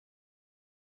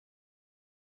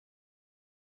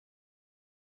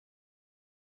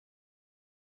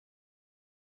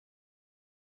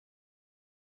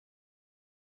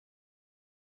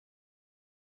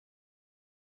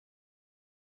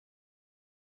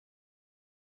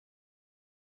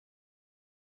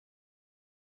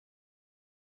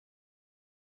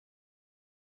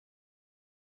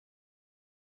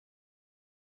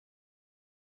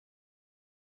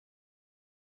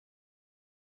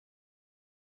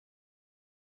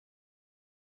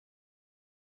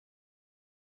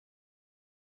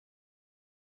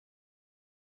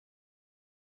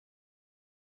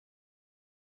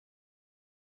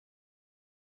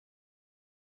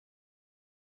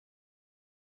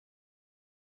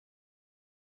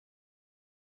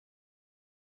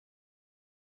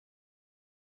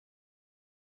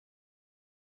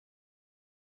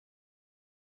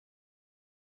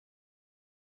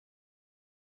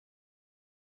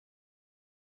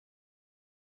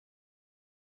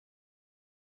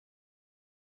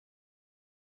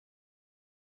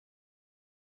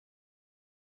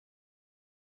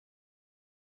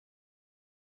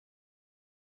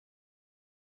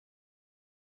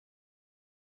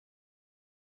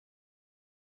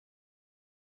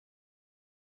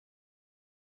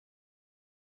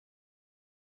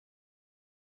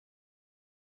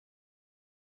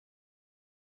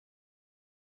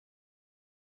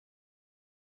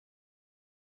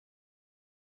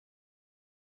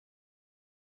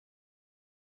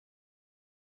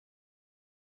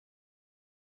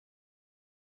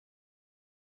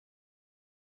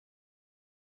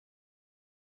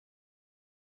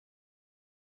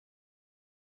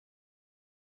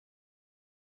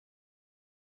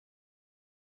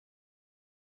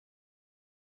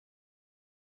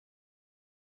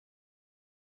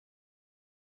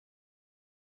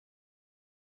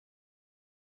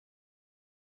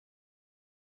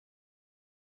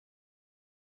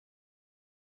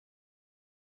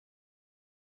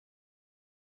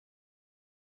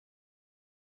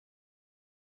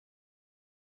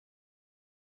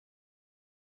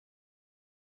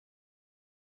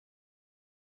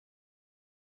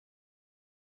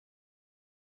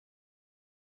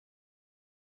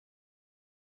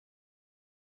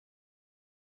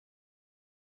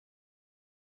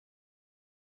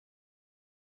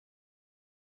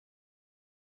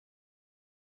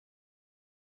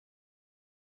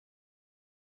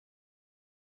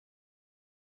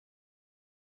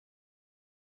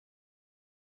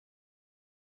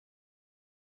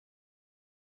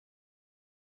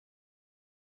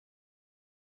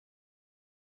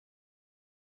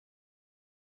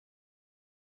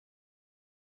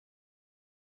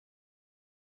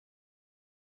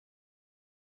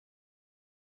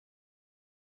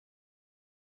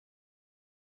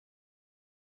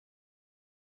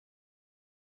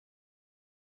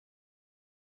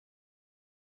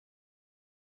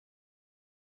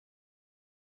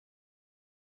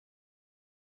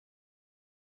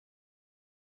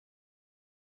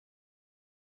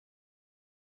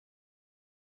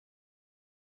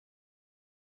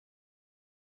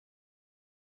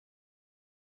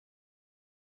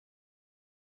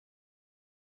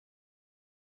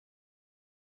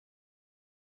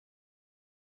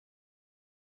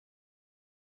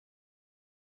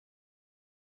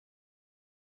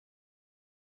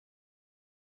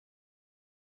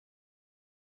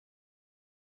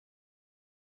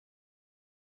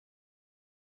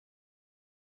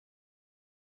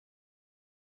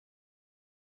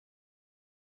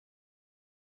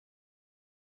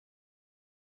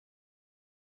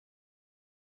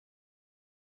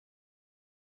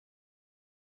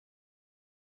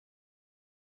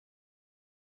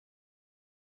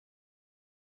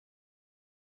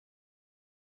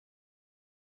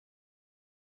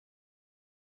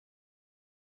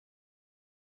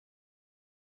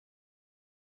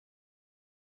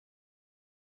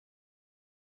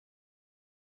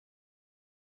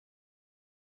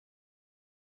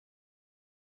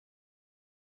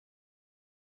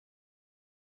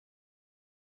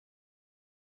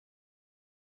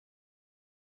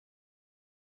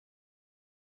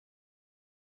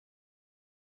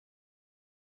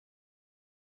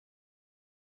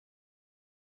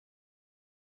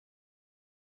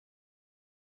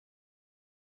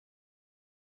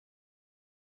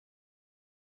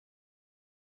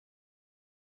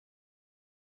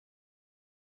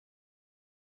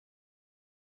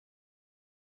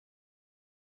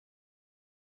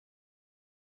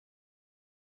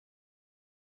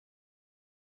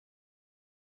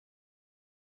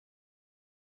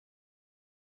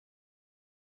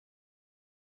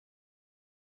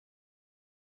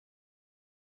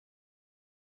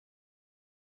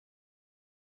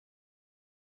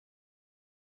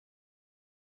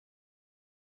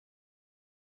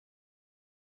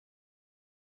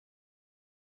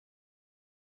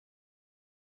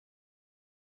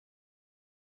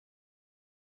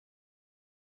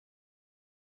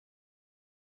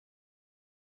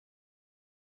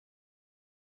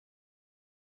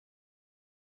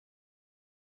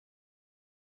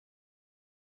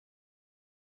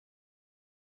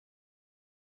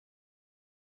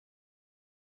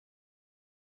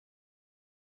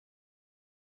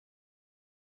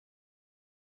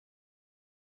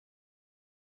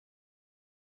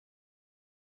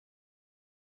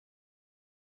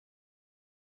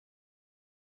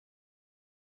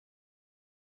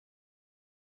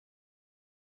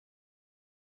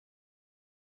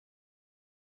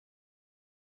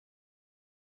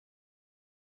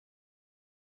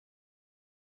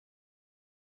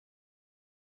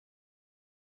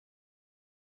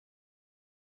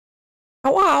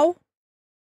Hello.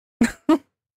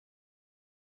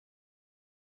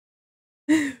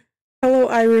 Hello,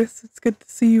 Iris. It's good to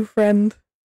see you, friend.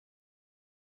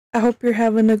 I hope you're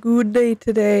having a good day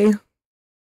today.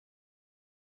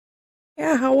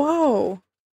 Yeah, hello.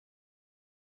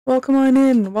 Welcome on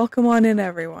in. Welcome on in,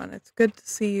 everyone. It's good to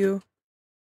see you.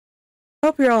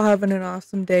 Hope you're all having an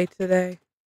awesome day today.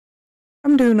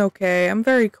 I'm doing okay. I'm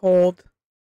very cold.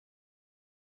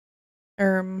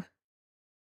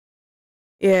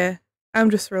 Yeah, I'm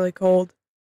just really cold.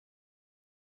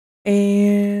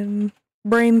 And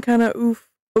brain kinda oof,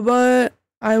 but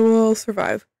I will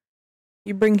survive.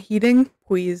 You bring heating?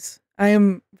 Please. I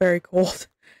am very cold.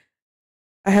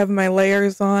 I have my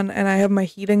layers on and I have my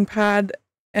heating pad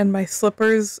and my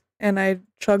slippers and I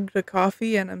chugged a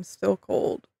coffee and I'm still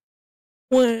cold.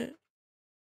 What?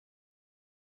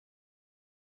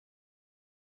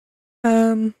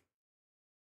 Um,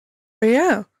 but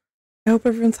yeah, I hope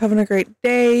everyone's having a great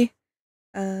day.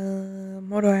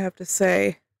 What do I have to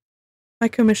say? My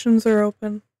commissions are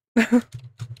open.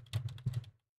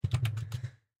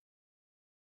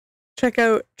 check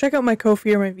out my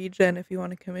Ko-fi or my VGen if you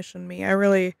want to commission me. I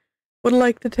really would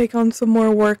like to take on some more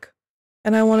work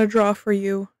and I want to draw for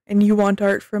you and you want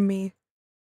art from me.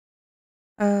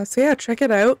 So yeah, check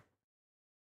it out.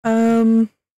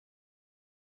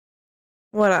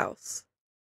 What else?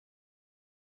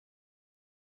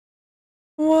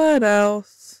 What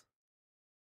else?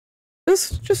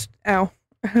 Just, ow.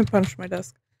 I punched my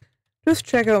desk. Just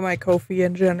check out my Ko-fi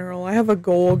in general. I have a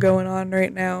goal going on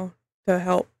right now to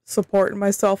help support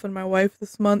myself and my wife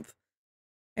this month.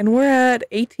 And we're at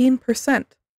 18%.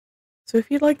 So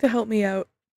if you'd like to help me out,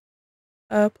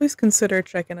 please consider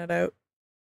checking it out.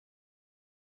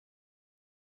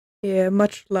 Yeah,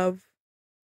 much love.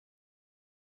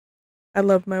 I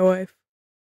love my wife.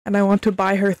 And I want to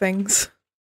buy her things.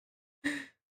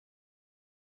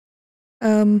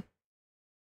 But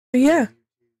yeah.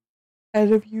 I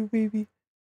love you, baby.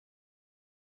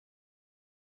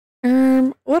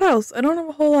 What else? I don't have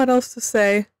a whole lot else to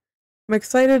say. I'm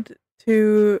excited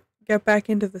to get back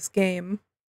into this game.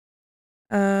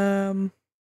 I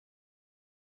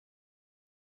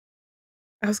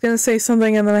was gonna say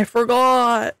something and then I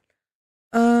forgot.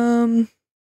 What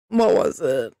was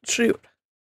it? Shoot.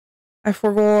 I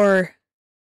forgot.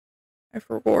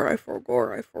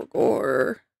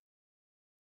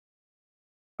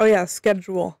 Oh yeah,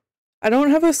 schedule. I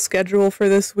don't have a schedule for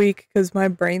this week because my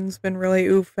brain's been really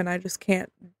oof and I just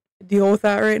can't deal with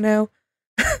that right now.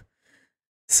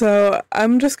 So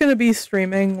I'm just gonna be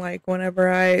streaming like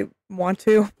whenever I want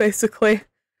to, basically.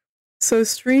 So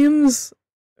streams,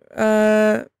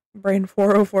 Brain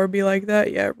 404 be like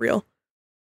that? Yeah, real.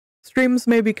 Streams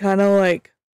may be kind of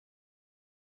like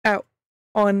out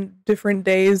on different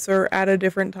days or at a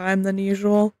different time than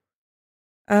usual.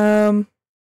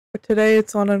 But today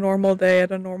it's on a normal day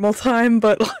at a normal time,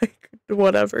 but like,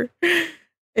 whatever.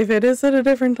 If it is at a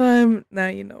different time, now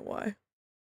you know why.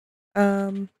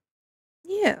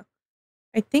 Yeah.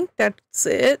 I think that's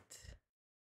it.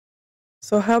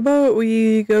 So how about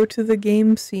we go to the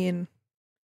game scene?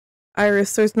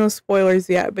 Iris, there's no spoilers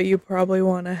yet, but you probably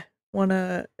wanna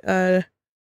head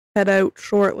out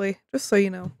shortly, just so you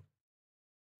know.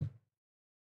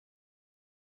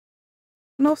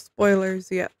 No spoilers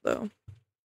yet, though.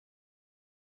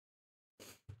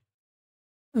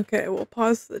 Okay, we'll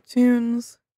pause the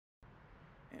tunes.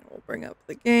 And we'll bring up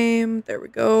the game. There we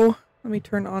go. Let me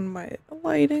turn on my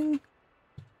lighting.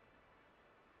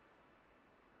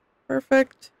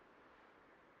 Perfect.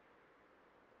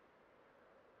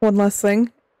 One last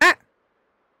thing. Ah!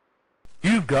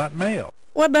 You've got mail.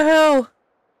 What the hell?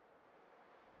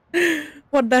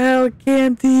 What the hell,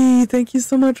 Canty? Thank you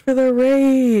so much for the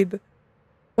raid.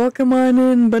 Welcome on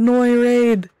in, Banoy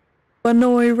Raid.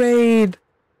 Banoy Raid.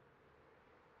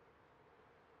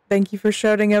 Thank you for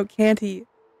shouting out Canty.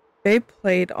 They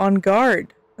played On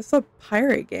Guard. That's a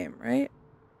pirate game, right?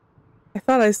 I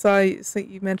thought I saw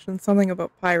you mentioned something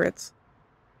about pirates.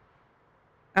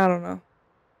 I don't know.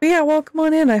 But yeah, welcome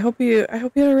on in. I hope you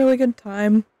had a really good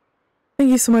time.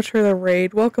 Thank you so much for the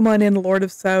raid. Welcome on in, Lord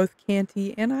of South,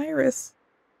 Canty, and Iris.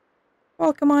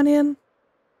 Welcome on in.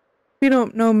 If you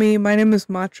don't know me, my name is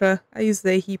Matcha. I use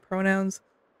they, he pronouns.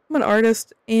 I'm an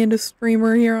artist and a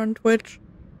streamer here on Twitch.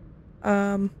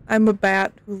 I'm a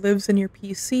bat who lives in your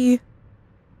PC.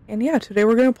 And yeah, today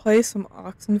we're gonna play some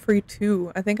Oxenfree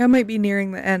 2. I think I might be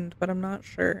nearing the end, but I'm not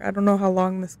sure. I don't know how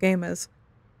long this game is.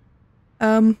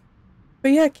 But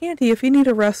yeah, Canty, if you need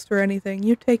a rest or anything,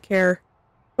 you take care.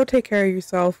 Go take care of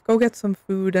yourself. Go get some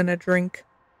food and a drink.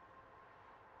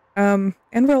 And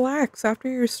relax after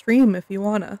your stream if you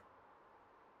wanna.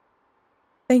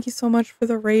 Thank you so much for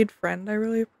the raid, friend. I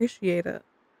really appreciate it.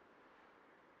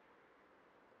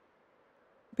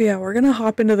 But yeah, we're gonna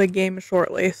hop into the game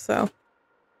shortly, so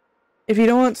if you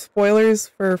don't want spoilers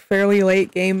for fairly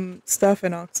late game stuff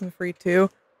in Oxenfree 2,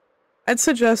 I'd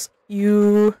suggest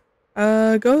you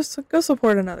go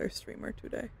support another streamer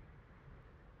today.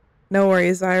 No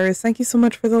worries, Iris. Thank you so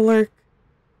much for the lurk.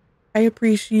 I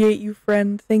appreciate you,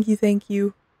 friend. Thank you, thank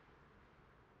you.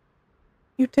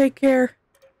 You take care.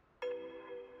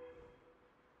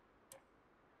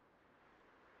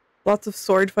 Lots of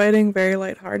sword fighting, very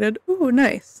lighthearted. Ooh,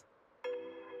 nice.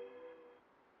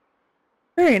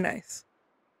 Very nice.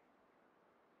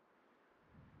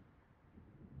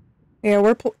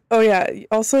 Yeah, oh yeah,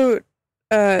 also,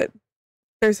 there's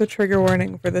a trigger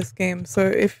warning for this game, so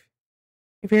if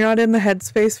you're not in the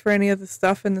headspace for any of the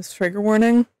stuff in this trigger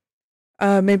warning,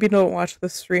 maybe don't watch the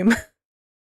stream.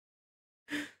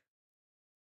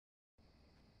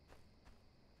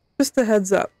 Just a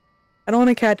heads up. I don't want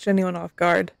to catch anyone off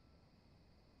guard.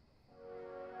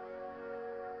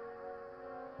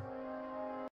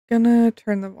 Gonna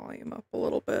turn the volume up a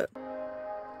little bit.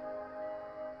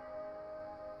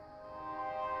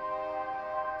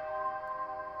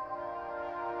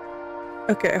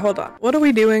 Okay, hold on. What are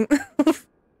we doing?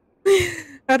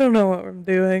 I don't know what I'm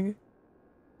doing.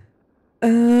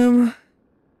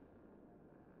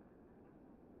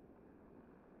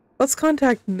 Let's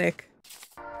contact Nick.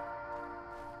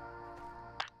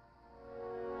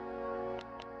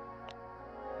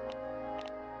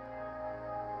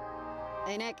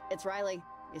 Hey Nick, it's Riley.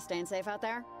 You staying safe out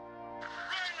there? Riley,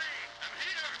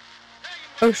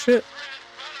 I'm here. Oh shit.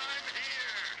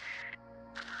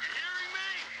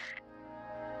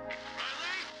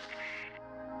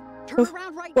 Turn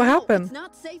around right what now. happened? It's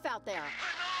not safe out there. I know.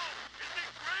 Isn't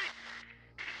it great?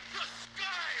 The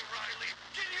sky, Riley.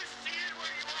 Can you see it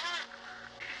where you are?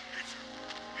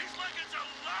 It's like it's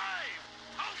alive,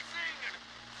 pulsing and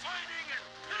fighting and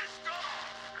pissed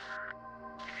off.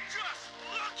 Just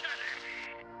look at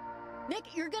it.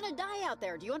 Nick, you're gonna die out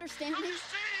there. Do you understand me?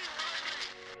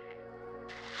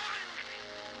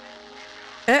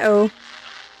 Uh-oh.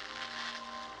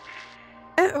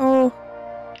 Uh-oh.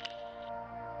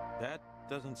 That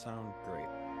doesn't sound great.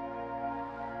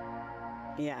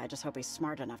 Yeah, I just hope he's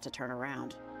smart enough to turn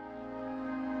around.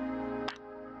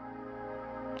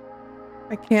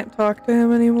 I can't talk to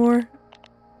him anymore.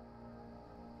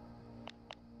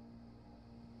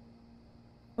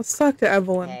 Let's talk to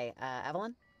Evelyn. Hey,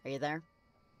 Evelyn? Are you there?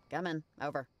 Come in.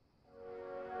 Over.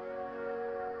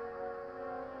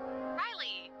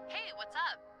 Riley! Hey, what's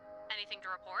up? Anything to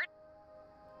report?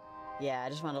 Yeah, I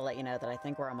just wanted to let you know that I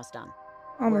think we're almost done.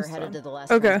 Almost We're headed done. to the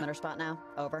last Okay. transmitter spot now.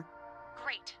 Over.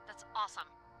 Great, that's awesome.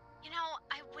 You know,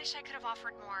 I wish I could have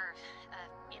offered more,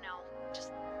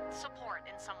 just support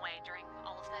in some way during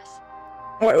all of this.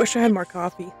 Oh, I wish I had more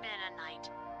coffee. It's been a night.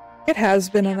 It has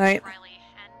been a night. Riley,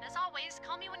 and as always,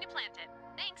 call me when you plant it.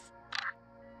 Thanks.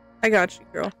 I got you,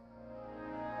 girl.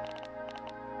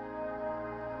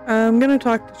 I'm gonna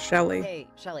talk to Shelly. Hey,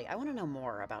 Shelly, I want to know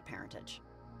more about parentage.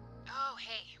 Oh,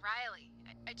 hey, Riley.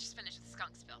 I just finished with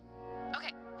Skunksville.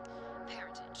 Okay,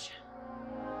 parentage.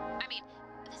 I mean,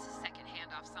 this is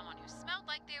secondhand off someone who smelled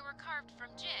like they were carved from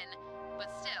gin,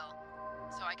 but still.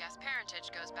 So I guess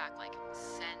parentage goes back like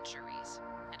centuries,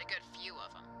 and a good few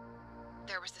of them.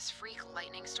 There was this freak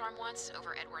lightning storm once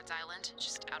over Edwards Island,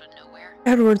 just out of nowhere.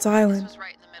 Edwards This Island. was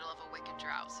right in the middle of a wicked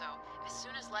drought, so as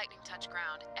soon as lightning touched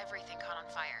ground, everything caught on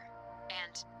fire.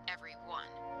 And everyone.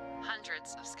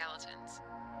 Hundreds of skeletons.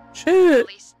 Shit. At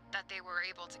least that they were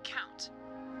able to count.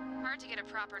 Hard to get a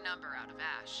proper number out of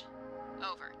ash.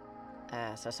 Over.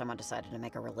 So someone decided to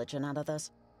make a religion out of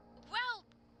this? Well,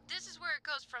 this is where it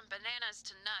goes from bananas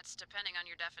to nuts, depending on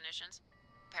your definitions.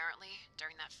 Apparently,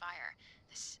 during that fire,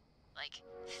 this,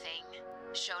 thing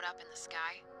showed up in the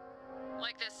sky.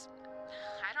 Like this,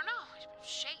 I don't know,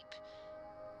 shape.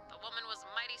 The woman was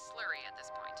mighty slurry at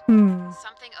this point.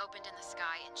 Something opened in the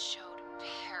sky and showed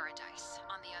paradise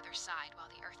on the other side, while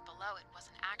the earth below it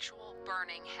was an actual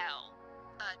burning hell.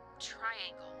 A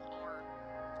triangle, or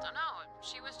dunno,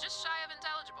 she was just shy of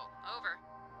intelligible. Over.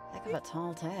 Heck of a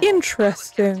tall tale. I was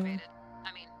Interesting. captivated.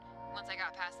 I mean, once I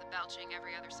got past the belching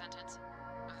every other sentence.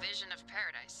 A vision of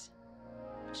paradise.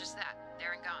 Just that,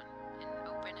 there and gone. An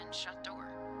open and shut door.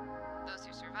 Those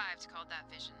who survived called that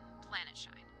vision Planet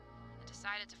Shine, and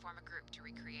decided to form a group to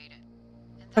recreate it.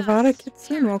 And Avada thus,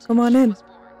 Kitsune, welcome on in. was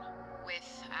born,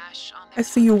 with ash on I their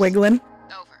see you tongues. wiggling.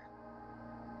 Over.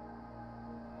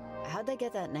 How'd they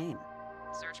get that name?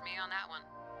 Search me on that one.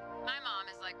 My mom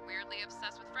is weirdly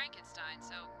obsessed with Frankenstein,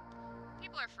 so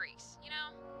people are freaks, you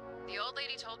know? The old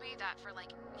lady told me that for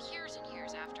years and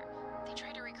years after, They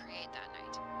tried to recreate that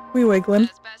night. We wiggling.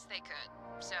 As best they could.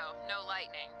 So, no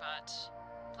lightning, but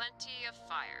plenty of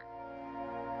fire.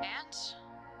 And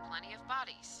plenty of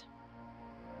bodies.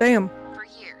 Damn. For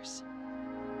years.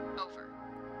 Over.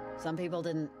 Some people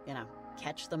didn't,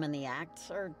 catch them in the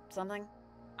act or something?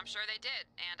 I'm sure they did,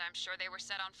 and I'm sure they were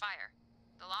set on fire.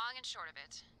 The long and short of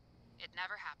it, it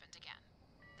never happened again.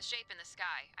 The shape in the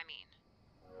sky, I mean.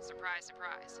 Surprise,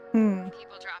 surprise.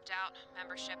 People dropped out,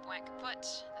 membership went kaput,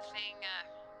 the thing,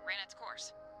 ran its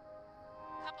course.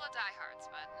 Couple of diehards,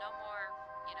 but no more,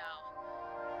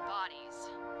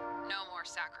 bodies. No more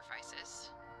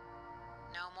sacrifices.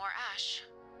 No more ash.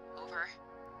 Over.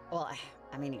 Well,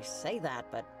 I mean, you say that,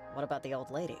 but what about the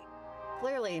old lady?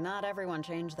 Clearly, not everyone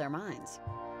changed their minds.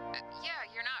 Yeah,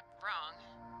 you're not wrong.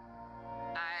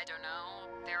 I don't know.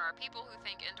 There are people who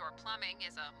think indoor plumbing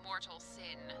is a mortal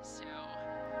sin, so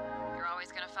you're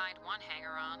always gonna find one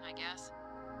hanger-on, I guess.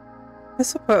 I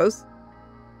suppose.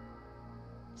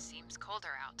 Seems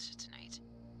colder out tonight.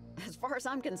 As far as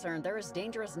I'm concerned, they're as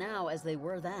dangerous now as they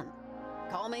were then.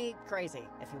 Call me crazy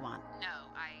if you want. No,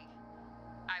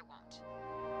 I won't.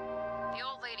 The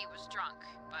old lady was drunk,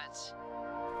 but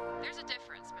there's a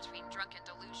difference between drunken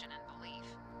delusion and belief.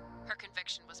 Her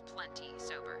conviction was plenty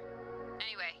sober.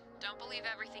 Anyway, don't believe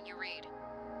everything you read.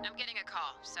 I'm getting a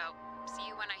call, so see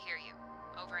you when I hear you.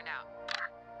 Over and out.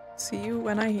 See you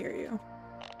when I hear you.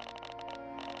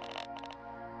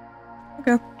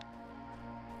 Okay.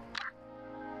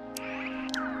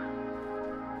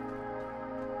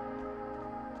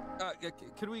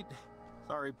 Could we...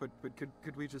 Sorry, but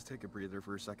could we just take a breather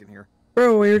for a second here?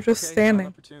 Bro, we were just Okay, standing.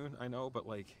 I'm opportune, I know, but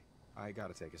like, I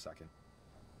gotta take a second.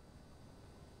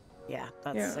 Yeah,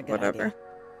 that's Yeah, a good whatever. idea.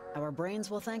 Our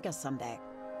brains will thank us someday.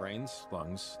 Brains,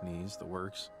 lungs, knees, the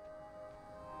works.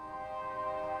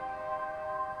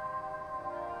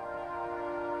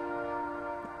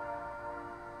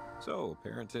 So,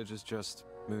 parentage is just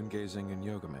moon gazing and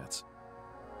yoga mats.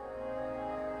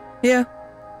 Yeah.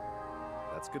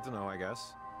 That's good to know, I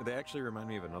guess. They actually remind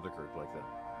me of another group like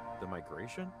the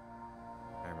Migration.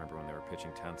 I remember when they were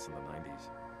pitching tents in the 90s.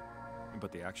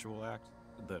 But the actual act,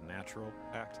 the natural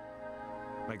act,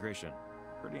 migration,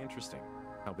 pretty interesting.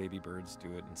 How baby birds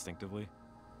do it instinctively.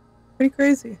 Pretty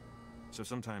crazy. So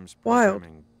sometimes Wild.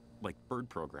 programming, like bird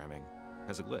programming,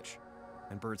 has a glitch.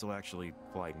 And birds will actually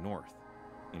fly north,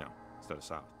 instead of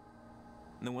south.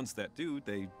 And the ones that do,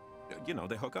 they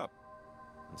hook up.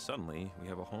 And suddenly, we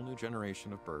have a whole new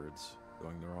generation of birds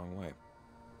going the wrong way.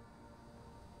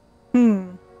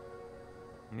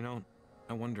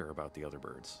 I wonder about the other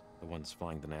birds, the ones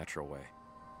flying the natural way,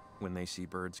 when they see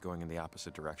birds going in the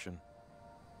opposite direction.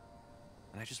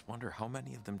 And I just wonder how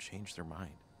many of them change their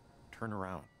mind, turn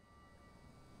around.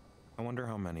 I wonder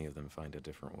how many of them find a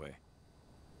different way.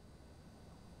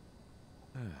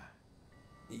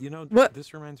 What?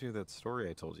 This reminds me of that story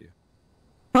I told you.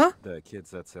 Huh? The kids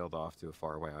that sailed off to a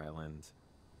faraway island,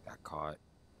 got caught,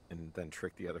 and then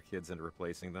tricked the other kids into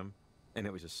replacing them, and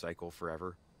it was just cycle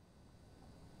forever.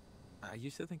 I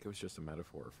used to think it was just a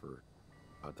metaphor for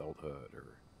adulthood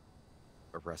or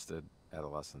arrested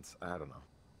adolescence. I don't know.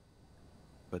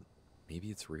 But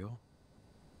maybe it's real?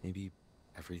 Maybe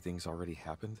everything's already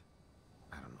happened?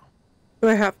 I don't know. Do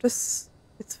I have to it's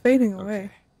fading away.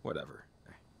 Okay, whatever.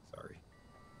 Sorry.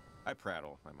 I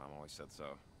prattle. My mom always said so.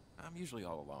 I'm usually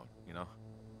all alone,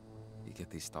 You get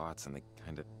these thoughts and they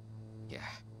kind of... Yeah.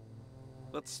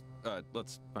 Let's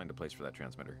find a place for that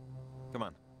transmitter. Come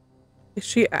on. Is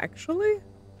she actually?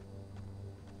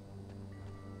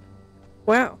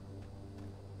 Wow.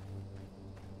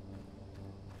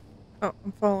 Oh,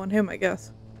 I'm following him, I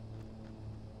guess.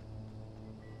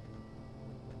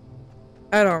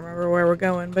 I don't remember where we're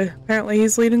going, but apparently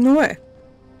he's leading the way.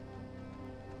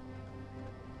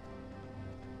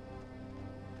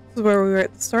 This is where we were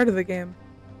at the start of the game.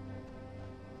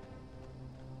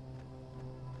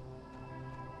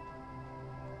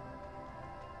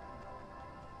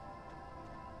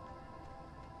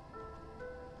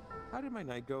 How did my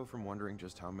night go from wondering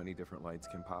just how many different lights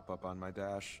can pop up on my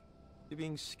dash to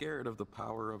being scared of the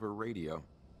power of a radio?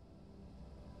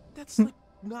 That's like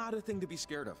not a thing to be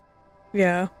scared of.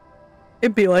 Yeah.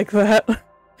 It'd be like that.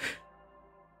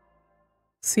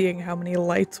 Seeing how many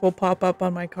lights will pop up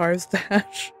on my car's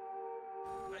dash.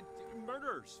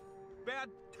 Murders. Bad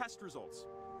test results.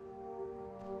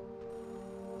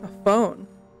 A phone.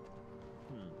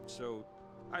 So,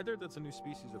 either that's a new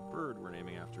species of bird we're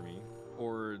naming after me,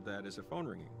 or that is a phone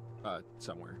ringing,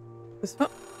 somewhere. This phone.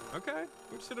 Okay,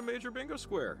 we just hit a major bingo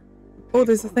square. Oh,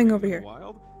 there's a Phone thing ringing over in the here.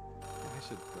 Wild? I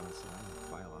should go inside and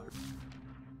file out.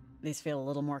 These feel a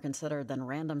little more considered than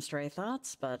random stray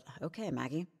thoughts, but okay,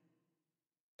 Maggie.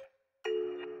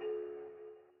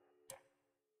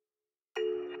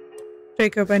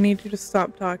 Jacob, I need you to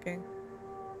stop talking.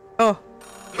 Oh,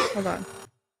 hold on.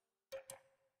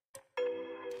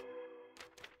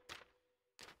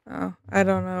 Oh, I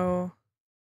don't know.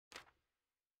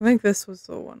 I think this was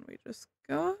the one we just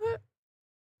got.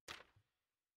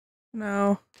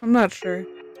 No, I'm not sure.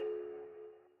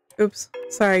 Oops.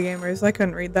 Sorry, gamers. I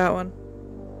couldn't read that one.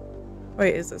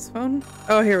 Wait, is this phone?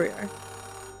 Oh, here we are.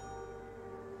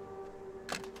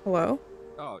 Hello?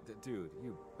 Oh, dude,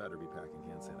 you better be packing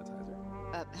hand sanitizer.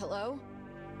 Hello?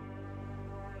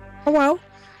 Hello?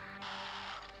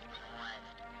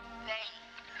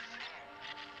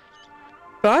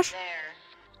 Josh? There.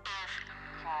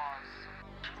 Pause.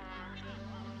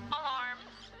 Alarm.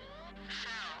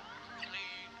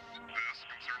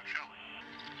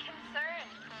 Concern.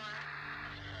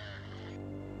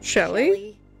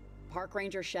 Shelly? Park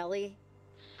Ranger Shelly?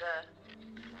 The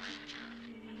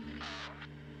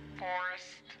forest.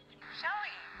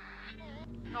 Shelly.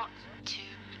 Not to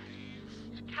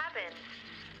cabin.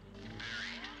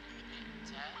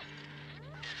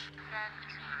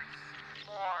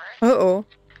 For Uh-oh.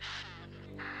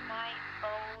 my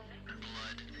own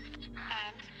blood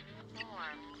and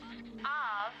form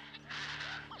of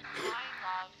my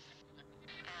love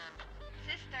and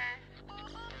sister.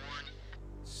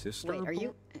 Sister? Wait,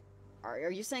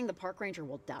 are you saying the park ranger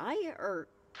will die, or?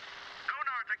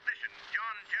 Sonar technician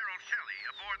John Gerald Shelley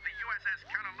aboard the USS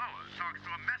Kanaloa talks to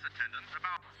a mess attendant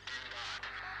about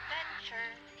Venture.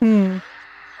 Hmm.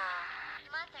 Her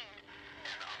mother.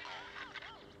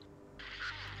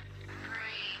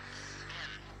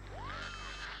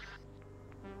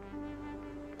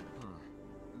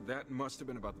 That must have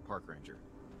been about the park ranger.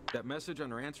 That message on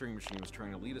her answering machine was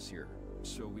trying to lead us here,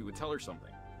 so we would tell her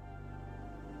something.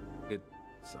 It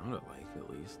sounded like, at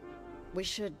least. We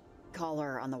should call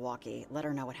her on the walkie, let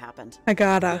her know what happened. I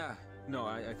gotta. Yeah, no,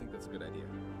 I think that's a good idea.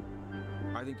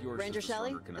 I think yours Ranger is a Shelley?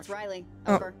 stronger connection. It's Riley.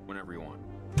 Oh. Over. Whenever you want.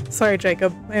 Sorry,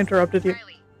 Jacob. I interrupted you.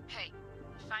 Riley, hey,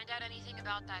 find out anything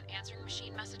about that answering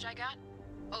machine message I got?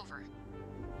 Over.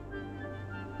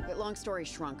 Long story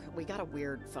shrunk, we got a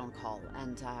weird phone call,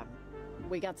 and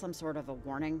we got some sort of a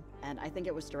warning, and I think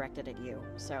it was directed at you.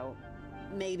 So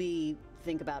maybe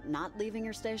think about not leaving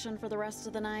your station for the rest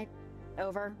of the night.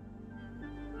 Over.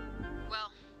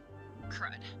 Well,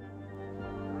 crud.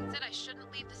 It said I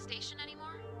shouldn't leave the station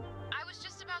anymore? I was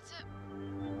just about to...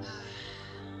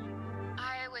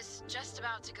 I was just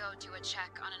about to go do a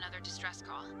check on another distress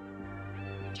call.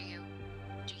 Do you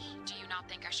not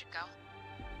think I should go?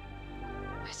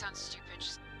 I sound stupid,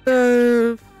 just...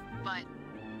 But...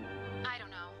 I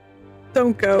don't know.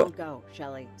 Don't go. Don't go,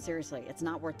 Shelley. Seriously, it's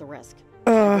not worth the risk.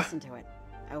 Listen to it.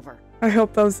 Over. I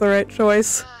hope that was the right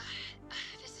choice.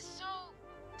 This is so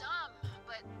dumb,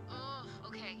 but...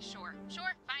 okay, sure.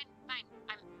 Sure, fine.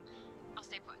 I'll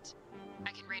stay put.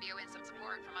 I can radio in some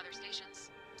support from other stations,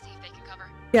 see if they can cover.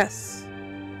 Yes.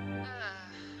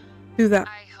 Do that.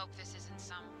 I hope this isn't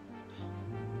some...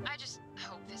 I just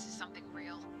hope this is something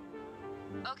real.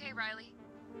 Okay, Riley.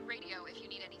 Radio if you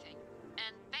need anything.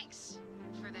 And thanks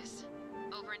for this.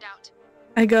 Over and out.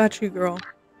 I got you, girl.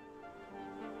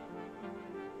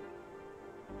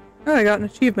 Oh, I got an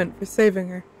achievement for saving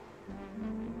her.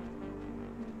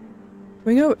 Can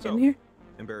we go in here?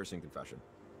 Embarrassing confession.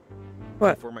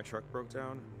 What? Before my truck broke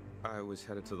down, I was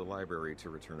headed to the library to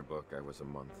return a book I was a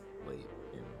month late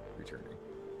in returning.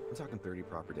 I'm talking 30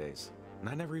 proper days, and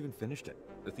I never even finished it.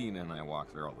 Athena and I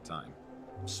walk there all the time.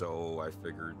 So I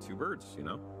figured two birds, you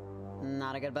know?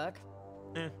 Not a good book?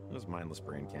 It was mindless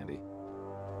brain candy.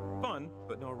 Fun,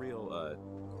 but no real,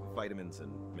 vitamins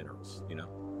and minerals, you know?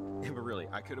 But really,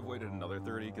 I could have waited another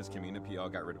 30 because Kamina PL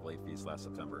got rid of late fees last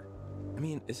September. I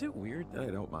mean, is it weird that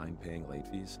I don't mind paying late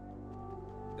fees?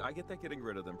 I get that getting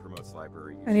rid of them promotes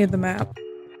library use. I need the map.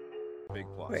 Big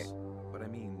plus. Wait. But I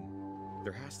mean,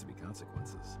 there has to be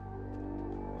consequences.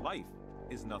 Life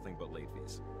is nothing but late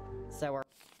fees. So we're...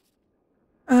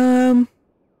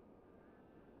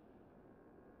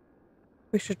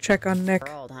 We should check on Nick.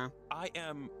 We're old, huh? I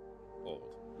am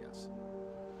old, yes.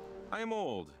 I am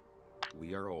old.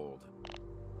 We are old.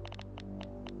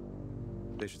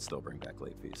 They should still bring back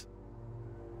late fees.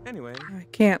 Anyway, I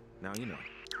can't. now you know.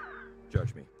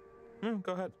 Judge me.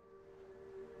 Go ahead.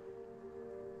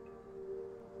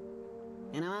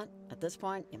 You know what? At this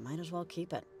point, you might as well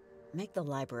keep it. Make the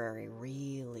library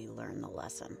really learn the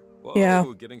lesson. Whoa, Yeah.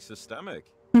 getting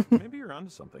systemic. Maybe you're onto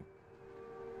something.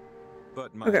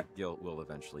 But my Okay. guilt will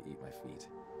eventually eat my feet.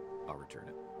 I'll return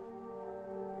it.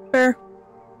 Fair.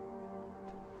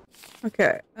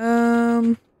 Okay.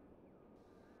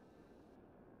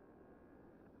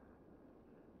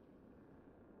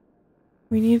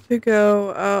 We need to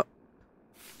go up.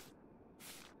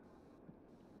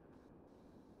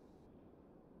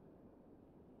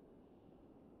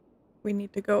 we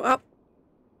need to go up.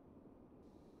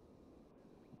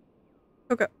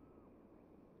 Okay.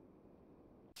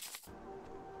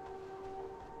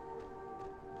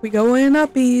 We go in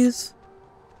uppies.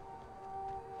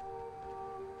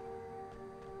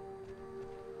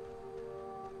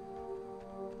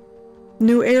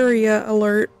 New area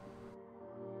alert.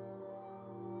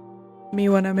 Me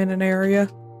when I'm in an area.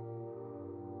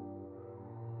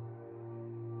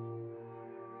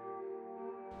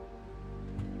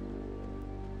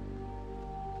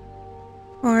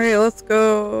 Alright, let's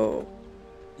go.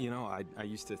 You know, I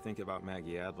used to think about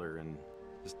Maggie Adler and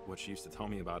just what she used to tell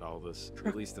me about all this,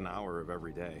 at least an hour of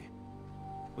every day.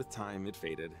 With time, it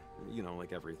faded, you know,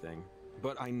 like everything.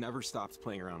 But I never stopped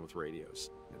playing around with radios,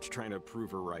 trying to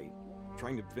prove her right,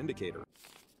 trying to vindicate her.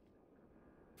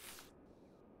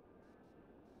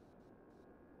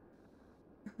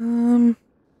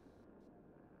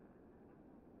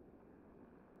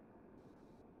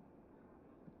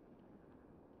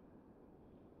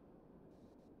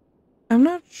 I'm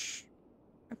not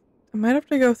I might have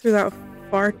to go through that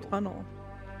far tunnel.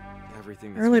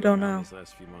 Everything I that's really been going don't on know. these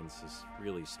last few months has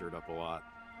really stirred up a lot.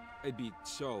 It'd be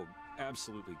so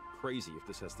absolutely crazy if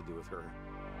this has to do with her.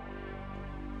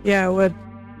 Yeah, it would.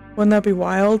 Wouldn't that be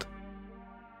wild?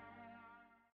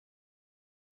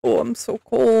 Oh, I'm so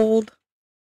cold.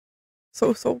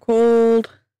 So cold.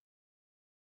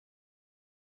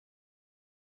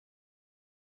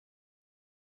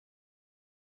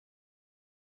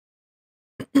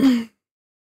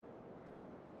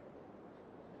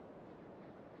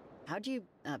 How'd you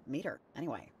meet her,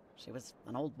 anyway? She was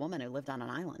an old woman who lived on an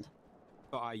island.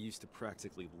 I used to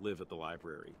practically live at the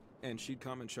library, and she'd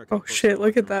come and check out Oh books shit, I look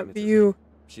liked at for that magnetism. view.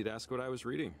 She'd ask what I was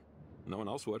reading. No one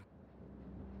else would.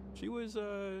 She was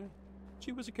a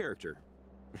character.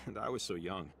 And I was so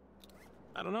young.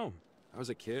 I don't know. I was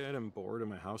a kid and bored and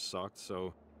my house sucked,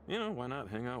 so, you know, why not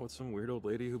hang out with some weird old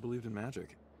lady who believed in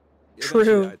magic? Eventually,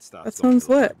 True. I'd stopped That going to sounds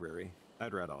the lit. library.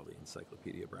 I'd read all the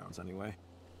Encyclopedia Browns anyway.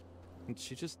 And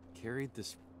she just carried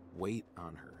this weight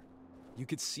on her. You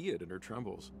could see it in her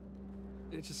trembles.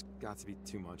 It just got to be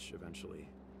too much eventually.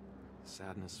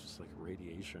 Sadness was like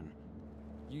radiation.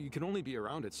 You can only be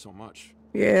around it so much.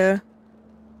 Yeah.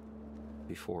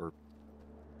 Before...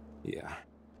 yeah.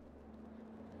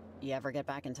 You ever get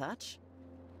back in touch?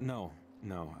 No,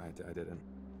 I didn't.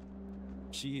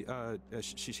 She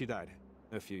died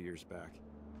a few years back.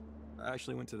 I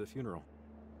actually went to the funeral.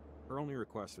 Her only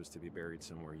request was to be buried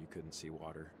somewhere you couldn't see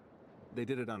water. They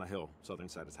did it on a hill, southern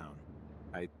side of town.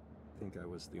 I think I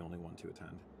was the only one to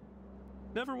attend.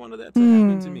 Never wanted that to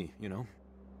happen to me, you know?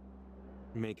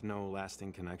 Make no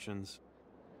lasting connections.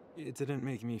 It didn't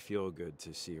make me feel good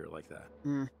to see her like that.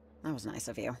 That was nice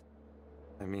of you.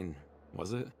 I mean,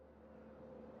 was it?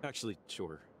 Actually,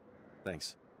 sure.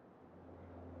 Thanks.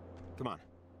 Come on.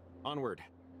 Onward.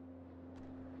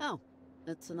 Oh,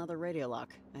 it's another radio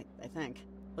lock, I think.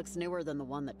 Looks newer than the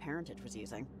one that Parentage was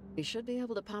using. You should be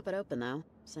able to pop it open, though.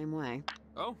 Same way.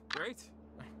 Oh, great.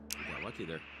 You got lucky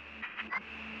there.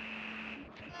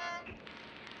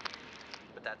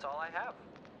 But that's all I have.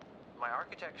 My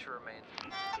architecture remains.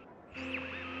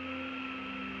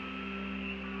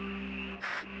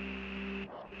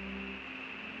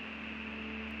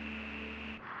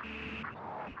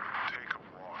 Take a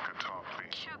walk atop me.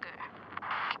 Sugar.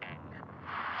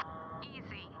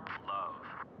 Easy. Love.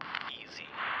 Easy.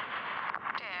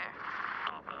 Dare.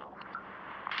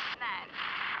 Nice.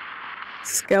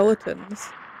 Skeletons.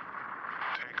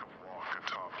 Take a walk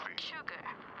atop me. Sugar.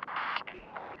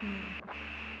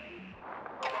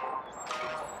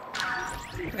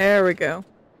 There we go.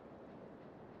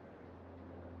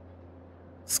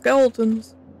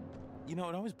 Skeletons. You know,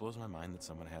 it always blows my mind that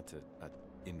someone had to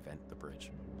invent the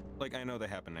bridge. Like, I know they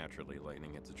happen naturally,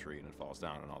 lightning hits a tree and it falls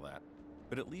down and all that.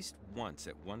 But at least once,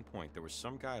 at one point, there was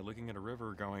some guy looking at a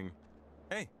river going,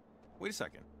 hey, wait a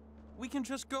second. We can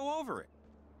just go over it.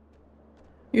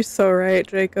 You're so right,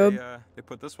 Jacob. They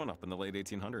put this one up in the late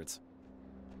 1800s.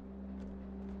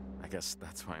 I guess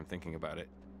that's why I'm thinking about it.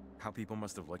 How people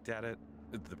must have looked at it,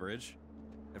 the bridge.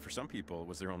 And for some people, it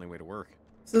was their only way to work.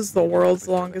 This is the Maybe world's because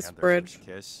they longest had their bridge. First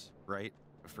kiss, right?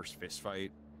 The first fist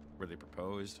fight, where they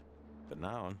proposed. But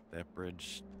now, that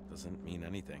bridge doesn't mean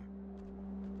anything.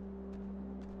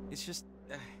 It's just,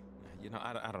 you know,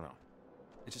 I don't know.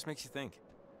 It just makes you think.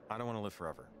 I don't want to live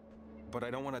forever. But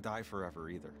I don't want to die forever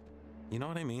either. You know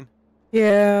what I mean?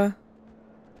 Yeah.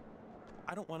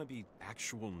 I don't want to be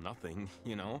actual nothing,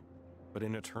 you know? But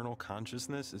an eternal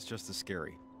consciousness is just as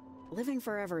scary. Living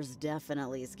forever is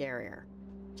definitely scarier.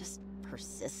 Just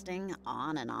persisting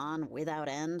on without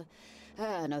end?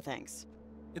 No thanks.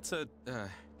 It's a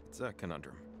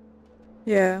conundrum.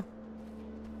 Yeah.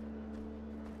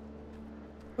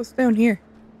 What's down here?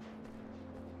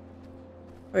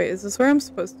 Wait, is this where I'm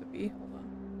supposed to be? Hold on.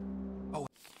 Oh.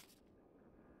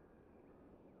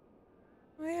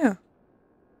 Oh yeah.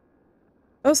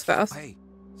 That was fast. Hey,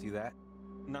 see that?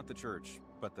 Not the church,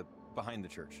 but the behind the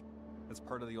church. That's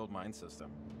part of the old mine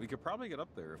system. We could probably get up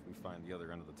there if we find the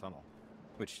other end of the tunnel.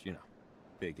 Which, you know,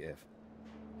 big if.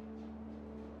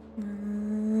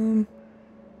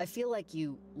 I feel like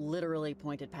you literally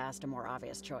pointed past a more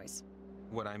obvious choice.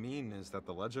 What I mean is that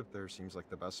the ledge up there seems like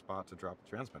the best spot to drop a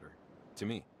transmitter. To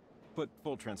me. But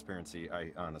full transparency,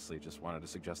 I honestly just wanted to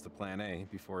suggest a plan A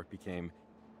before it became,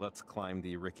 let's climb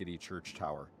the rickety church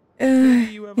tower.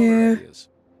 Maybe you have other ideas.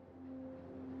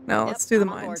 No, Yep, let's do the I'm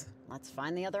on board. mines. Let's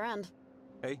find the other end.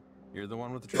 Hey, you're the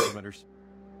one with the transmitters.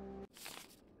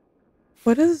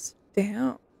 What is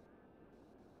down?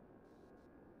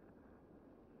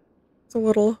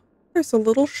 There's a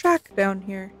little shack down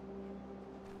here.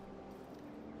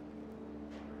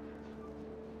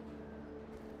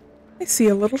 I see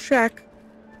a little shack.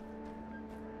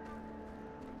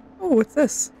 Oh, what's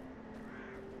this?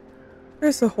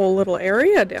 There's a whole little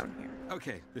area down here.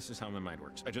 Okay, this is how my mind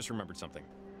works. I just remembered something.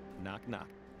 Knock, knock.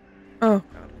 Oh,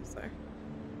 God, who's there?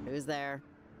 Who's there?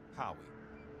 Howie.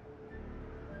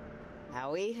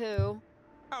 Howie who?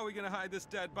 How are we gonna hide this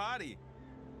dead body?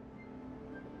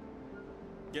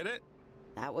 Get it?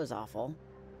 That was awful.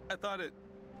 I thought it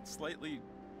slightly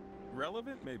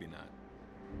relevant, maybe not.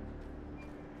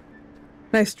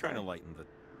 Nice Just trying try. to lighten the...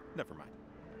 Never mind.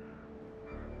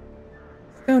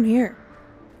 What's down here?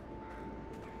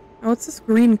 Oh, what's this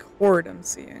green cord I'm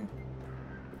seeing?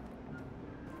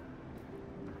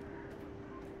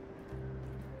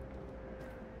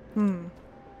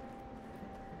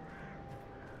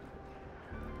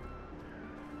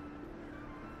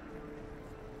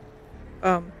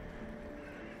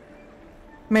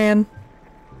 Man.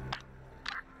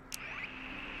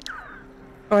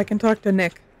 Oh, I can talk to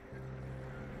Nick.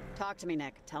 Talk to me,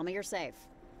 Nick. Tell me you're safe.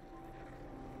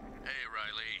 Hey,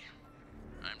 Riley.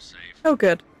 I'm safe. Oh,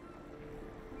 good.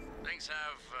 Things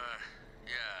have,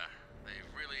 yeah,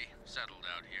 they've really settled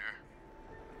out here.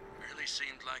 Really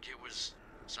seemed like it was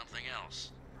something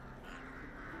else.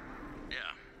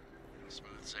 Yeah,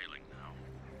 smooth sailing now.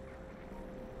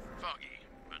 Foggy,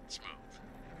 but smooth.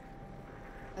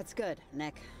 That's good,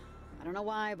 Nick. I don't know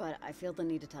why, but I feel the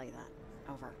need to tell you that.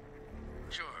 Over.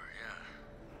 Sure, yeah.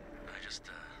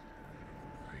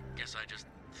 I guess I just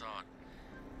thought...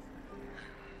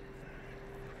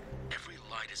 Every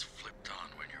light is flipped on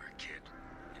when you're a kid,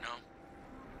 you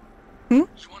know?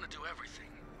 You want to do everything.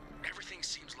 Everything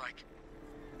seems like...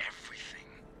 everything.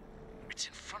 It's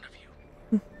in front of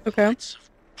you. Okay. Lights of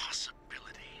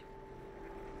possibility.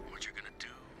 What you're gonna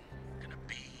do, gonna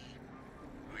be,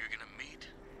 who you're gonna meet.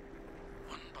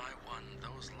 One by one,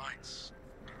 those lights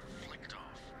are flicked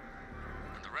off.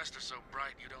 And the rest are so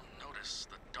bright you don't notice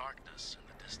the darkness in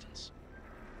the distance.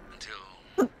 Until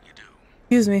you do.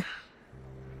 Excuse me.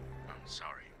 I'm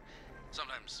sorry.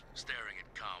 Sometimes staring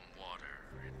at calm water,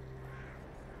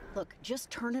 Look, just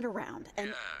turn it around and...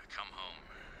 yeah, come home.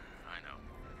 I know.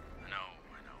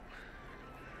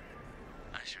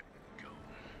 I should go.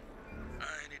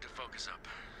 I need to focus up.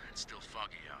 It's still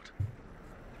foggy out.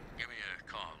 Give me a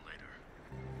call later.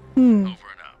 Over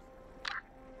and out.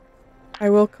 I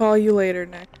will call you later,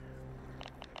 Nick.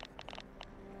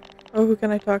 Oh, who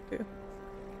can I talk to?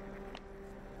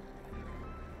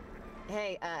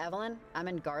 Hey, Evelyn, I'm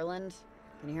in Garland.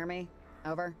 Can you hear me?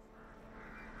 Over.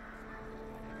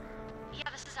 Yeah,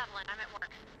 this is Evelyn. I'm at work.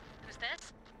 Who's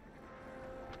this?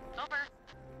 Over.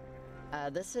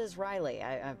 This is Riley.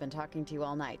 I've been talking to you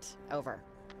all night. Over.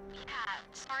 Yeah,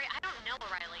 sorry, I don't know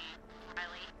Riley.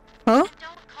 Huh? And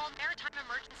don't call Maritime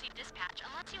Emergency Dispatch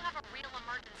unless you have a real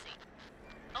emergency.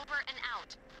 Over and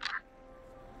out.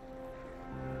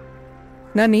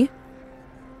 Nani?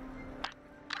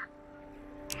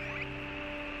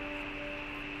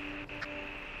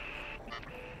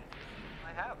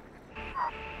 I have.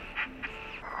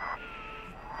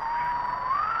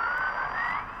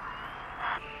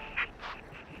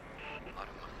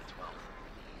 Autumn of the 12th.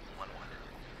 1-1.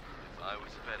 If I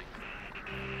was betting.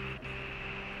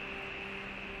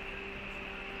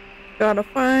 Gotta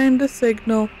find a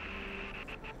signal.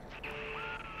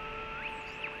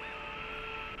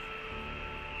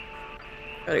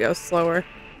 Gotta go slower.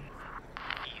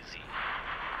 Easy.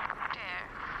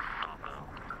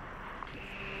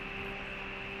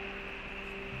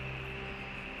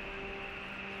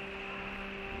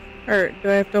 Or do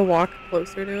I have to walk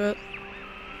closer to it?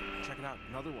 Check it out,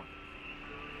 another one.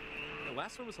 The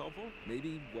last one was helpful.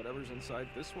 Maybe whatever's inside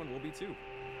this one will be too.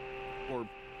 Or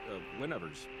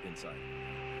whenever's inside.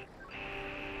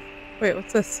 Wait,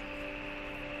 what's this?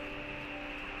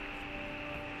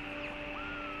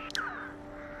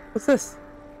 What's this?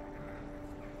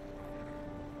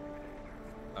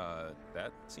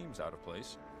 That seems out of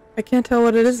place. I can't tell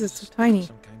what it is. It's so tiny.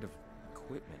 Some kind of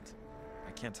equipment.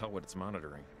 I can't tell what it's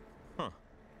monitoring. Huh.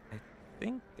 I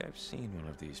think I've seen one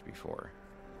of these before.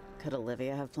 Could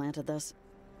Olivia have planted this?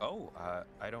 Oh,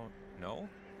 I don't know.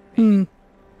 Hmm.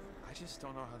 I just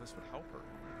don't know how this would help her.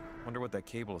 Wonder what that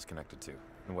cable is connected to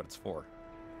and what it's for.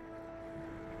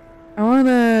 I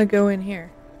wanna go in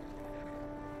here.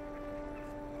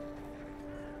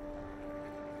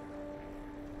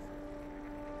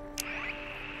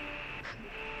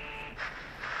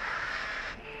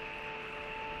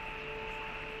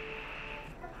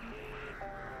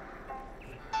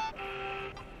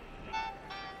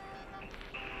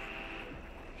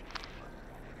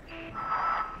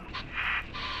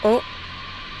 Oh.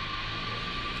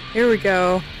 Here we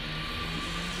go.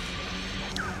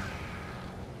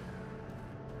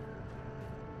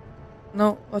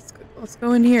 No, let's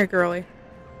go in here, girly.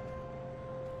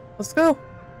 Let's go.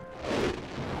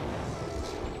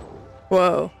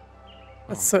 Whoa.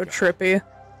 That's so God. trippy.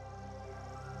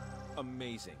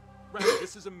 Amazing. Right,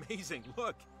 this is amazing.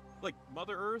 Look. Like,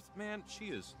 Mother Earth, man, she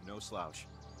is no slouch.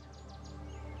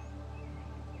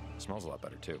 Smells a lot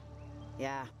better, too.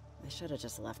 Yeah, they should have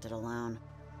just left it alone.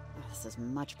 Oh, this is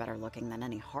much better looking than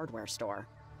any hardware store.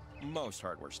 Most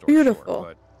hardware stores, Beautiful.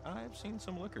 sure, but I've seen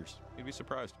some liquors. You'd be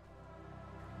surprised.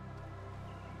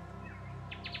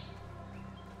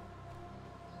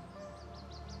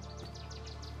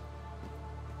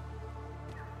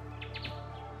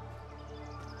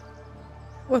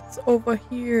 What's over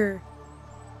here?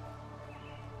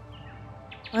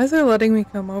 Why is it letting me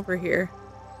come over here?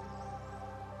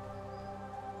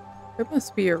 There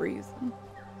must be a reason.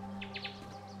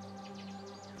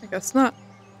 I guess not.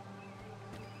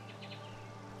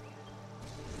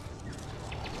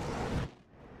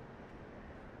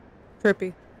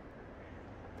 Trippy.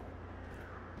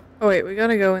 Oh wait, we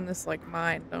gotta go in this, like,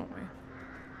 mine, don't we?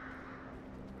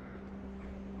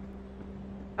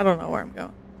 I don't know where I'm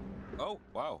going. Oh,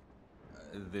 wow.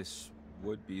 This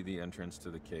would be the entrance to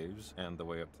the caves and the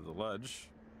way up to the ledge,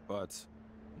 but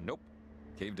nope.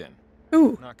 Caved in.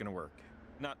 Ooh, Not gonna work.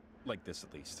 Not like this,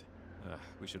 at least.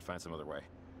 We should find some other way.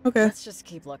 okay. Let's just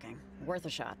keep looking. Worth a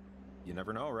shot. You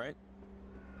never know, right?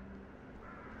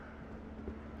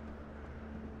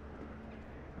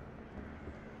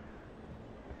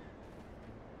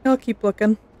 I'll keep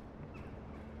looking.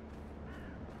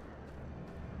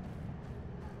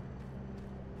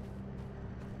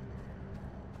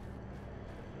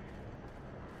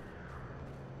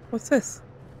 What's this?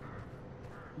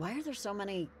 Why are there so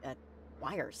many,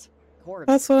 wires? Cords?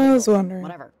 That's what I was cables, wondering.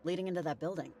 Whatever, leading into that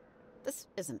building. This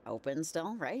isn't open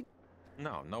still, right?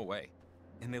 No, no way.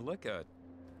 And they look,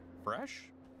 fresh?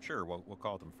 Sure, we'll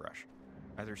call them fresh.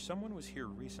 Either someone was here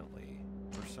recently,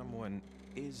 or someone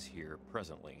is here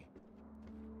presently.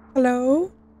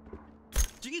 Hello?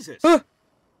 Jesus! Ah!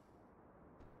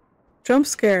 Jump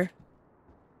scare.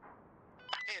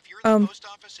 Hey, if you're in the Um. post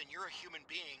office and you're a human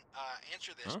being,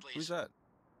 answer this, Huh? please. Who's that?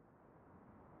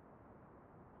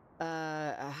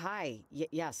 Hi.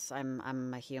 Yes,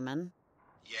 I'm a human.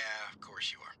 Yeah, of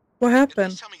course you are. What At happened?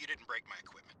 least tell me you didn't break my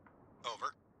equipment.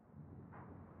 Over.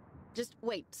 Just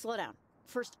wait, slow down.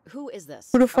 First, who is this?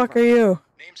 Who the fuck Over. are you?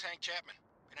 Name's Hank Chapman,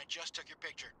 and I just took your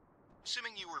picture.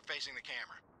 Assuming you were facing the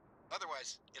camera.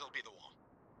 Otherwise, it'll be the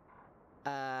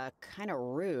wall. Kinda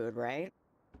rude, right?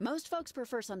 Most folks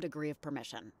prefer some degree of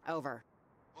permission. Over.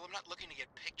 Well, I'm not looking to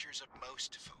get pictures of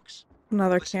most folks.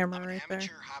 Another Listen, camera I'm an right there.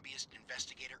 amateur hobbyist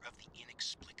investigator of the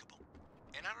inexplicable.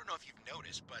 And I don't know if you've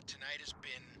noticed, but tonight has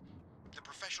been, the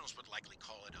professionals would likely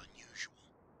call it unusual.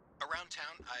 Around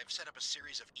town, I've set up a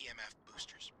series of EMF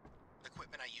boosters.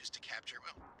 Equipment I use to capture,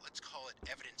 well, let's call it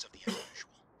evidence of the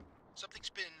unusual. Something's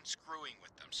been screwing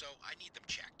with them, so I need them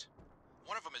checked.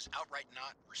 One of them is outright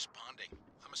not responding.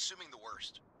 I'm assuming the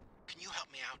worst. Can you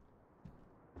help me out?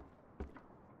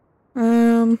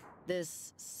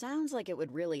 This sounds like it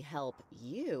would really help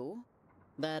you,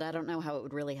 but I don't know how it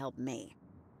would really help me.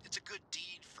 It's a good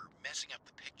deed for messing up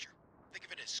the picture. Think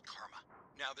of it as karma.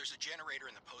 Now, there's a generator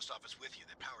in the post office with you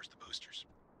that powers the boosters.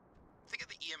 Think of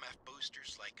the EMF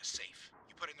boosters like a safe.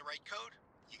 You put in the right code,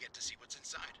 you get to see what's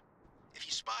inside. If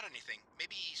you spot anything,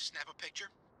 maybe snap a picture.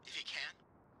 If you can,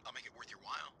 I'll make it worth your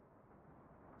while.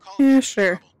 Call Yeah, me if you're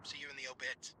in sure. trouble. See you in the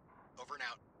obit. Over and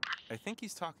out. I think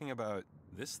he's talking about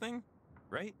this thing,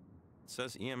 right? It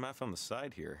says EMF on the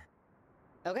side here.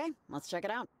 Okay, let's check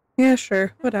it out. Yeah, sure.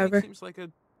 Hank Whatever. seems like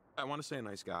I want to say a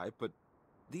nice guy, but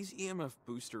these EMF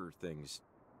booster things,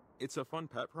 It's a fun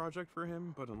pet project for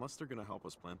him, but unless they're gonna help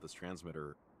us plant this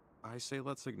transmitter, I say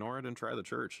let's ignore it and try the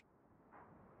church.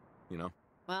 You know?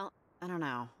 Well, I don't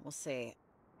know. We'll see.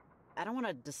 I don't want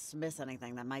to dismiss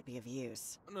anything that might be of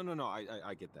use. No,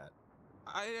 I get that.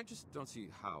 I just don't see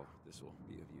how this will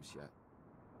be of use yet.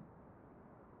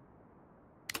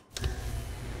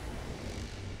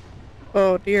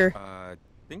 Oh dear. I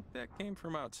think that came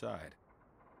from outside.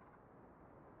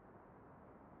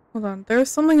 Hold on. There's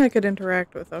something I could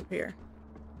interact with up here.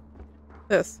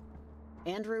 This.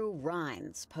 Andrew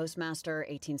Rhines, postmaster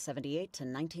 1878 to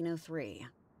 1903.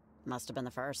 Must have been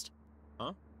the first.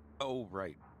 Huh? Oh,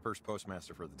 right. First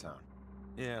postmaster for the town.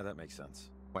 Yeah, that makes sense.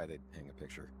 Why they'd hang a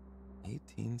picture.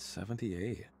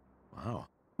 1878. Wow.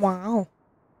 Wow.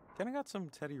 Kinda got some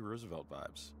Teddy Roosevelt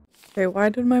vibes. Okay, why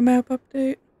did my map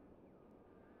update?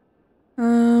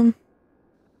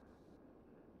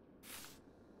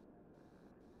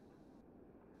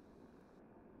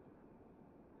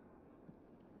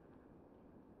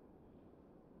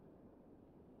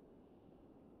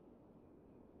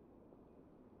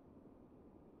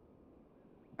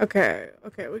 Okay,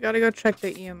 we gotta go check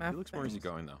the EMF He looks more things.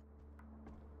 easygoing, though.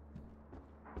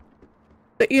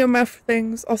 The EMF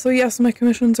things. Also, yes, my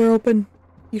commissions are open.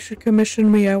 You should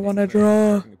commission me. I want to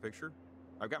draw. Taking a picture?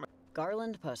 I've got my...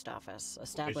 Garland Post Office,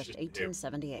 established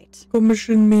 1878.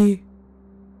 Commission me.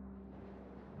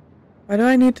 Why do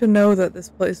I need to know that this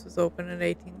place was open in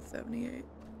 1878?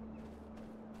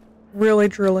 Really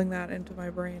drilling that into my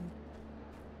brain.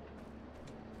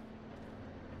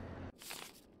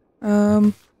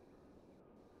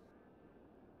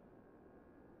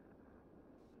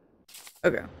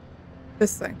 Okay.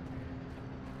 This thing.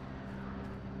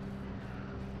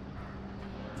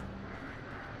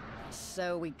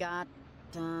 So we got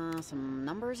some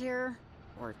numbers here,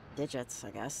 or digits,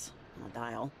 I guess, on a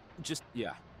dial. Just,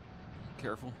 yeah.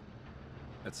 Careful.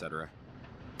 Etc.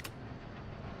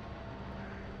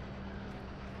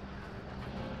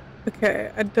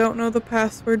 Okay, I don't know the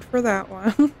password for that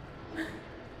one.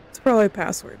 It's probably a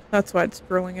password. That's why it's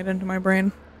drilling it into my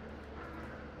brain.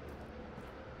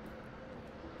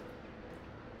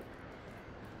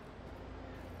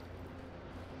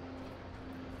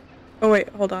 Oh wait,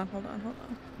 hold on.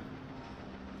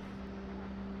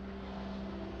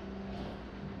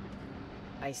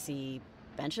 I see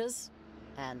benches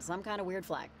and some kind of weird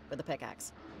flag with a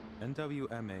pickaxe.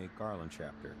 NWMA Garland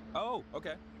chapter. Oh,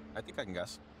 okay. I think I can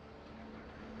guess.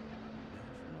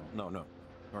 No.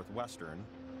 Northwestern.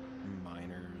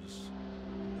 Miners.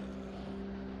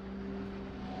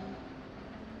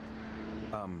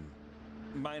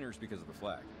 Miners because of the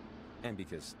flag. And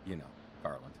because, you know,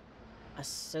 Garland.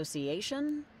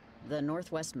 Association? The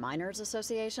Northwest Miners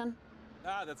Association?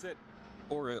 Ah, that's it.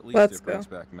 Or at least Let's it brings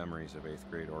go. back memories of 8th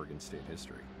grade Oregon State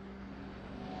history.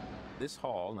 This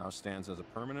hall now stands as a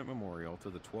permanent memorial to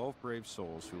the 12 brave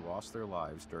souls who lost their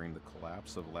lives during the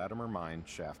collapse of Latimer Mine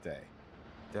Shaft A,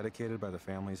 dedicated by the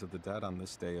families of the dead on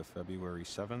this day of February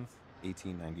 7th,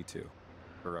 1892.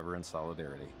 Forever in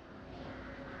solidarity.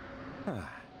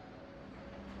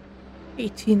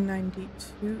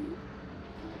 1892.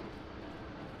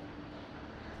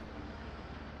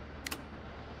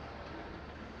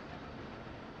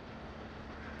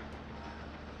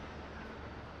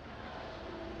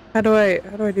 How do I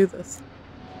do this?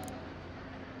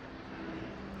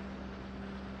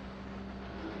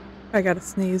 I gotta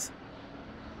sneeze.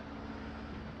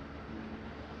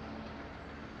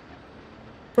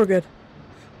 We're good.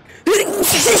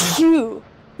 Oh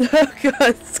god,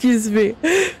 excuse me.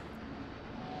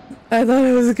 I thought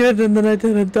it was good and then I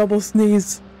did a double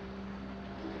sneeze.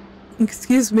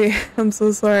 Excuse me, I'm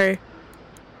so sorry.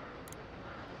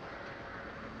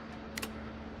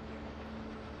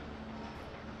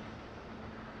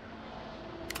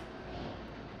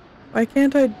 Why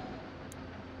can't I?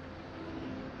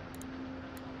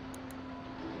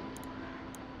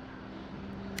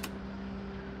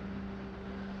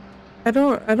 I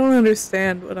don't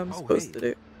understand what I'm supposed to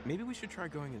do. Maybe we should try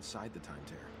going inside the time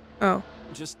tear. Oh.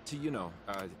 Just to,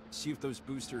 see if those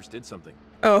boosters did something.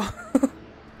 Oh.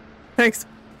 Thanks,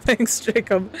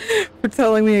 Jacob, for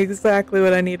telling me exactly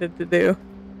what I needed to do.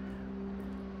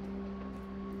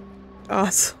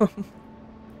 Awesome.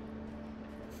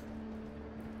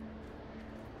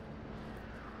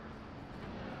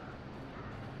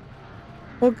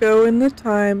 We'll go in the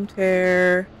time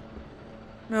tear.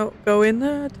 No, go in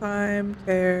the time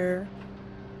tear.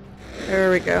 There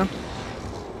we go.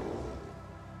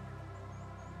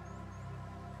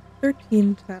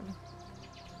 1310.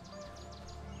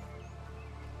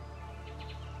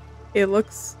 It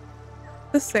looks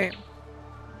the same.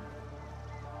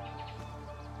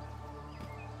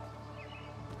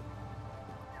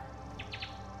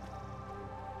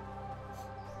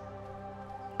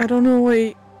 don't know what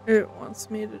it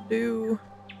wants me to do.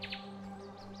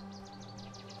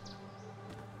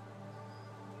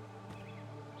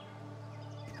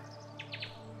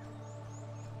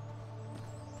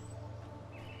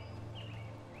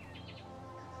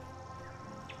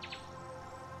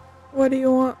 What do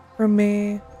you want from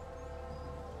me?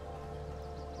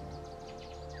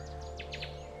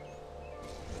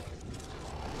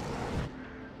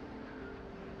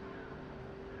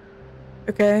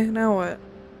 Okay, now what?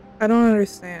 I don't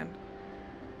understand.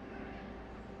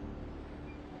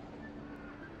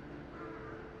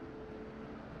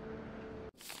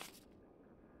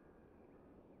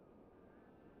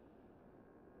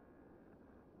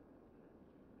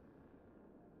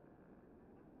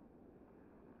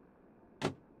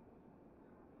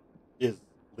 Is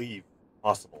leave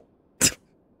possible?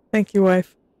 Thank you,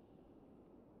 wife.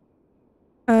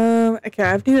 Okay,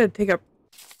 I need to take up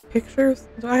pictures.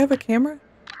 Do I have a camera?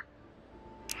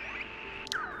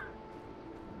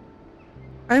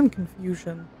 I am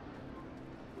confusion.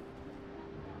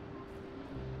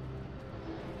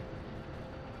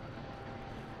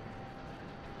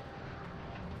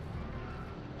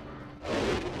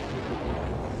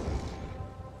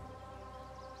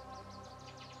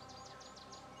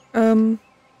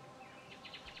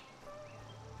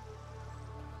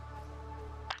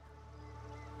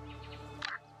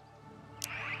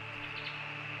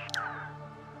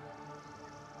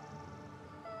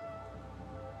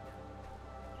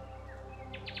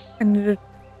 I need to...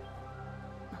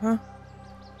 Huh?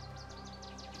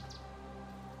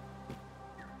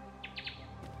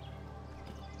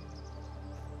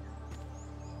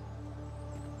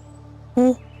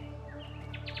 Oh.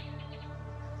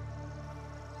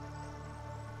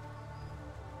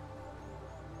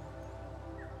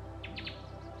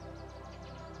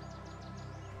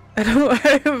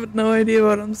 I have no idea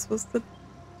what I'm supposed to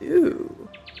do.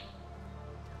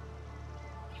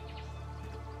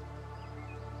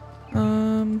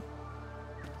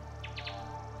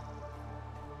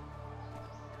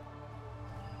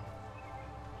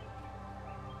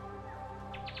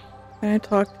 Can I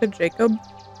talk to Jacob?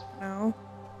 No.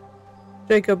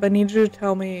 Jacob, I need you to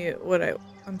tell me what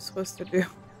I'm supposed to do.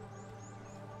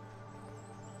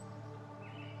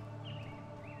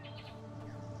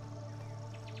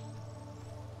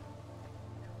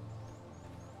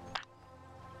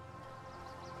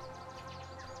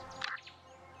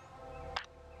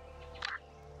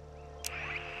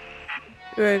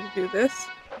 Do I do this?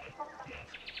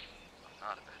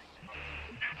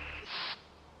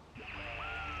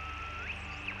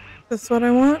 This what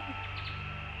I want?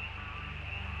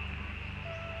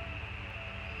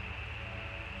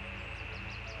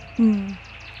 Hmm.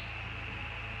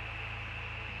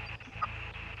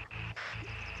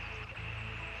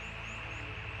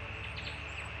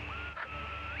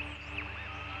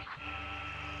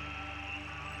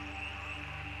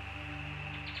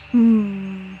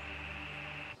 Hmm.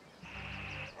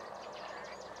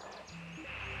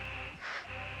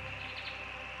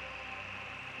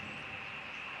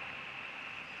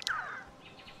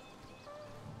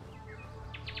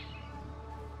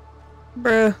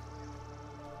 Bruh.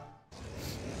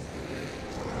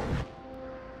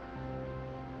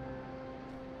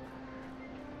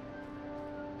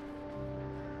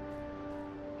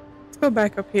 Let's go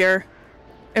back up here.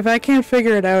 If I can't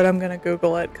figure it out, I'm gonna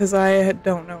Google it, because I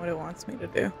don't know what it wants me to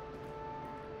do.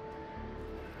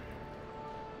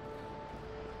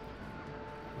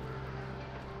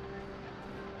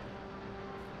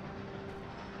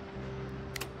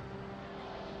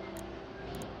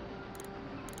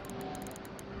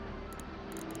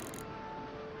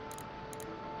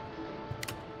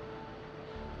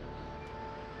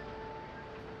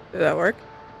 Did that work?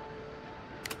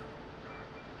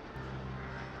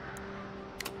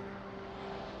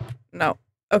 No.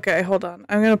 Okay, hold on.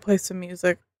 I'm gonna play some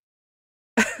music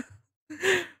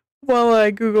while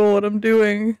I Google what I'm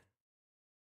doing.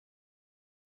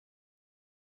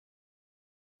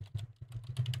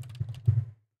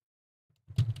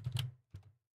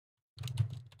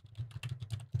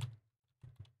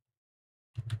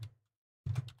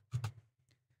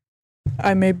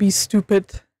 I may be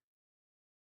stupid.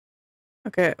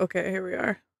 Okay, here we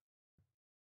are.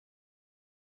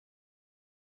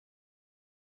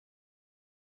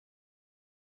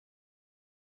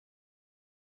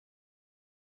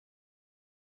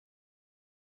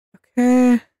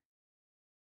 Okay.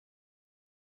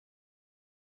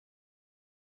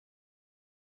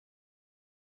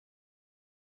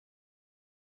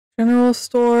 General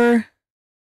store.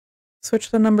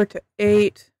 Switch the number to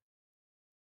 8.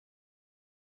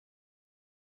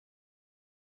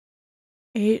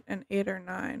 8 and 8 or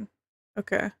 9.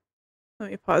 Okay. Let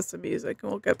me pause the music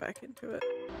and we'll get back into it.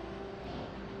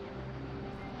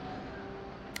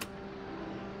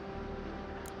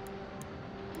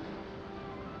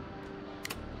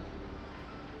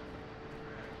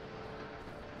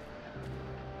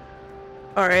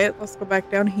 Alright, let's go back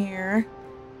down here.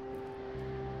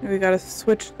 And we gotta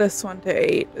switch this one to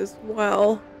 8 as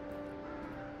well.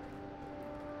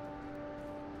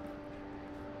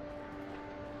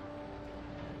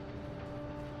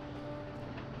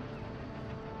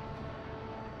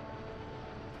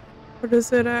 What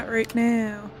is it at right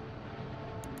now?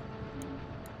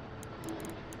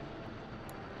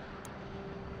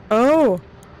 Oh,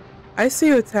 I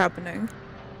see what's happening.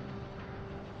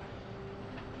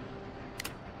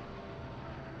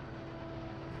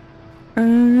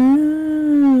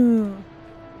 Oh.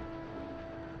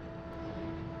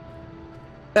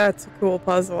 That's a cool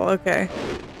puzzle. Okay.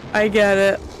 I get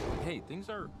it. Hey, things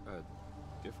are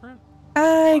different.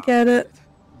 I get it.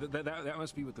 That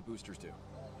must be what the boosters do.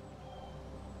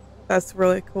 That's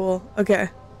really cool. Okay.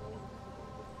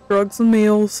 Drugs and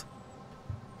meals.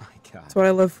 My God, That's what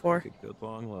I live for. take a good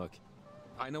long look.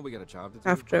 I know we got a job to do,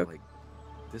 Half but joke. like,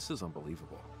 this is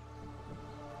unbelievable.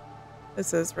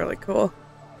 This is really cool.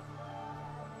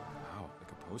 Wow,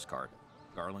 like a postcard.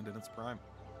 Garland in its prime.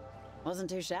 Wasn't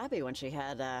too shabby when she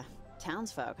had,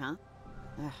 townsfolk, huh?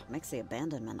 Ugh, makes the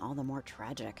abandonment all the more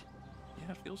tragic.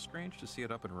 Yeah, it feels strange to see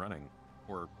it up and running.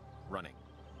 Or running,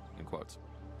 in quotes.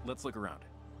 Let's look around.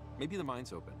 Maybe the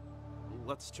mine's open.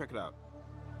 Let's check it out.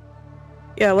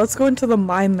 Yeah, let's go into the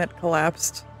mine that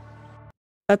collapsed.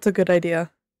 That's a good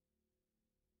idea.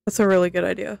 That's a really good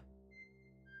idea.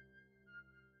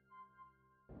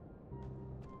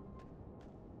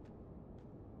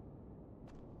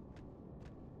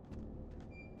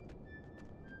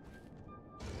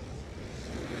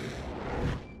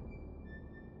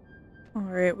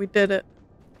 Alright, we did it.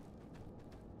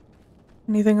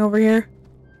 Anything over here?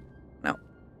 No.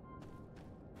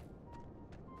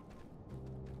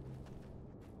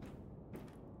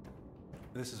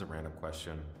 This is a random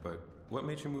question, but what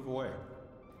made you move away?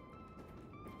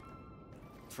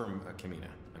 From Kamina,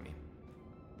 I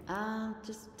mean.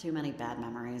 Just too many bad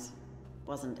memories.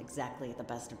 Wasn't exactly the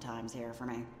best of times here for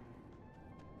me.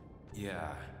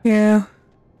 Yeah. Yeah.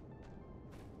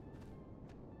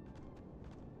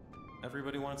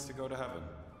 Everybody wants to go to heaven,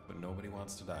 but nobody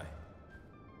wants to die.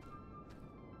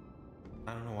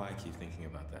 I don't know why I keep thinking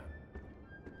about that.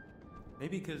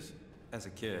 Maybe because, as a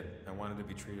kid, I wanted to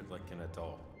be treated like an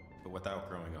adult, but without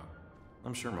growing up.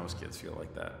 I'm sure most kids feel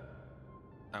like that.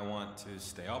 I want to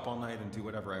stay up all night and do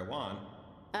whatever I want.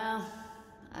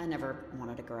 I never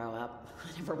wanted to grow up.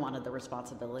 I never wanted the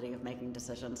responsibility of making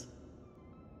decisions.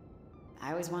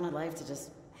 I always wanted life to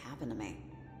just happen to me.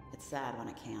 It's sad when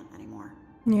it can't anymore.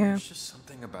 Yeah. There's just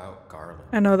something about Garland.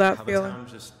 I know that How feeling. the town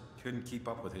just couldn't keep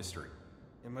up with history.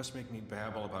 It must make me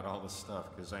babble about all this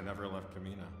stuff because I never left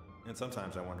Kamina. And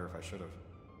sometimes I wonder if I should have.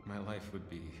 My life would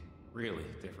be really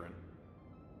different.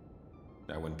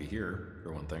 I wouldn't be here,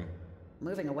 for one thing.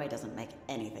 Moving away doesn't make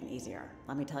anything easier.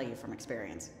 Let me tell you from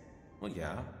experience. Well,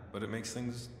 yeah, but it makes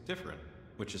things different,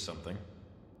 which is something.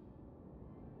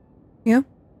 Yeah.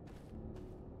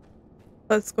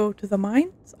 Let's go to the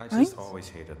mines. I Mines? just always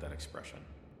hated that expression.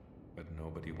 But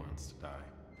nobody wants to die.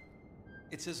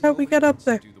 It says How'd we nobody get up wants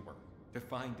there? to do the work. To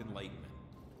find enlightenment.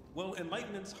 Well,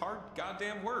 enlightenment's hard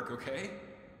goddamn work, okay?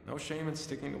 No shame in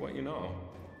sticking to what you know.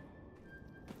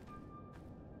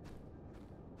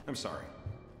 I'm sorry.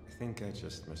 I think I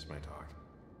just missed my talk.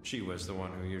 She was the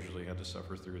one who usually had to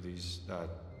suffer through these,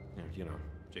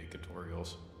 Jake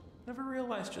tutorials. Never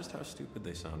realized just how stupid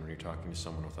they sound when you're talking to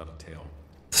someone without a tail.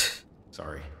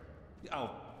 Sorry.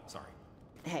 Oh, sorry.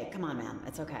 Hey, come on, man.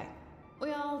 It's okay.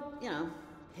 We all,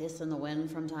 piss in the wind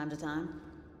from time to time.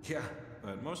 Yeah,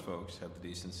 but most folks have the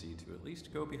decency to at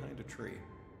least go behind a tree.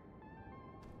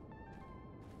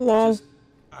 Lol.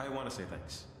 I want to say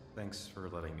thanks. Thanks for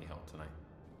letting me help tonight.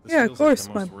 This Yeah, of feels course,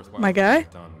 like the most worthwhile my thing guy. I've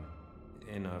done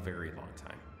in a very long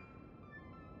time.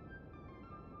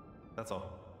 That's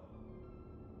all.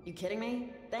 You kidding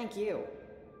me? Thank you.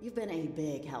 You've been a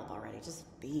big help already, just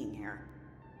being here.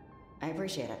 I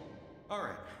appreciate it. All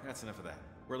right, that's enough of that.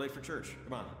 We're late for church.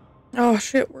 Come on. Oh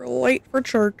shit, we're late for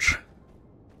church.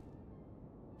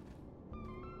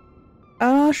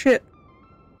 Ah shit.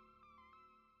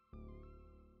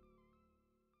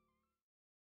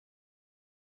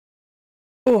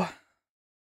 Oh.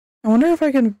 I wonder if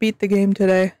I can beat the game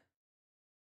today.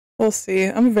 We'll see.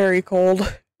 I'm very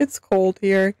cold. It's cold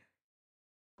here.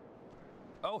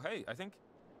 Oh, hey, I think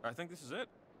this is it.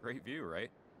 Great view, right?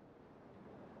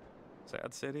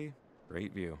 Sad city,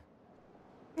 great view.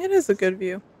 It is a good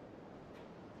view.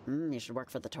 You should work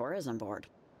for the tourism board.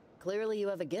 Clearly you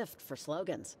have a gift for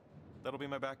slogans. That'll be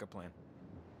my backup plan.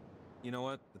 You know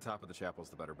what? The top of the chapel's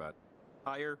the better bet.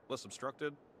 Higher, less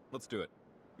obstructed. Let's do it.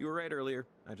 You were right earlier.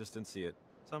 I just didn't see it.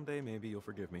 Someday, maybe you'll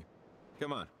forgive me.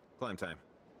 Come on. Climb time.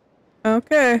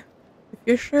 Okay. If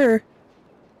you're sure.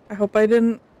 I hope I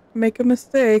didn't make a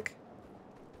mistake.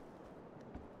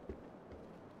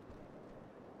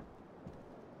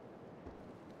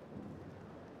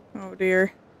 Oh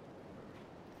dear.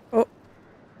 Oh.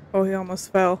 Oh, he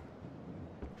almost fell.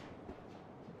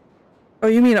 Oh,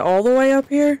 you mean all the way up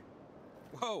here?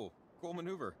 Whoa! Cool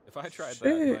maneuver. If I tried that,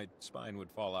 Shit. my spine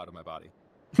would fall out of my body.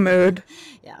 Mood.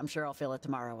 Yeah, I'm sure I'll feel it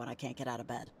tomorrow when I can't get out of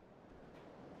bed.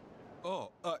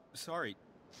 Oh, sorry.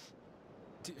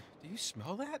 Do you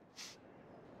smell that?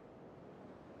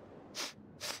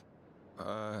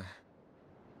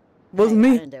 Wasn't Hey,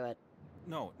 I me. didn't do it.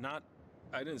 No, not...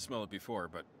 I didn't smell it before,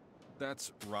 but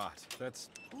that's rot. That's...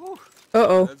 Whew,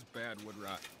 Uh-oh. that's bad wood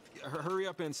rot. Hurry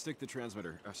up and stick the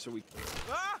transmitter, so we...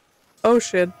 Ah! Oh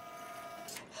shit.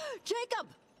 Jacob!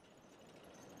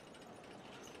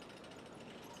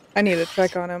 I need to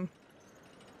check on him.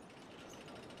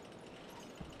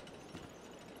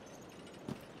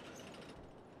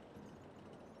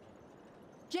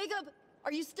 Jacob,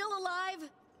 are you still alive?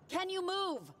 Can you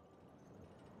move?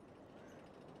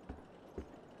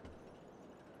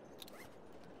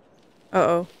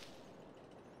 Uh-oh.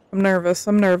 I'm nervous.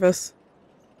 I'm nervous.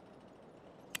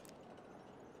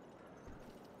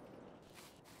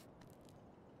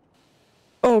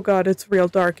 Oh god, it's real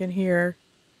dark in here.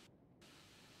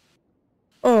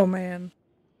 Oh man.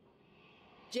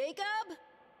 Jacob?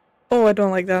 Oh, I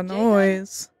don't like that Jacob?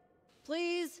 noise.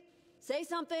 Please, say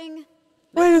something.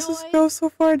 Why Make does this noise. go so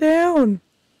far down?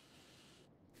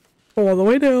 All the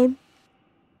way down.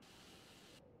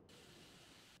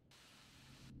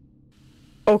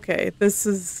 Okay, this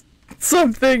is...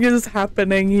 Something is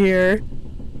happening here.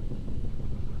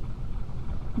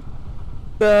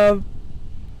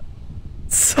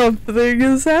 Something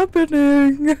is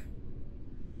happening.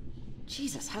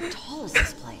 Jesus, how tall is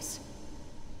this place?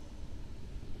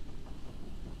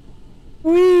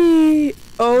 Wee!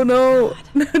 Oh no!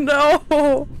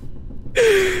 No!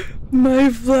 My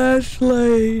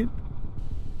flashlight!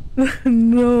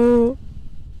 No!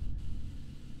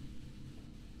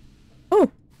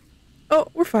 Oh! Oh,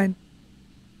 we're fine.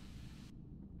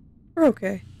 We're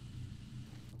okay.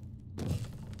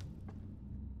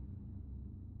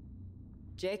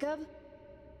 Jacob?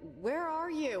 Where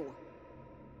are you?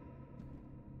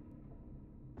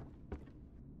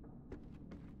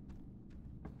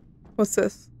 What's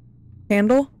this?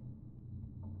 Candle?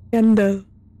 Candle.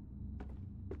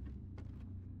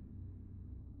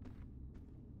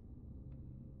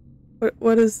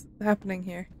 What is happening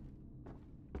here?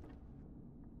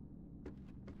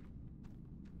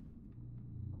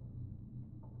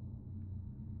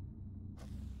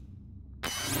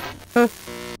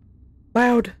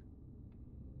 Loud.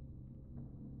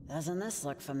 Doesn't this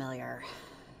look familiar?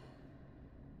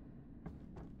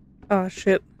 Oh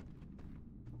shit.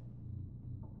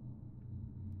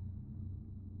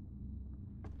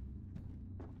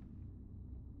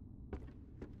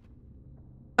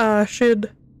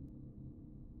 Shit.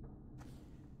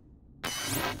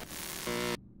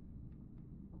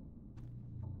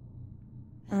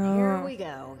 And here we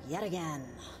go, yet again.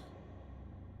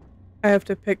 I have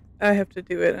to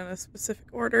do it in a specific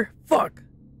order. Fuck.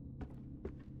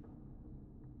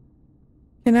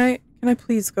 Can I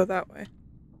please go that way?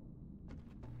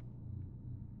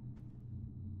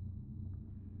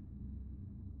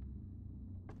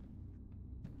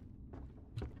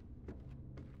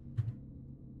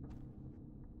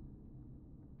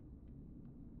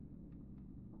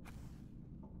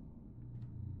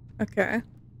 Okay.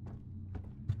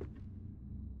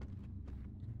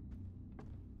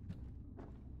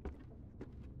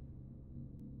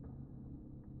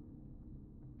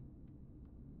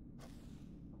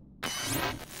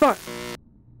 Fuck.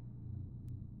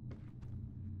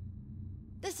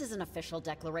 This is an official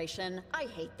declaration. I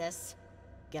hate this.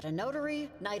 Get a notary,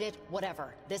 knight it,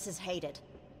 whatever. This is hated.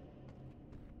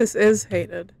 This is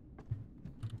hated.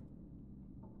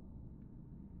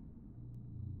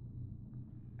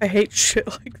 I hate shit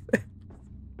like this.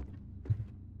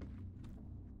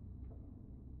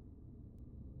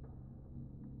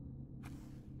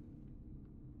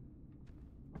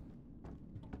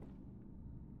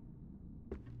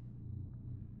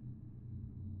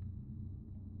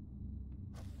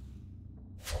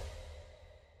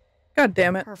 God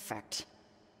damn it. Perfect.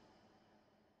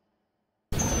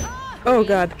 Oh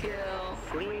god.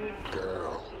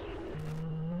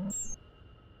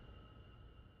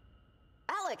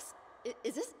 Alex,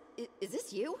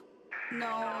 this you? No.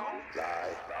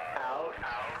 Out.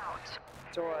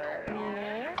 Door.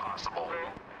 Possible.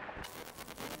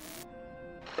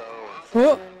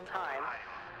 Oh, Time.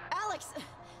 Alex,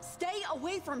 stay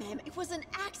away from him. It was an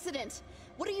accident.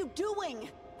 What are you doing?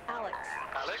 Alex.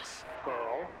 Alex?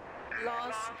 Girl.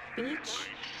 Lost. Beach.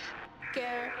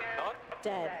 Scare. Not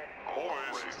Dead.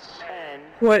 always. And.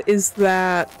 what is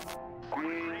that?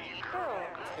 Girl.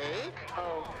 Hey?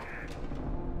 Home.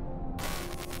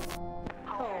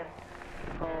 Home.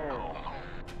 Home.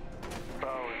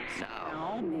 Bones.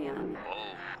 Oh, man.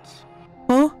 Bones.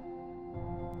 Huh?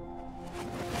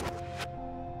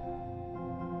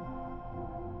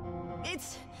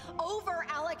 It's over,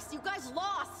 Alex. You guys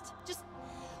lost. Just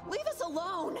leave us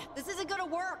alone. This isn't gonna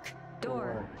work.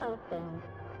 Door. Open.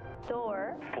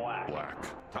 Door. Black.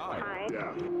 Tie.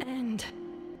 Time. End.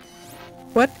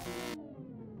 What?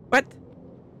 What?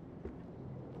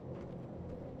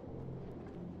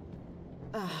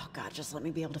 Oh, God, just let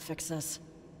me be able to fix this.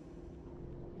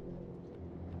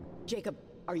 Jacob,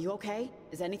 are you okay?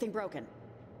 Is anything broken?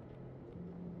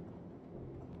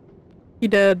 He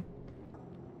did.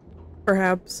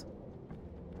 Perhaps.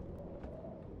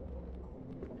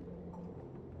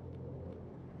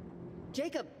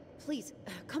 Jacob, please,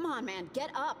 come on, man, get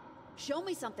up. Show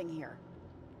me something here.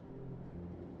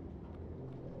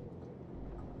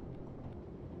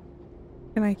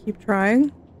 Can I keep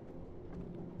trying?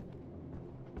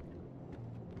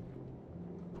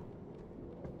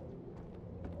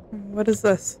 What is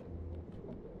this?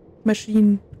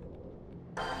 Machine.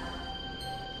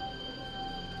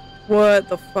 What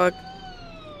the fuck?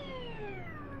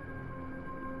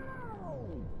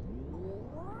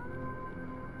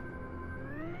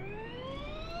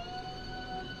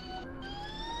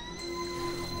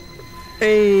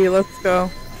 Hey, let's go.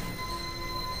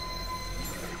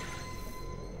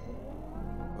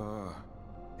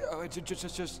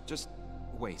 Just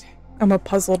wait. I'm a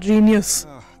puzzle genius.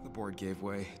 The board gave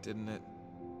way, didn't it?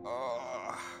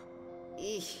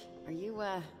 Eesh, are you,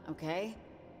 okay?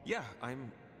 Yeah,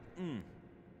 I'm,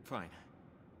 fine.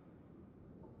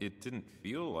 It didn't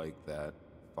feel like that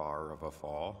far of a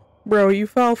fall. Bro, you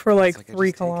fell for like It's I 3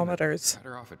 just taken a kilometers. Cut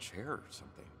her off a chair or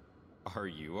something. Are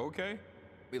you okay?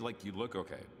 Like, you look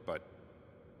okay, but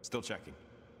still checking.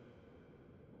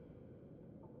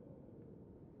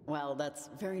 Well, that's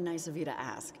very nice of you to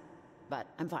ask, but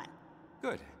I'm fine.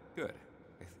 Good.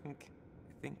 I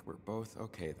think we're both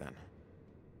okay then.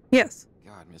 Yes.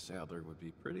 God, Miss Adler would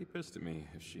be pretty pissed at me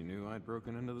if she knew I'd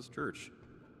broken into this church.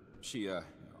 She,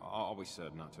 always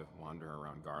said not to wander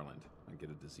around Garland. I'd get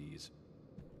a disease.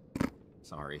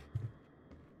 Sorry.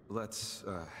 Let's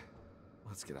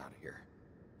get out of here.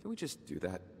 Can we just do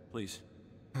that, please?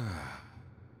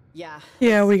 Yeah.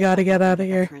 Yeah, we gotta get out of That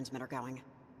here. transmitter going.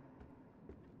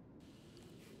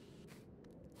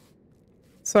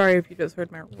 Sorry if you just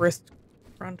heard my wrist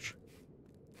crunch.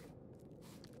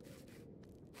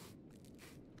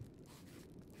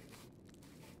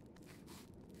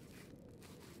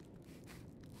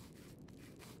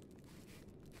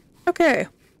 Okay.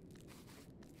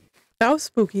 That was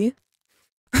spooky.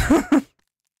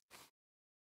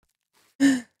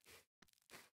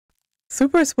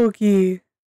 Super spooky.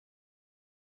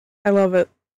 I love it.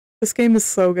 This game is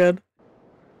so good.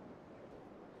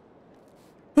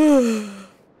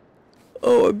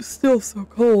 Oh, I'm still so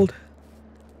cold.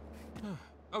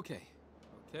 Okay.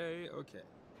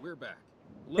 We're back.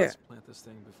 Let's plant this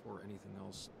thing before anything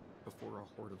else, before a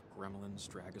horde of gremlins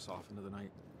drag us off into the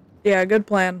night. Yeah, good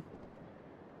plan.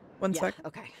 One Yeah, sec.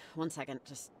 okay. 1 second.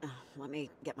 Just let me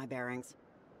get my bearings.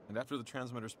 And after the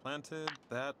transmitter's planted,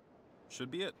 that should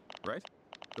be it, right?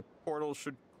 The portal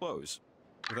should close.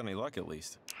 With any luck, at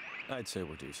least. I'd say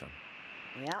we're due some.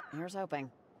 Yeah, here's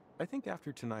hoping. I think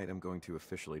after tonight, I'm going to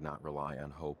officially not rely on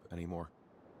hope anymore.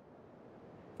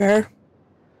 Fair.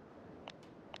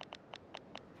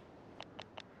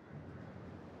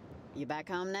 You back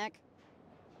home, Nick?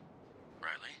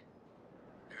 Riley,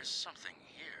 there's something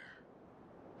here.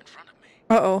 In front of me.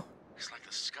 Uh-oh. It's like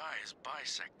the sky is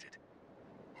bisected.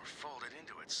 Or folded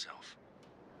into itself.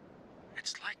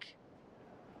 It's like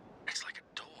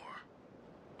a door.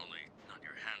 Only not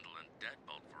your handle and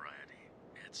deadbolt variety.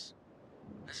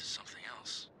 This is something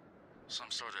else. Some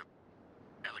sort of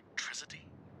electricity.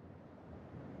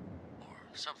 Or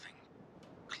something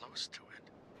close to it.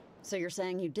 So you're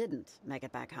saying you didn't make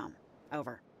it back home?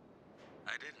 Over.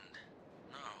 I didn't.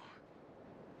 No.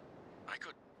 I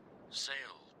could sail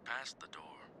past the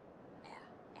door. Or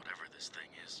whatever this thing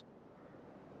is.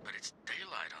 But it's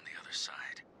daylight on the other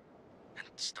side. And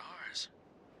stars.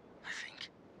 I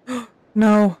think.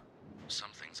 No.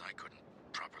 Some things I couldn't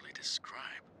properly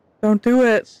describe. Don't do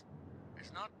it. It's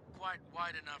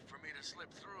wide enough for me to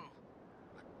slip through.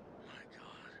 But my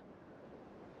God,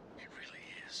 it really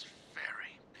is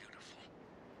very beautiful.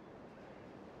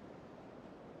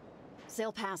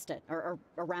 Sail past it, or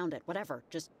around it, whatever.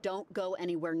 Just don't go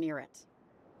anywhere near it.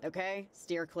 Okay?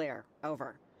 Steer clear.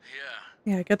 Over.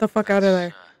 Yeah. Yeah, get the fuck out of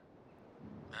there.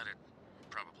 That'd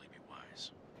probably be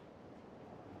wise.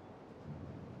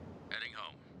 Heading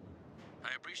home. I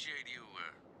appreciate you,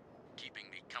 keeping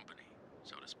me company,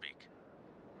 so to speak.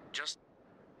 Just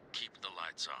keep the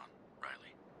lights on,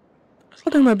 Riley. As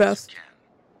I'll do my long as you best. can.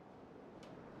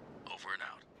 Over and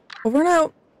out. Over and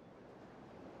out.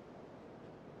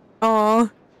 Aw.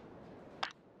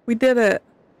 We did it.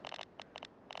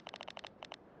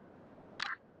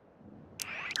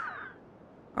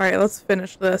 Alright, let's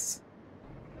finish this.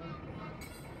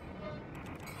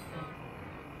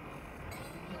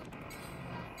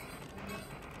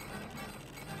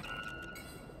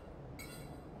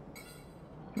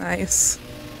 Nice.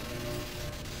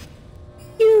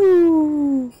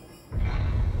 Phew.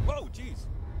 Whoa, jeez.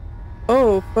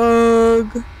 Oh,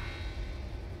 bug.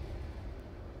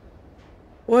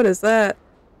 What is that?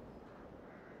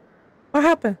 What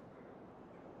happened?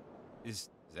 Is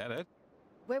that it?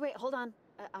 Wait, hold on.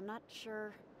 I'm not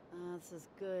sure this is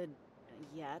good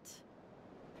yet.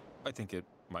 I think it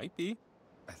might be.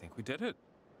 I think we did it.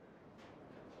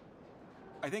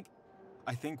 I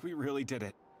think we really did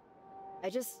it.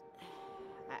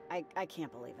 I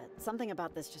can't believe it. Something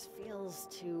about this just feels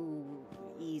too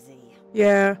easy.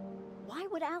 Yeah. Why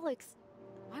would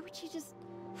she just,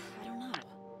 I don't know.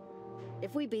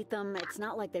 If we beat them, it's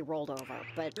not like they rolled over,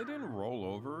 but... They didn't roll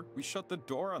over. We shut the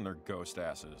door on their ghost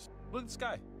asses. Look at the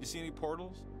sky. You see any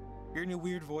portals? Hear any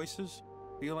weird voices?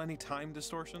 Feel any time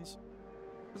distortions?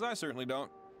 Because I certainly don't.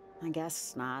 I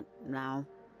guess not, no.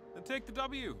 Then take the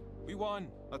W. We won.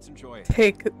 Let's enjoy it.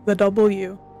 Take the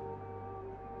W.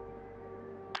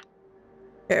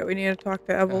 Okay, we need to talk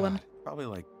to Evelyn. God, probably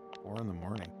like 4 in the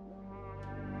morning.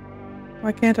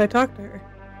 Why can't I talk to her?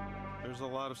 There's a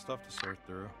lot of stuff to sort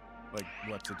through. Like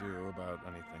what to do about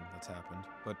anything that's happened.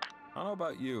 But I don't know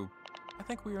about you. I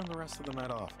think we earned the rest of the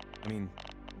night off. I mean,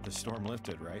 the storm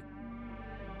lifted, right?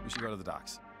 We should go to the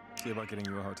docks. See about getting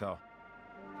you a hotel.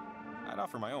 I'd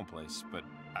offer my own place, but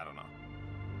I don't know.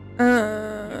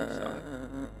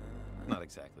 Not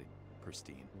exactly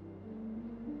pristine.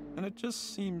 And it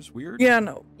just seems weird. Yeah,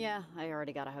 no. Yeah, I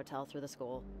already got a hotel through the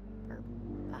school. Or,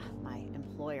 my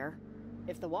employer.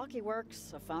 If the walkie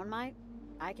works, a phone might,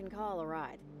 I can call a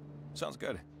ride. Sounds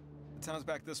good. The town's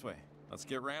back this way. Let's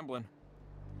get rambling.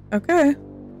 Okay.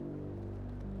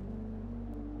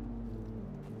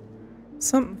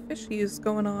 Something fishy is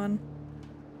going on.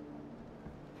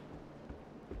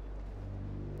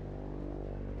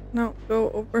 No, go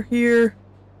over here.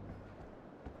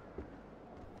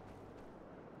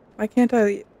 Why can't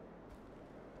I?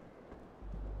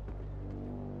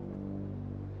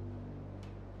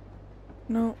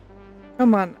 No.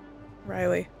 Come on,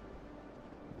 Riley.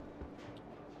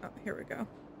 Oh, here we go.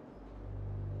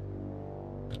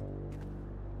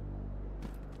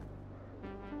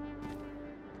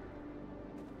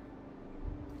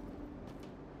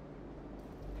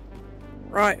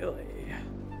 Riley.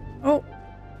 Oh.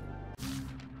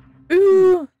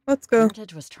 Ooh, let's go.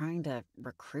 Heritage was trying to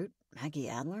recruit Maggie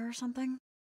Adler or something?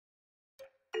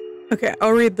 Okay,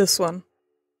 I'll read this one.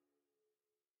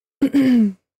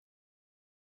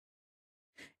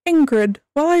 Ingrid,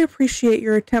 while I appreciate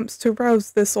your attempts to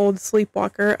rouse this old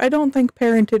sleepwalker, I don't think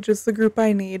parentage is the group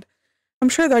I need. I'm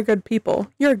sure they're good people.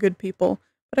 You're good people.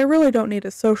 But I really don't need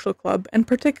a social club, and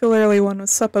particularly one with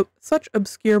such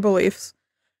obscure beliefs.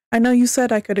 I know you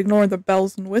said I could ignore the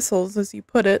bells and whistles, as you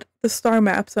put it, the star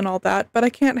maps and all that, but I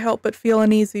can't help but feel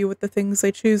uneasy with the things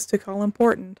they choose to call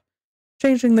important.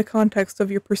 Changing the context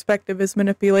of your perspective is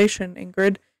manipulation,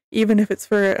 Ingrid, even if it's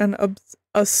for an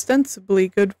ostensibly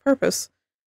good purpose.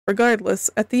 Regardless,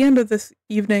 at the end of this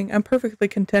evening, I'm perfectly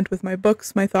content with my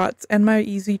books, my thoughts, and my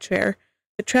easy chair.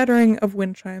 The chattering of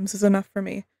wind chimes is enough for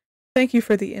me. Thank you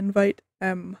for the invite,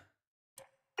 M.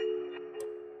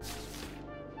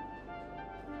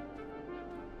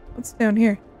 What's down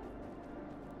here?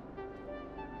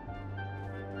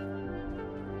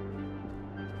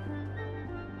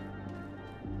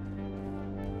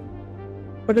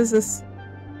 What is this?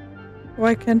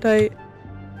 Why can't I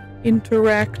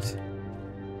interact?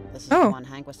 This is the one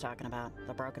Hank was talking about,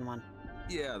 the broken one.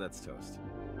 Yeah, that's toast.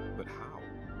 But how?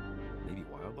 Maybe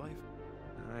wildlife?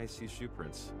 I see shoe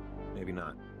prints. Maybe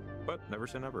not. But never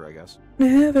say never, I guess.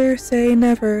 Never say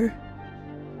never.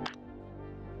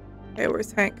 Okay,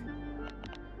 where's Hank?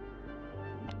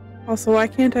 Also, why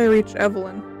can't I reach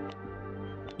Evelyn?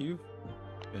 You've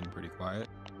been pretty quiet.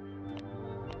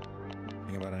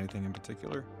 Thinking about anything in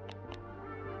particular?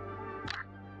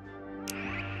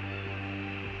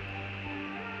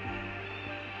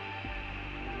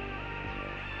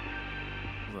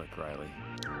 Look, Riley.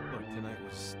 Look, tonight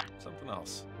was something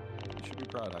else. You should be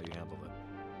proud how you handled it.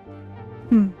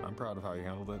 I'm proud of how you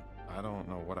handled it. I don't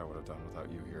know what I would have done without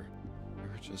you here. We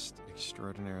were just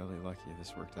extraordinarily lucky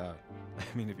this worked out.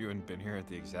 I mean, if you hadn't been here at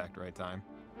the exact right time,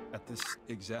 at this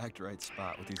exact right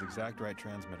spot, with these exact right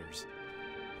transmitters,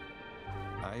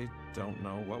 I don't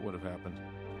know what would have happened.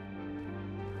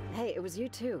 Hey, it was you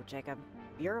too, Jacob.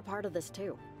 You're a part of this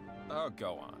too. Oh,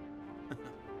 go on.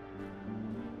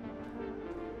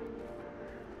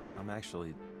 I'm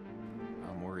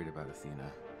worried about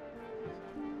Athena.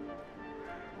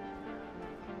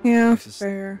 Yeah, Just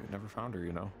fair. we never found her,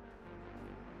 you know?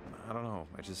 I don't know.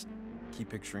 I just keep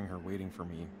picturing her waiting for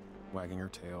me, wagging her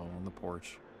tail on the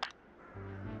porch.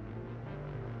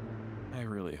 I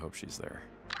really hope she's there.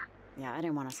 Yeah, I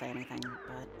didn't want to say anything,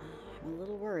 but I'm a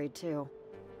little worried too.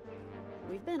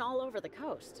 We've been all over the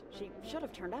coast. She should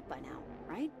have turned up by now,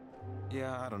 right?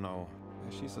 Yeah, I don't know.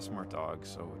 She's a smart dog,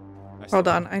 so... Hold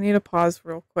on, I need to pause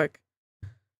real quick.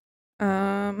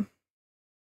 Yeah,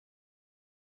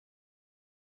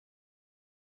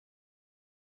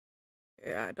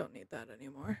 I don't need that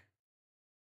anymore.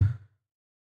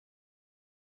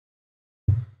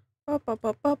 Ba, ba,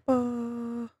 ba, ba,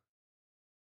 ba.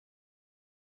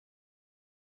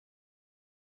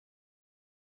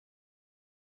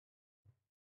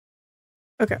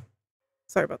 Okay,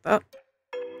 sorry about that.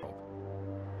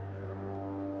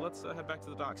 Let's head back to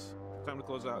the docks. Time to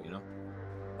close out, you know?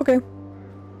 Okay.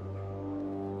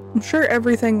 I'm sure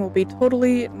everything will be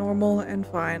totally normal and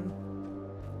fine.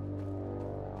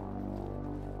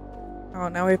 Oh,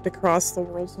 now we have to cross the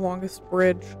world's longest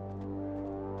bridge.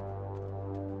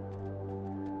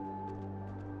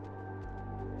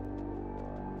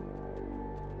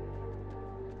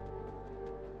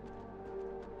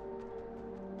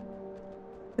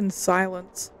 In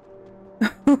silence.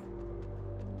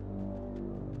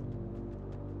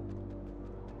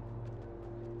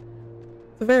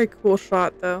 It's a very cool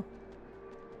shot, though.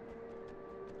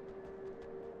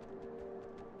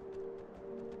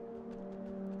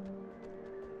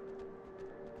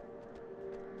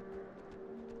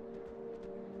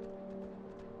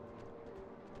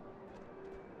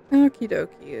 Okie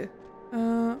dokie.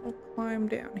 I'll climb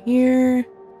down here.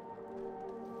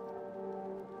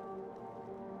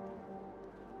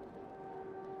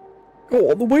 Go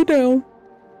all the way down.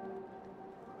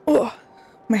 Oh,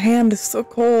 my hand is so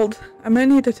cold. I might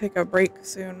need to take a break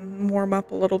soon and warm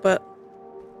up a little bit.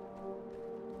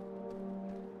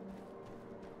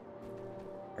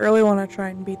 I really want to try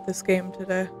and beat this game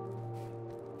today.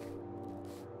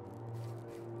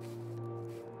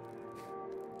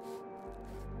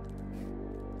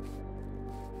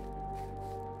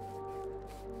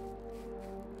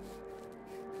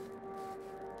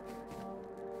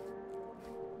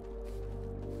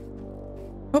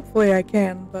 Hopefully I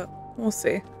can, but we'll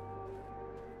see.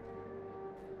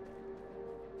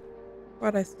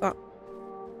 Why'd I stop?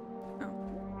 Oh.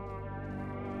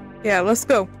 Yeah, let's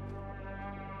go.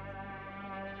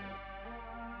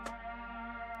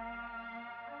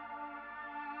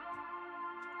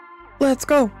 Let's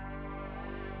go.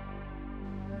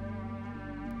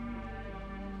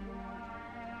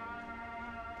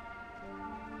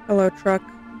 Hello, truck.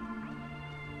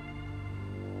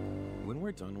 When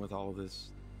we're done with all of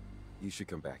this, you should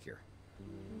come back here.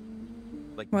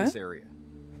 Like What? this area.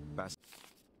 Fast.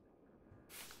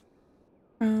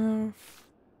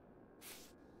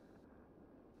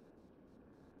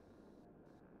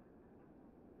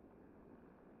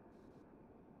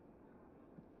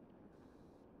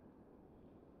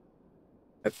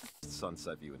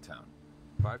 Sunset view in town.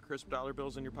 5 crisp dollar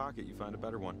bills in your pocket, you find a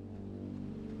better one.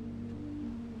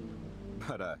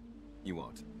 But, you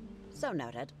won't. So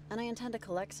noted. And I intend to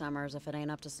collect summers if it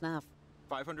ain't up to snuff.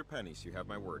 500 pennies, you have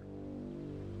my word.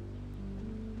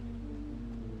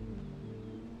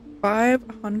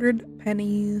 500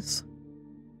 pennies.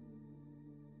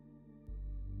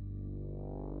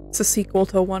 It's a sequel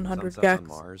to 100 Sunsets on gex.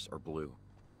 Mars are blue.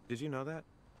 Did you know that?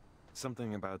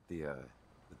 Something about the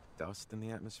dust in the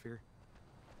atmosphere?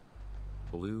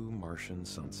 Blue Martian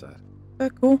sunset. Is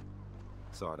that cool?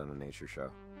 Saw it on a nature show.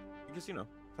 Because, you know,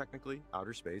 technically,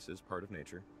 outer space is part of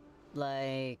nature.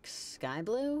 Like sky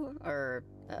blue? Or,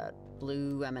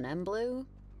 blue M&M blue?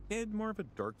 It more of a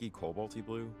darky cobalty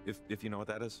blue, if you know what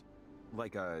that is.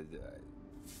 Like a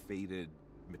faded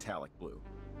metallic blue.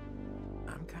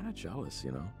 I'm kind of jealous,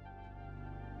 you know?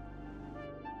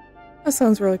 That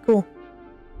sounds really cool.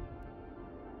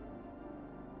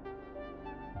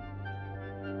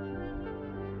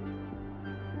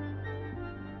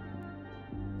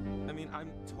 I'm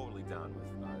totally down with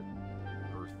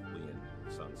earthly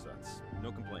and sunsets.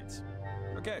 No complaints.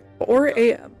 Okay. 4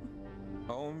 a.m.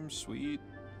 Home sweet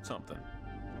something.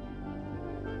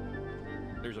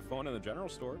 There's a phone in the general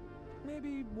store.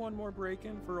 Maybe one more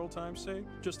break-in for old time's sake,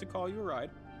 just to call you a ride.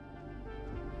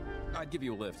 I'd give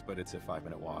you a lift, but it's a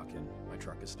 5-minute walk, and my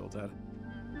truck is still dead.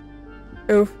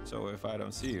 Oof. So if I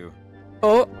don't see you...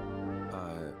 Oh.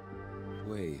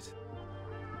 Wait.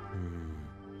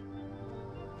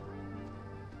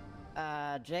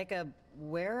 Jacob,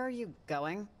 where are you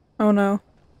going? Oh no.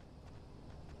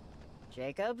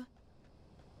 Jacob?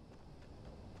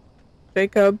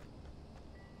 Jacob.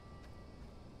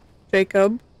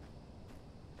 Jacob.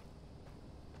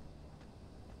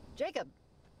 Jacob!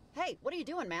 Hey, what are you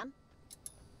doing, man?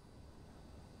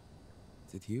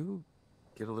 Did you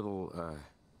get a little,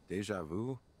 deja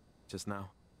vu just now?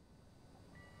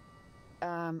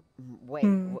 Wait,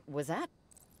 was that?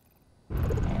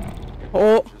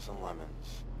 Oh. Peaches and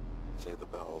lemons, say the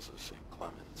bells of St.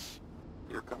 Clement's.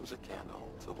 Here comes a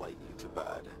candle to light you to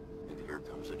bed, and here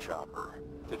comes a chopper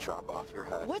to chop off your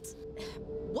head.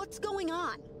 What's going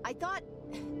on? I thought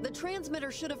the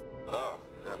transmitter should have... Oh,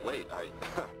 wait,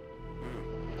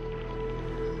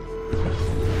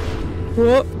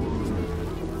 Whoa.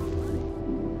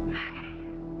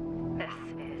 This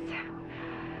is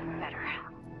better.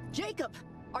 Jacob!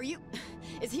 Are you...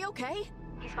 Is he okay?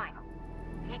 He's fine.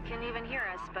 He can even hear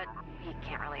us, but he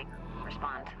can't really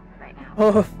respond right now.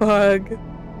 Oh fuck.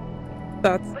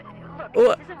 That's. But look,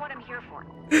 What? this isn't what I'm here for.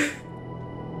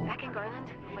 Back in Garland,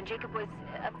 when Jacob was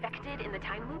affected in the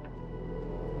time loop,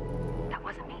 that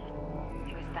wasn't me.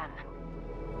 It was them.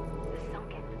 The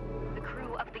Sunken. The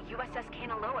crew of the USS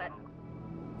Kanaloa.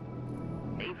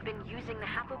 They've been using the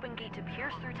half-open gate to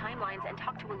pierce through timelines and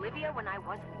talk to Olivia when I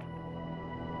wasn't.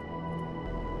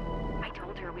 I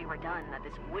told her we were done, that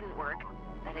this wouldn't work,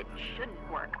 that it shouldn't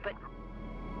work, but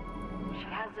she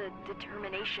has a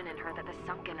determination in her that the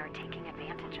Sunken are taking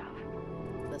advantage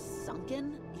of. The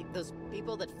Sunken? Those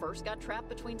people that first got trapped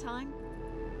between time?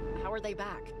 How are they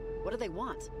back? What do they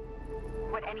want?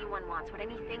 What anyone wants, what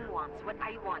anything wants, what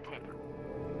I wanted.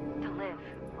 To live,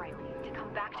 Riley, to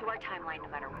come back to our timeline no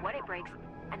matter what it breaks,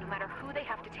 and no matter who they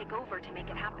have to take over to make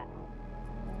it happen.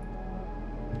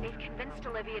 They've convinced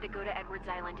Olivia to go to Edwards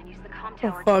Island and use the comm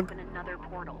tower to fuck. open another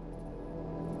portal.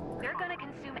 They're gonna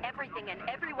consume everything and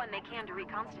everyone they can to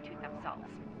reconstitute themselves.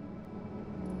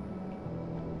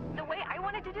 The way I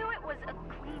wanted to do it was a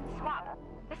clean swap.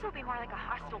 This will be more like a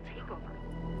hostile takeover.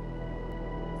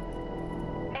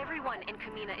 Everyone in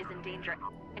Kamina is in danger,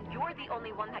 and you're the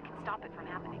only one that can stop it from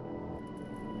happening.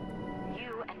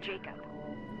 You and Jacob.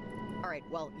 Alright,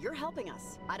 well, you're helping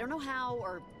us. I don't know how,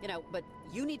 or, but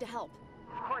you need to help.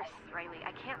 Of course, Riley.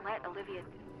 I can't let Olivia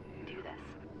do this.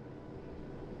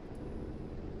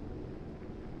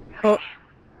 Oh. Okay.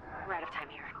 We're out of time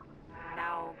here.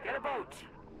 Now, get a boat.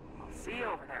 I'll see you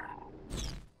over there.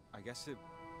 I guess it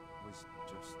was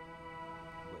just...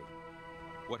 Wait.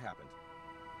 What happened?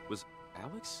 Was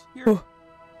Alex here? Oh.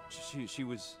 She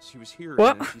was here,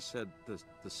 What? and she said the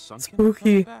Sunken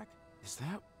Spooky. coming back? Is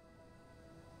that...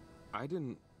 I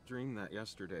didn't dream that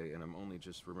yesterday, and I'm only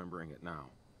just remembering it now,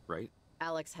 right?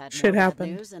 Alex had Shit more bad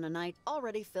happened. news in a night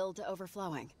already filled to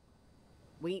overflowing.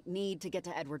 We need to get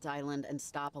to Edwards Island and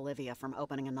stop Olivia from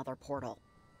opening another portal.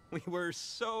 We were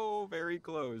so very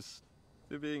close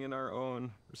to being in our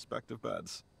own respective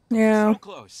beds. Yeah. So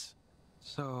close.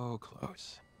 So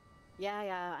close.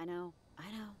 Yeah, I know.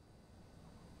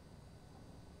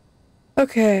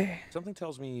 Okay. Something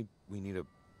tells me we need a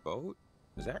boat.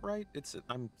 Is that right?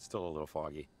 I'm still a little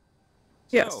foggy.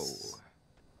 Yes.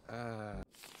 So,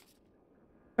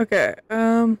 Okay.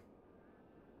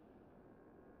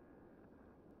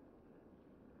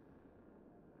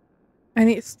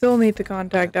 Still need to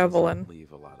contact that doesn't Evelyn.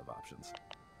 leave a lot of options.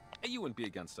 Hey, you wouldn't be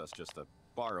against us just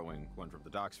borrowing one from the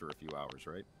docks for a few hours,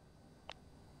 right?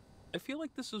 I feel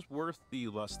like this is worth the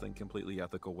less than completely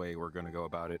ethical way we're gonna go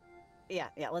about it. Yeah,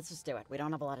 let's just do it. We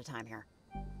don't have a lot of time here.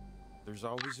 There's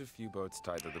always a few boats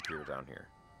tied to the pier down here.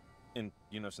 And,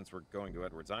 since we're going to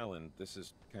Edwards Island, this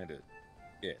is kinda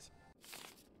it.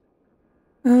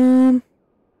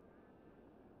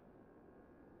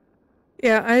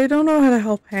 Yeah, I don't know how to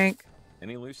help Hank.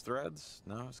 Any loose threads?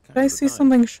 No, it's kind Did of I the see time.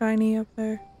 something shiny up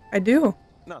there? I do.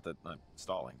 Not that I'm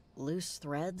stalling. Loose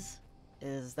threads?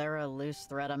 Is there a loose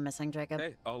thread I'm missing, Jacob?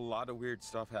 Hey, a lot of weird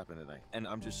stuff happened tonight. And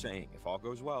I'm just saying, if all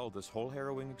goes well, this whole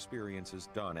harrowing experience is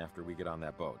done after we get on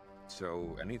that boat.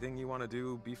 So anything you want to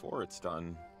do before it's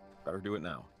done, better do it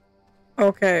now.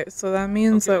 Okay, so that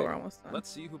means that Okay, we're almost done. Let's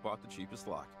see who bought the cheapest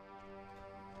lock.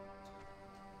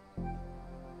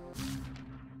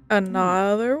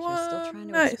 Another She was still one. trying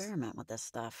to Nice. experiment with this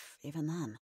stuff, even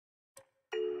then.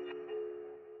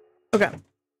 Okay.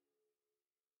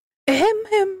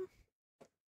 Him.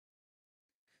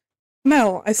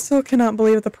 Mel, I still cannot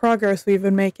believe the progress we've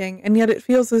been making, and yet it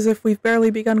feels as if we've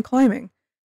barely begun climbing.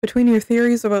 Between your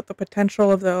theories about the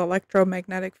potential of the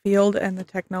electromagnetic field and the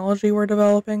technology we're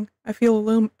developing, I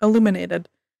feel illuminated.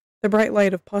 The bright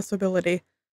light of possibility.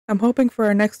 I'm hoping for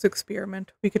our next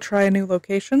experiment we could try a new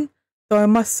location, though I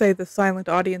must say the silent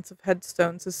audience of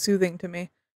headstones is soothing to me,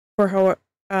 for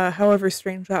however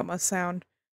strange that must sound.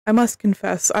 I must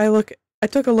confess, I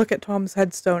took a look at Tom's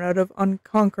headstone out of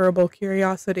unconquerable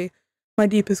curiosity. My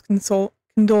deepest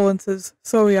condolences.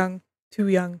 So young. Too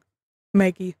young.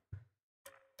 Maggie.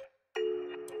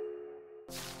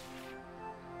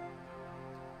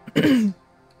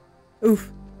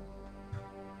 Oof.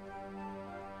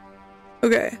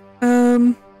 Okay.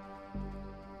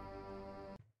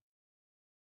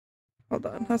 Hold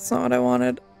on. That's not what I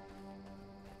wanted.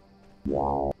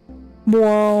 Whoa.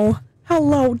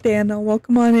 Hello, Dana.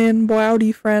 Welcome on in,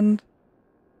 Bowdy friend.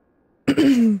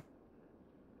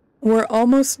 We're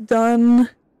almost done.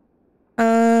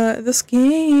 This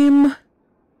game.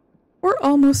 We're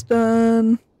almost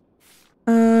done.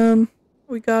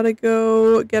 We gotta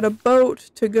go get a boat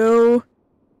to go to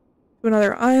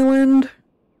another island.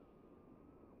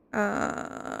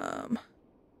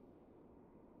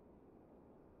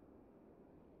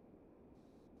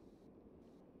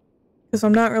 Because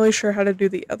I'm not really sure how to do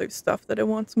the other stuff that it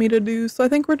wants me to do, so I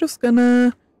think we're just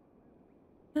gonna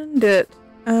end it.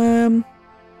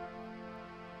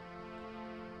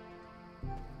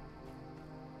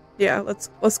 Yeah,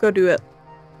 let's go do it.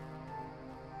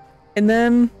 And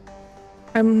then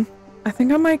I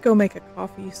think I might go make a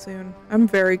coffee soon. I'm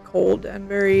very cold and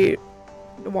very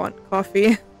want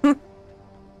coffee.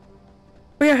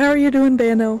 But yeah, how are you doing,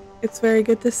 Dano? It's very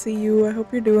good to see you. I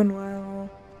hope you're doing well.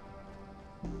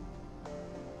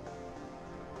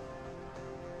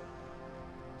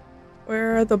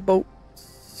 Where are the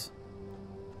boats?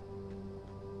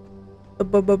 The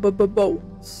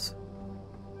boats.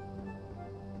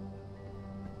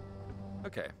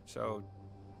 Okay, so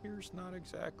here's not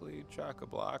exactly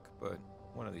chock-a-block, but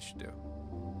one of these should do.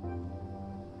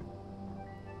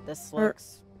 This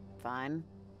looks fine.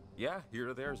 Yeah, here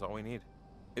to there is all we need.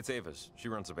 It's Ava's. She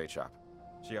runs a bait shop.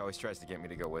 She always tries to get me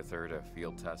to go with her to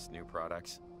field test new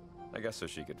products. I guess so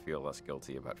she could feel less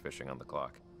guilty about fishing on the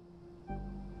clock.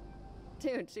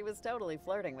 Dude, she was totally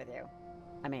flirting with you.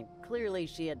 I mean, clearly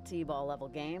she had T-ball level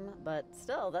game, but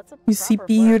still, that's a You proper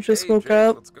CP who flirt. just Hey, woke Jake,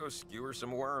 up. let's go skewer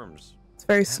some worms. It's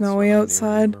very That's snowy what I knew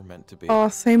outside. we were meant to be. Aw,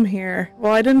 same here.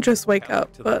 Well, I didn't just wake Head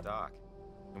up, to but the dock,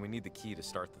 and we need the key to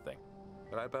start the thing.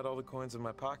 But I bet all the coins in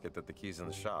my pocket that the key's in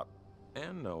the shop.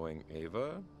 And knowing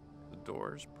Ava, the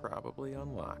door's probably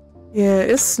unlocked. yeah,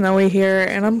 it's snowy here,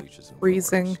 and I'm Leashes and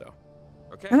freezing. lures, so.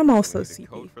 Okay, And I'm so we also need a CP.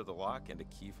 code for the lock and a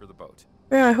key for the boat.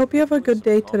 Yeah, I hope you have a Hopefully good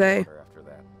some day calm today. water after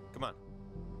that. Come on.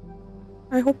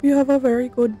 I hope you have a very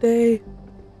good day.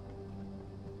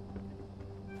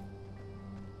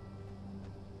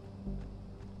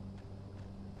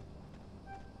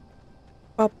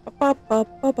 Ba, ba, ba,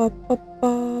 ba, ba, ba,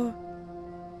 ba.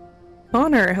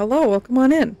 Connor, hello, welcome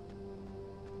on in.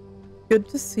 Good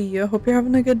to see you. Hope you're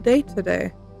having a good day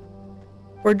today.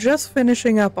 We're just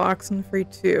finishing up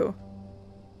Oxenfree 2.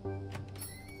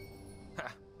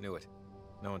 Ha! Knew it.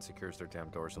 No one secures their damn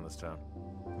doors in this town.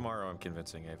 Tomorrow I'm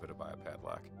convincing Ava to buy a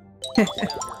padlock. I'll stay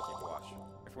out here and keep watch.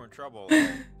 If we're in trouble,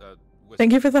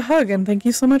 Thank you for the hug, and thank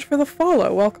you so much for the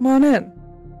follow. Welcome on in.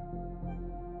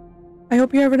 I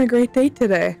hope you're having a great day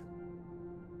today.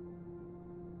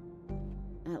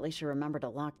 At least you remember to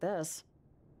lock this.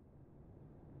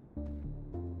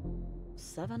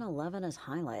 7-Eleven is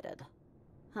highlighted.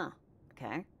 Huh.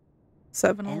 Okay.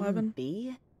 7-Eleven.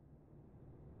 MB?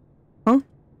 Huh?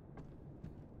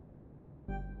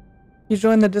 You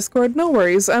joined the Discord? No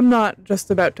worries. I'm not just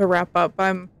about to wrap up.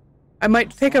 I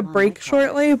might take a break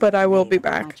shortly, but I will be My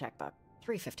back. checkbook.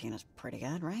 315 is pretty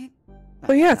good, right?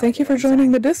 So yeah, No thank you for idea, joining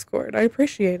insane. the Discord. I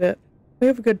appreciate it. We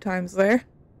have good times there.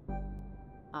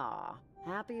 Aw,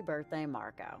 happy birthday,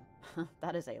 Marco.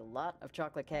 That is a lot of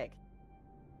chocolate cake.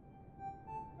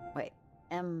 Wait,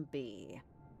 MB.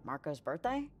 Marco's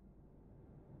birthday?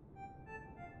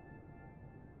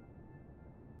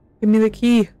 Give me the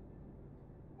key.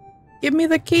 Give me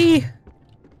the key.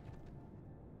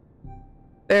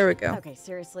 There we go. Okay,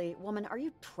 seriously, woman, are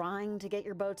you trying to get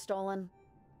your boat stolen?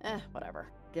 Whatever.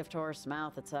 Gift horse,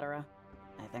 mouth, etc.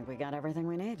 I think we got everything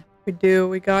we need. We do.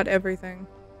 We got everything.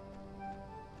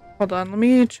 Hold on. Let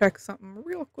me check something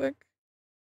real quick.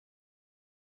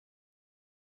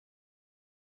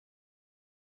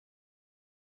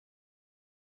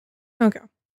 Okay.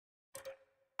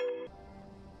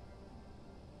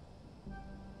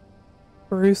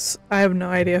 Bruce, I have no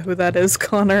idea who that is,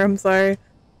 Connor. I'm sorry.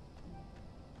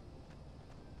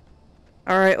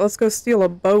 Alright, let's go steal a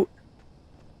boat.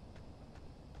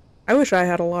 I wish I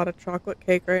had a lot of chocolate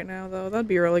cake right now, though. That'd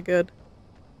be really good.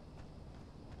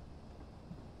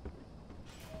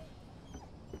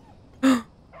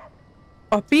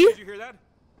 Uppy? Did you hear that?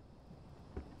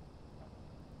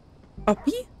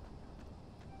 Uppy?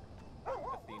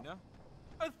 Athena?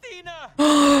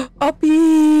 Athena!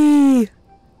 Uppy!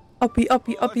 Uppy,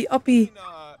 uppy, uppy, uppy.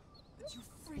 Athena! You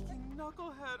freaking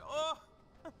knucklehead! Oh,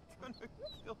 I'm gonna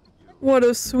kill you. What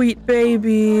a sweet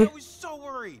baby. I was so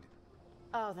worried.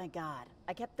 Oh, thank God.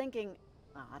 I kept thinking...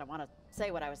 Oh, I don't want to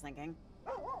say what I was thinking.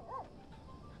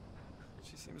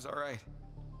 She seems all right.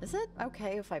 Is it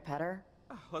okay if I pet her?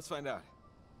 Let's find out.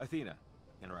 Athena,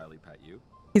 can Riley pet you?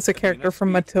 He's a character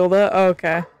from Matilda? Oh,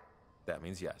 okay. That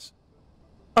means yes.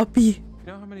 Uppy. You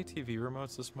know how many TV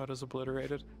remotes this mud has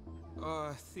obliterated?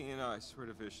 Athena, I swear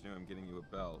to Vishnu, I'm getting you a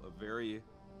bell. A very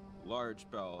large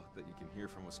bell that you can hear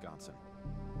from Wisconsin.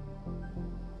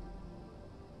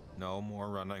 No more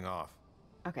running off.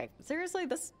 Okay, seriously,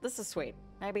 this is sweet.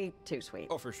 Maybe too sweet.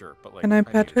 Oh, for sure, but like... Can I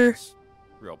pet needed her? this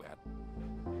real bad.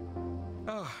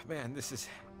 Oh, man, this is...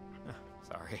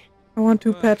 sorry. I want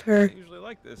to pet her. I usually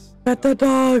like this. Pet the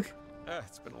dog.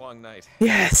 It's been a long night.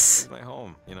 Yes. It's my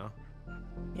home, you know?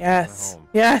 Yes. home.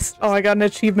 Yes. Oh, I got an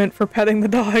achievement for petting the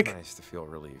dog. Nice to feel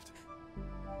relieved.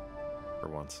 For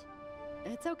once.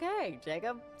 It's okay,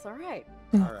 Jacob. It's all right.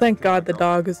 Oh, thank God the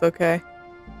dog is okay.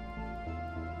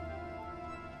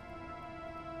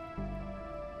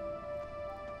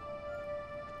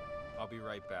 I'll be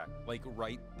right back. Like,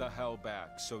 right the hell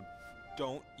back. So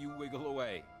don't you wiggle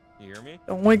away. You hear me?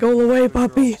 Don't wiggle away,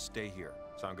 puppy. Stay here.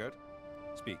 Sound good?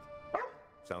 Speak.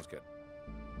 Sounds good.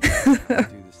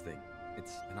 Do this thing.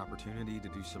 It's an opportunity to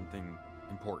do something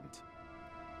important.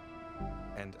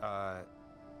 And, if I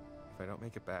don't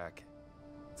make it back,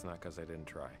 it's not because I didn't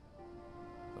try.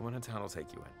 Someone in town will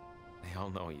take you in. They all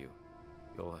know you.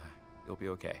 You'll be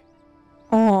okay.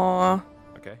 Aww.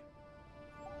 Okay?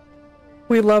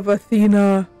 We love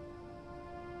Athena.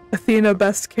 Athena,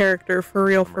 best character, for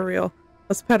real, for real.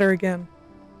 Let's pet her again.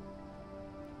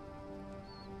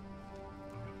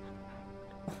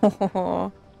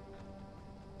 Aww.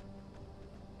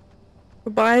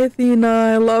 Goodbye, Athena.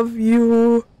 I love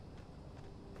you.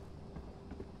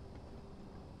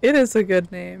 It is a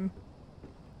good name.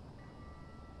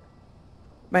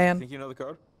 Man. Think you know the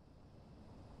code?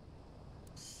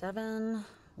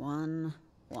 711.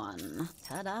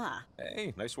 Ta-da.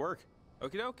 Hey, nice work.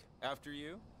 Okie doke. After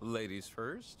you. Ladies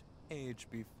first. Age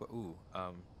before. Ooh,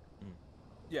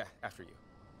 yeah, after you.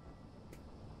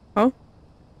 Oh?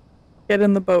 Get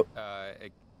in the boat.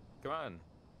 Come on.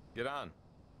 Get on.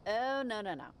 Oh, no.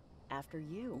 After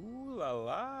you. Ooh la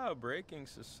la, breaking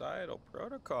societal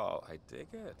protocol. I dig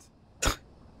it.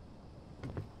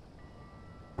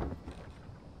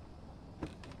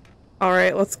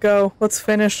 Alright, let's go. Let's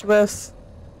finish this.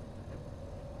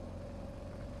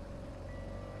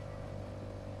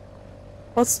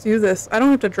 Let's do this. I don't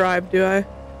have to drive, do I?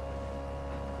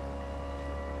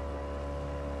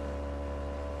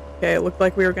 Okay, it looked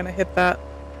like we were gonna hit that.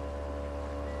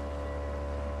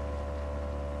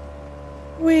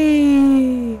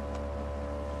 Whee!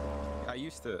 I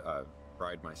used to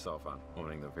pride myself on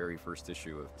owning the very first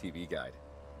issue of TV Guide.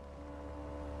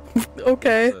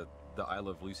 Okay. The I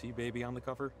Love Lucy baby on the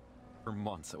cover. For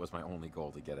months, it was my only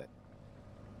goal to get it.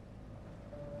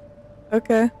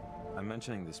 Okay. I'm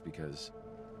mentioning this because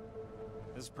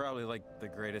this is probably like the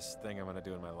greatest thing I'm gonna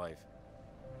do in my life.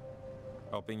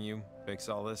 Helping you fix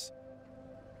all this.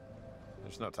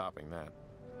 There's no topping that.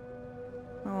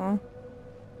 Aw.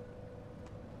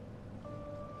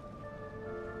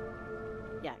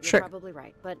 Yeah, you're Sure. probably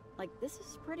right. But, like, this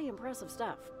is pretty impressive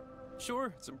stuff.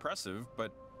 Sure, it's impressive,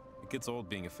 but it gets old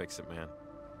being a fix-it man.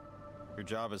 Your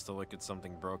job is to look at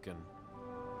something broken.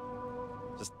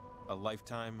 Just a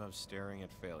lifetime of staring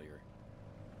at failure.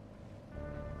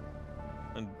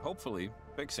 And hopefully,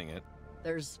 fixing it.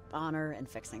 There's honor in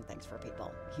fixing things for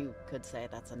people. You could say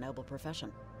that's a noble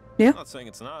profession. Yeah. I'm not saying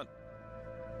it's not.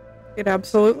 It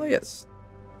absolutely is.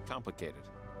 It's complicated.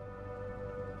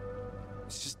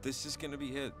 It's just, this is gonna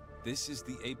be it. This is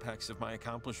the apex of my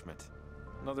accomplishment.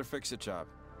 Another fix-it job.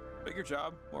 Bigger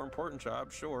job, more important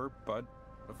job, sure, but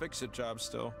a fix-it job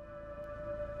still.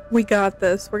 We got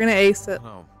this. We're gonna ace it.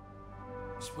 No.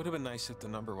 This would have been nice if the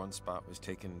 #1 spot was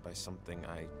taken by something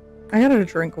I gotta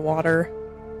drink water.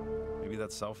 Maybe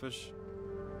that's selfish?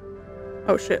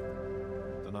 Oh shit.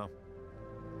 Dunno.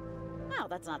 No,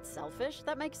 that's not selfish.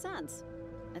 That makes sense.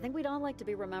 I think we'd all like to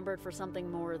be remembered for something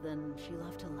more than she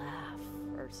loved to laugh,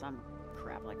 or some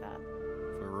crap like that.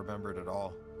 If we're remembered at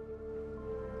all.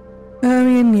 I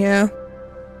mean, yeah.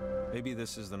 Maybe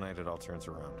this is the night it all turns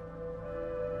around.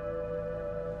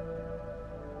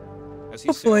 As he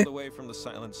Hopefully. sailed away from the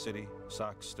silent city,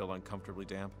 socks still uncomfortably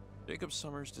damp, Jacob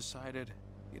Summers decided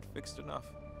he had fixed enough.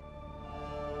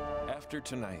 After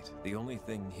tonight, the only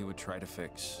thing he would try to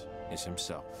fix is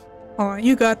himself. Aw,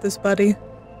 you got this, buddy.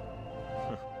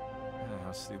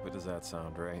 How stupid does that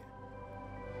sound, right?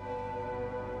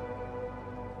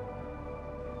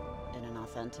 In an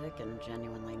authentic and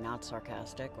genuinely not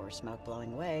sarcastic or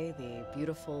smoke-blowing way, the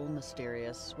beautiful,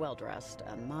 mysterious, well-dressed,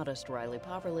 and modest Riley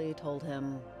Poverly told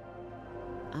him,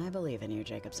 I believe in you,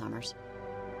 Jacob Summers.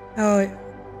 Oh, yeah.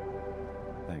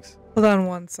 Thanks. Hold on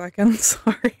 1 second.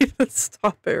 Sorry to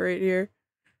stop it right here.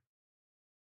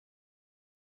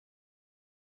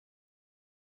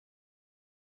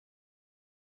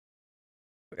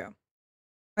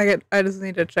 Okay. I just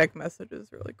need to check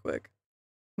messages really quick.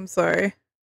 I'm sorry.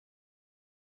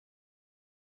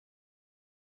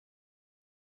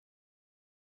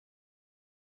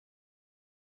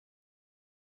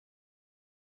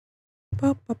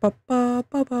 Ba, ba, ba, ba,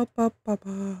 ba, ba, ba, ba,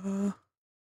 ba.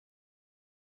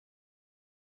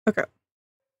 Okay.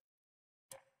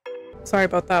 Sorry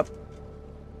about that.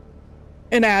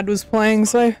 An ad was playing,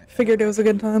 so I figured it was a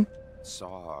good time.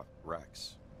 Saw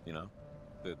Rex, you know?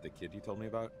 The kid you told me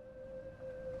about?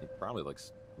 He probably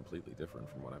looks completely different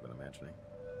from what I've been imagining.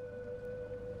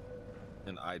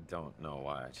 And I don't know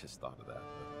why I just thought of that,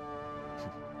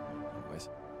 but... Anyways.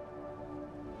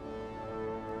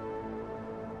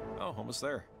 Oh, almost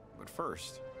there. But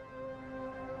first...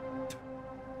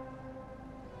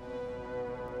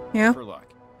 Yeah? For luck.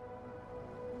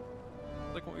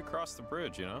 Like when we crossed the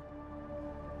bridge, you know?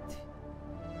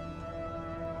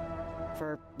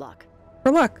 For luck.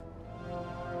 For luck.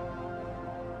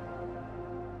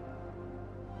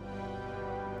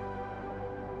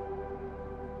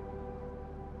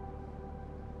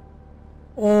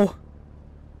 Oh.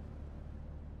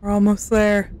 We're almost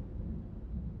there.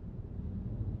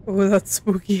 Oh, that's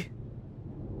spooky.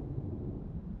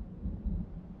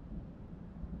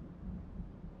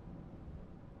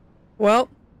 Well,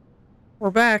 we're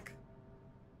back.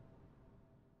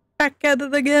 Back at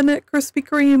it again at Krispy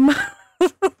Kreme.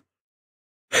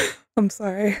 I'm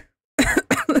sorry.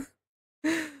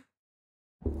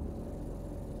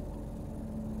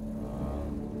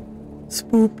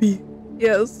 Spoopy.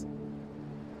 Yes.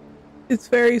 It's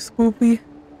very spoopy.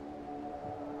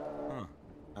 Huh.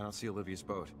 I don't see Olivia's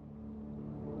boat.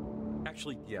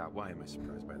 Actually, yeah, why am I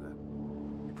surprised by that?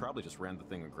 We probably just ran the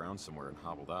thing aground somewhere and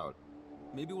hobbled out.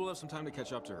 Maybe we'll have some time to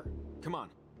catch up to her. Come on.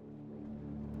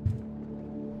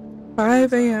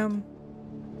 5 a.m.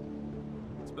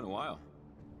 It's been a while.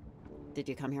 Did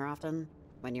you come here often?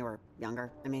 When you were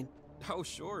younger, I mean? Oh,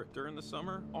 sure. During the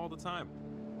summer, all the time.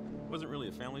 Wasn't really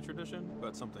a family tradition,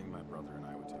 but something my brother and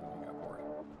I would do when we got bored.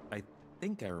 I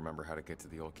think I remember how to get to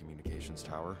the old communications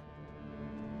tower.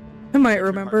 I might Picture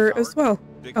remember Heart as Tower? well.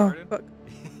 Big Oh, Garden? fuck.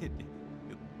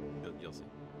 You'll see.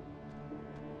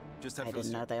 Just head I for the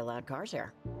didn't know they allowed cars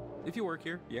here. If you work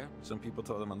here, yeah. Some people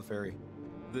tow them on the ferry.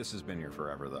 This has been here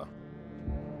forever, though.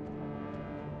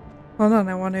 Hold on,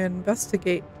 I want to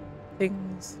investigate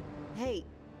things. Hey,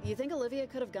 you think Olivia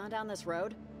could have gone down this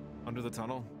road? Under the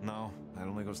tunnel? No, that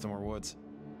only goes to more woods.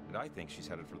 And I think she's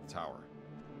headed for the tower.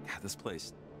 Yeah, this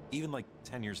place, even like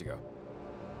 10 years ago.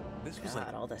 This was God,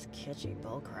 like... all this kitschy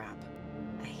bullcrap.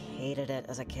 I hated it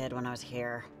as a kid when I was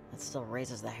here. It still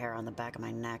raises the hair on the back of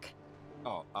my neck.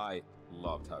 Oh, I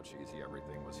loved how cheesy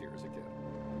everything was here as a kid.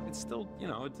 It's still, you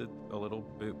know, it's a little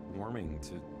bit warming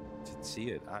to see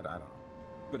it. I don't know.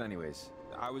 But anyways,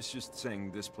 I was just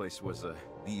saying this place was the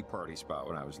party spot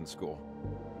when I was in school.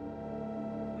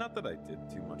 Not that I did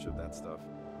too much of that stuff.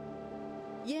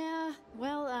 Yeah,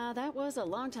 well, that was a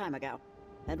long time ago.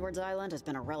 Edwards Island has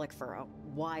been a relic for a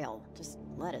while. Just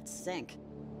let it sink.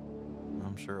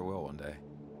 I'm sure it will one day.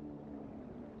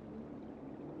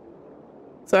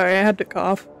 Sorry, I had to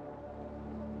cough.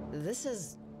 This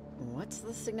is... What's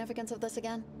the significance of this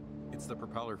again? It's the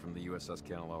propeller from the USS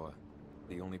Kanaloa.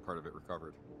 The only part of it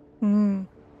recovered. Hmm.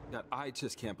 That I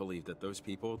just can't believe that those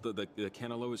people, the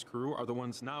Kanaloa's crew, are the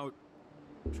ones now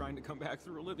trying to come back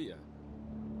through Olivia.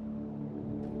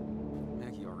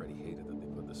 Maggie already hated that they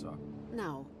put this up.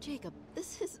 No, Jacob,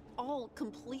 this is all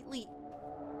completely...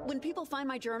 When people find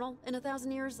my journal in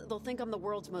 1,000 years, they'll think I'm the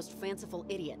world's most fanciful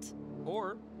idiot.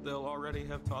 Or they'll already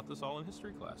have taught this all in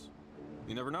history class.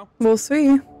 You never know. We'll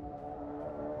see.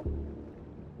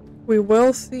 We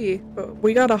will see, but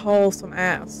we gotta haul some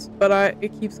ass. But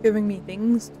it keeps giving me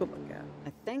things to look at.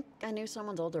 I I knew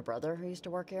someone's older brother who used to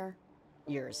work here?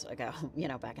 Years ago, you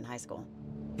know, back in high school.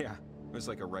 Yeah, it was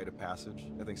like a rite of passage,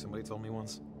 I think somebody told me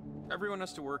once. Everyone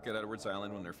has to work at Edwards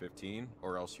Island when they're 15,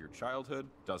 or else your childhood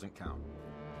doesn't count.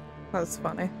 That's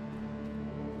funny.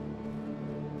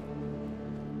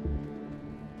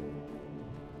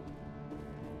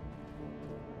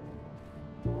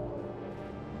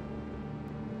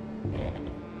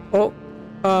 Oh,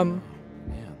 Man,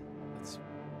 that's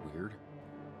weird.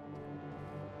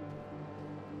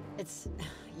 It's...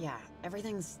 yeah,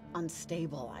 everything's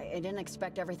unstable. I didn't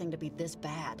expect everything to be this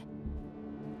bad.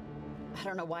 I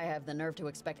don't know why I have the nerve to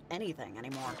expect anything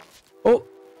anymore. oh,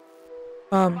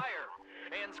 Fire!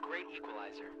 Man's great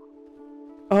equalizer.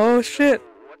 oh shit.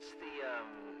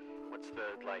 What's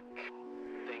the, like,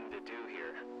 thing to do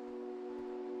here?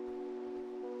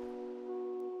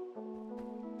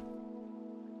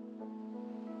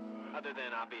 Other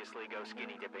than obviously go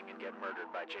skinny dipping and get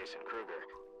murdered by Jason Kruger.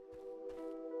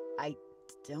 I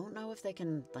don't know if they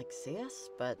can, like, see us,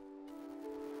 but...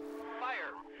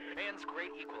 Fire! Man's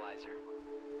great equalizer.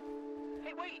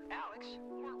 Hey, wait, Alex.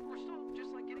 We're still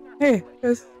just like getting our... Hey,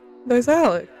 there's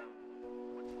Alec.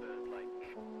 What's the,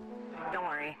 like... Don't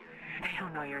worry. They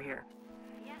don't know you're here.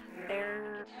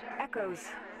 They're echoes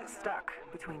stuck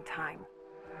between time.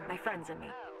 My friends and me.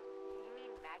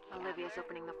 Olivia's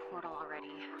opening the portal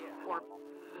already. Or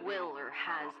will or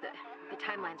has. The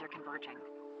timelines are converging.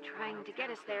 Trying to get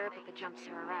us there, but the jumps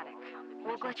are erratic.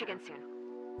 We'll glitch again soon.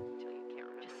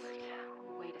 Just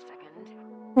wait a second.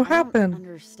 What I don't happened?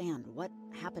 understand. What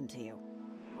happened to you?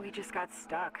 We just got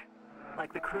stuck.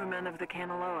 Like the crewmen of the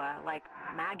Kanaloa, like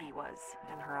Maggie was,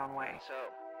 in her own way. So,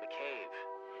 the cave.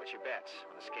 What's your bets?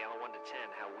 On a scale of 1 to 10,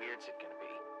 how weird's it gonna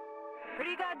be?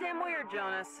 Pretty goddamn weird,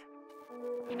 Jonas.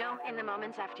 You know, in the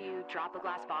moments after you drop a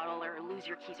glass bottle or lose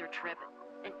your keys or trip,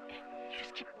 and you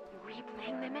just keep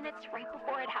replaying the minutes right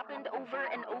before it happened over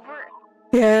and over.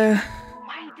 Yeah.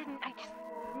 Why didn't I just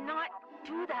not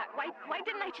do that? Why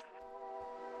didn't I just...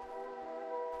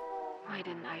 Why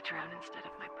didn't I drown instead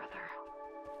of my brother?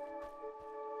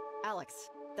 Alex,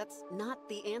 that's not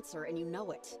the answer, and you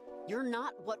know it. You're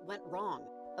not what went wrong.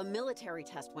 A military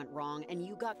test went wrong, and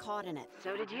you got caught in it.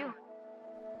 So did you.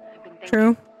 I've been thinking.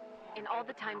 True. In all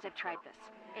the times I've tried this,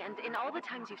 and in all the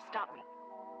times you've stopped me,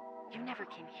 you never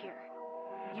came here.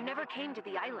 You never came to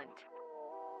the island.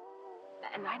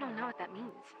 And I don't know what that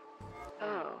means.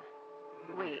 Oh,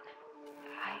 wait.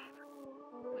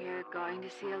 We're going to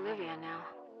see Olivia now.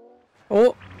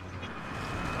 Oh.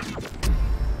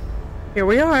 Here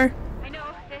we are. I know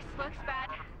this looks bad.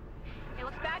 It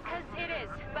looks bad because it is,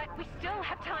 but we still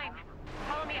have time.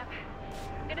 Follow me up.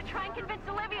 I'm gonna try and convince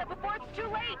Olivia before it's too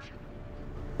late.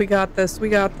 We got this. We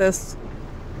got this.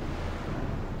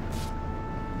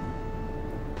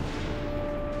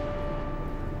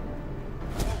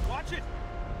 Watch it!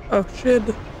 Oh, shit.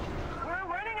 We're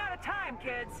running out of time,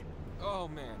 kids. Oh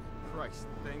man, Christ,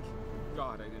 thank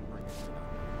God I didn't bring it to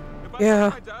them. If I Yeah,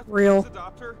 met my death, real. please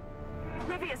adopt her.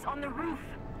 Olivia's on the roof.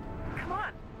 Come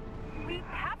on. We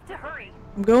have to hurry.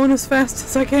 I'm going as fast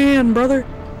as I can, brother.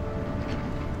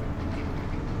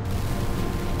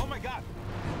 Oh my god!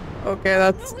 Okay,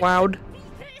 that's loud.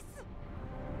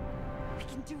 I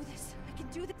can do this. I can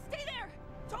do this. Stay there!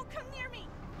 Don't come near me!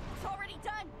 It's already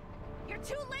done! You're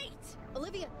too late!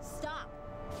 Olivia, stop!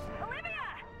 Olivia!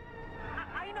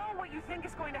 I know what you think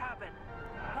is going to happen,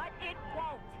 but it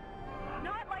won't.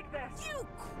 Not like this. You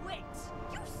quit!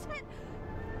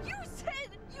 You said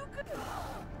you could...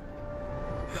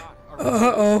 God,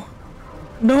 Uh-oh.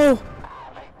 No.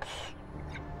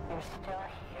 You're still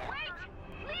here. Wait!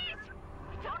 Please!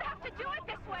 You don't have to do it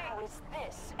this way! How is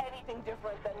this anything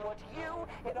different than what you,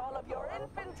 in all of your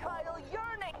infantile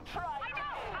yearning, tried I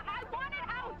know! I want it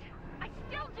out! I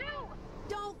still do!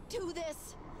 Don't do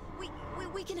this!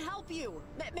 We can help you.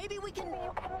 Maybe we can...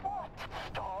 You can what?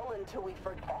 Stall until we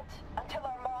forget? Until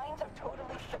our minds have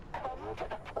totally succumbed to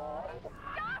the void?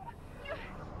 Stop!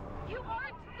 You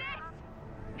aren't this!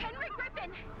 Henry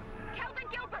Griffin! Calvin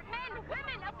Gilbert, men,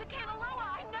 women of the Kanaloa!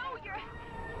 I know you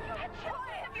had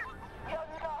children of your... You're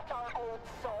not our old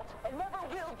salt, and never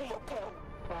will be again.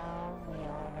 Now we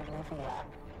are Olivia.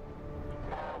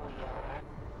 Now we are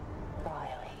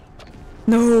Riley.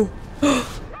 No. Riley!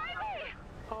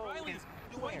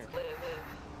 Wait!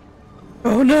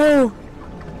 Oh, no.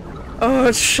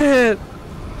 Oh, shit.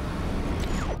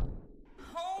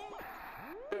 Home?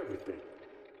 Everything.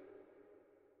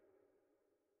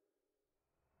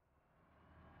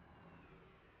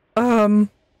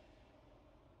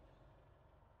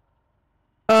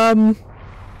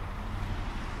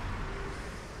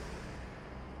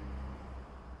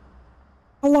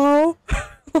 Hello?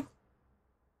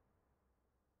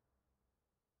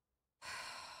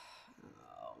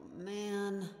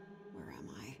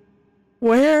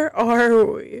 are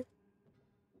we?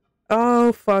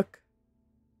 Oh, fuck.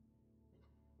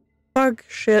 Fuck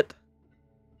shit.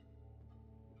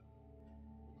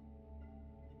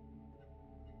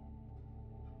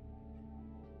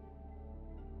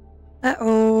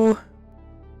 Uh-oh.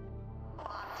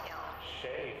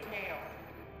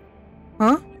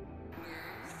 Huh?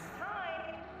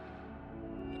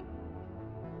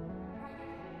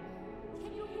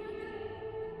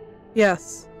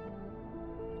 Yes.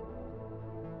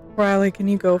 Riley, can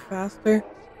you go faster? Do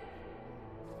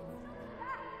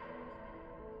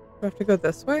I have to go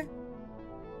this way?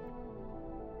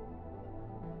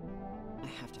 I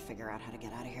have to figure out how to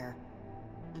get out of here.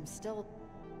 I'm still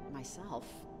myself.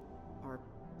 Or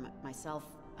myself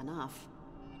enough.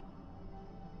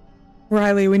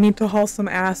 Riley, we need to haul some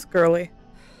ass, girly.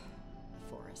 The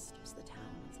forest is the town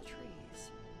of the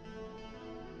trees.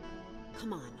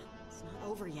 Come on, it's not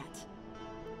over yet.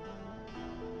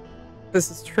 This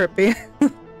is trippy.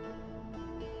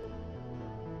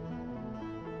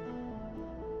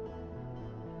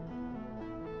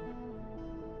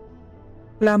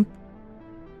 Lamp.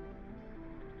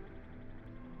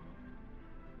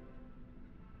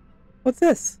 What's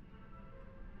this?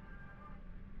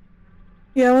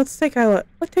 Yeah, let's take a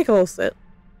little sit.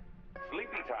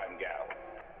 Sleepy time, gal.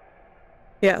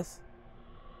 Yes.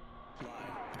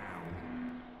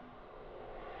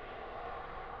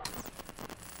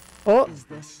 Oh. Is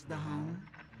this the home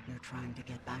you're trying to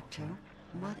get back to?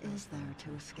 What is there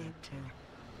to escape to?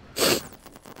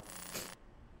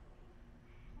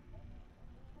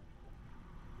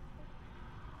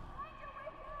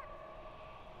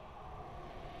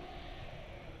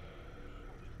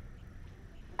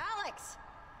 Alex!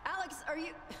 Alex, are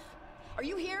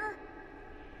you here?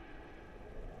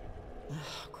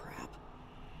 Oh, crap.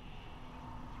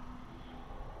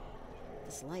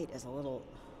 This light is a little...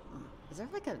 Is there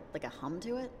like a hum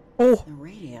to it? Oh. The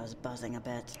radio's buzzing a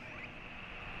bit.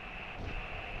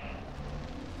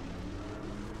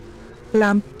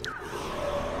 Lamp.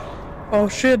 Oh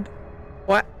shit.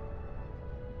 What?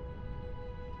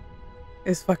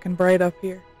 It's fucking bright up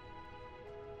here.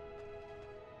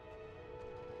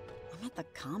 I'm at the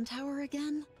comm tower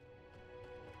again?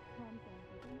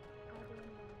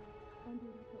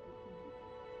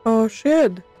 Oh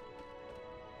shit.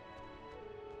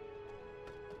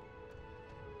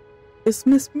 It's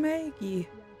Miss Maggie.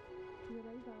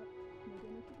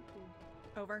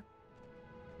 Over.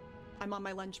 I'm on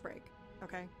my lunch break,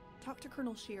 okay? Talk to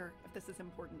Colonel Shear if this is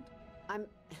important.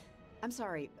 I'm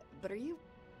sorry, but are you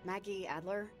Maggie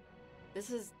Adler?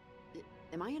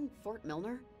 Am I in Fort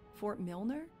Milner? Fort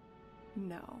Milner?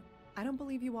 No, I don't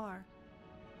believe you are.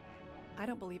 I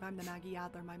don't believe I'm the Maggie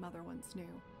Adler my mother once knew.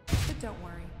 But don't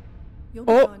worry, you'll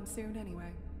be gone soon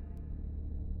anyway.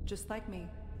 Just like me.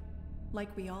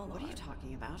 Like we all are. What are you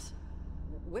talking about?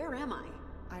 Where am I?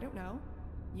 I don't know.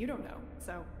 You don't know,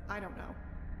 so I don't know.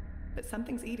 But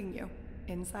something's eating you,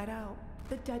 inside out.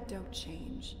 The dead don't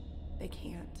change. They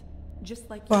can't. Just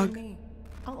like you and me.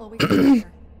 I'll always be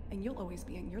here, and you'll always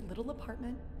be in your little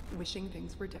apartment, wishing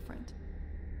things were different.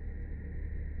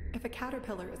 If a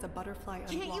caterpillar is a butterfly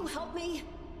unlost... Can't you help me?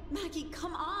 Maggie,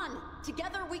 come on!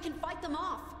 Together we can fight them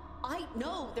off! I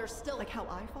know there's still... Like how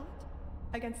I fought?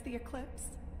 Against the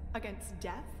eclipse? Against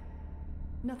death?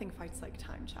 Nothing fights like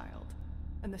time, child.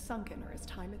 And the sunkener is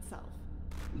time itself.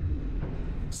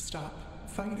 Stop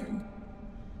fighting.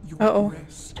 Uh-oh.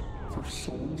 Rest. For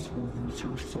souls will lose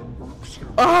your sunworks.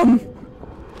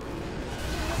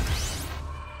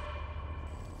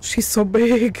 She's so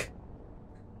big.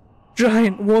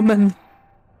 Giant woman.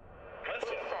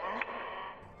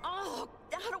 Oh,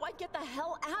 how do I get the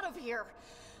hell out of here?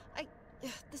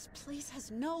 This place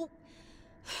has no...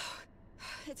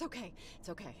 It's okay. It's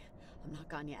okay. I'm not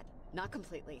gone yet. Not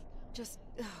completely. Just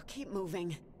keep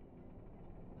moving.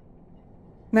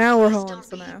 Now we're hauling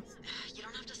some ass. You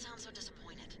don't have to sound so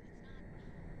disappointed.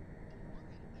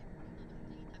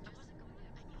 If I wasn't going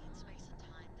to, I need space and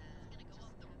time to go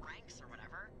up the ranks or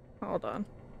whatever. Hold on.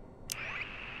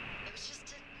 It was just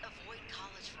to avoid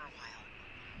college for a while.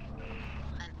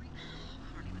 And I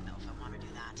don't even know if I want to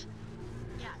do that.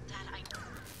 Yeah, Dad, I know.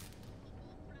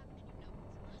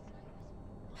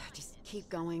 Just keep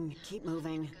going, keep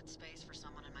moving. Good space for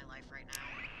someone in my life right now.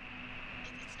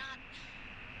 It's not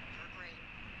her great,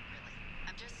 really.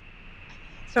 I'm just...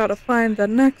 Gotta find the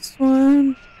next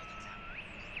one.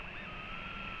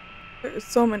 There's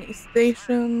so many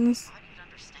stations.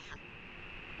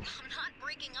 I'm not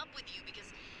breaking up with you because...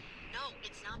 No,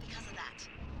 it's not because of that.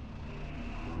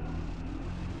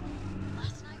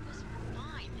 Last night was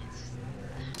fine. It's just...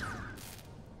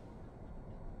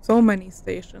 So many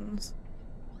stations.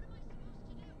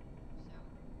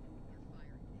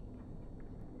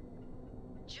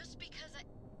 just because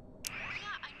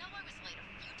yeah, I know I was late a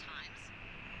few times.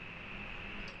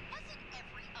 It wasn't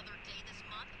every other day this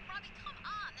month. Robbie, come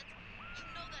on. You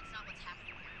know that's not what's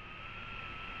happening here.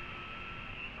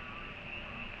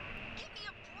 Give me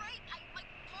a break. My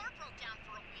car broke down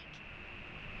for a week.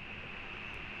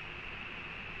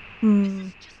 This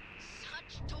is just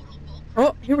such total bull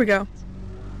crap. Oh, here we go.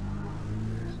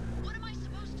 What am I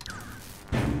supposed to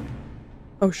do?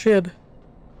 Oh, shit.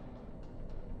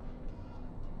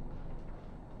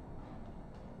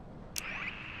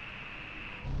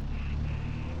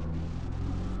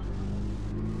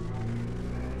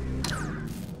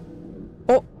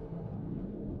 Oh.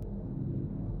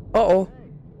 Uh-oh.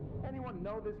 Hey, anyone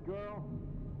know this girl?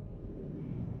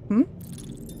 Hmm?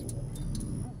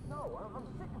 No, I'm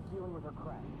sick of dealing with her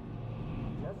crap.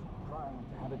 Just trying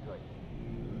to have a drink.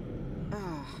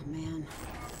 Oh, man.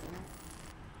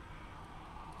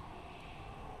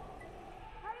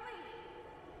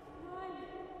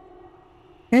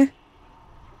 Eh?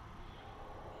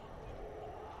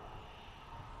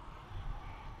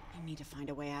 I need to find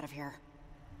a way out of here.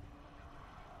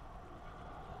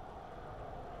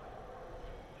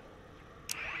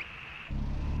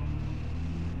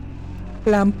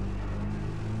 Lamp.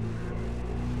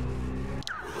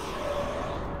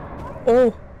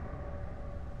 Oh.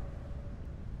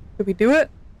 Did we do it?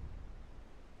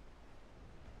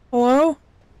 Hello?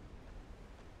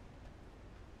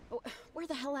 Oh, where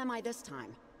the hell am I this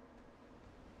time?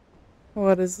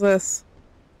 What is this?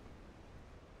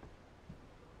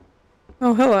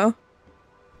 Oh, hello.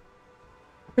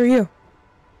 Who are you?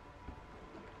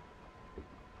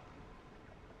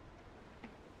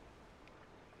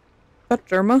 Is that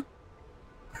Germa?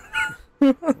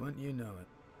 Wouldn't you know it?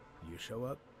 You show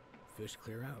up, fish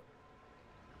clear out.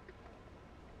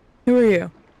 Who are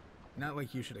you? Not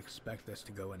like you should expect this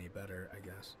to go any better, I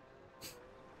guess.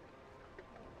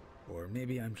 Or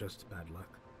maybe I'm just bad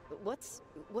luck.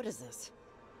 What is this?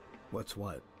 What's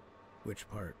what? Which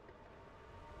part?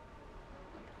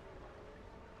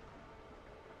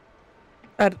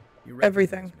 You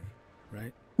Everything. Me,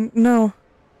 right? No.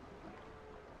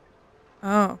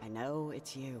 Oh. I know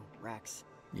it's you, Rex.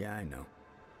 Yeah, I know.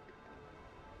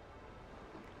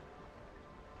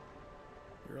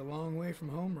 You're a long way from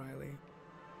home, Riley.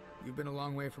 You've been a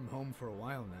long way from home for a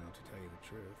while now, to tell you the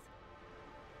truth.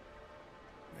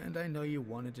 And I know you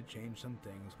wanted to change some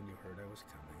things when you heard I was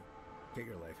coming. Get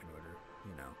your life in order,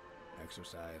 you know.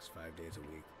 Exercise 5 days a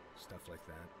week, stuff like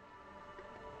that.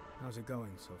 How's it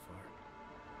going so far?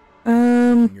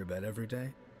 In your bed every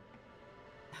day?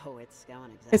 Oh, it's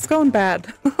going exactly. It's going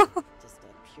bad. Just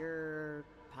a pure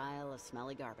pile of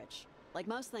smelly garbage. Like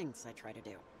most things I try to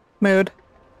do. Mood.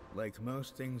 Like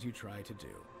most things you try to do.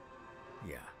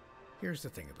 Yeah, here's the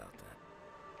thing about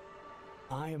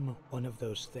that. I'm one of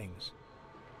those things.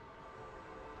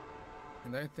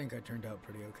 And I think I turned out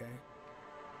pretty okay.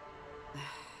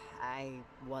 I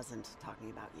wasn't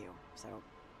talking about you, so...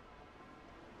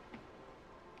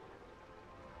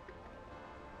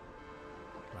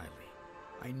 Riley,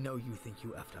 I know you think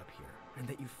you effed up here, and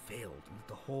that you failed, and that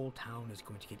the whole town is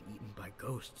going to get eaten by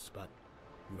ghosts, but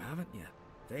you haven't yet.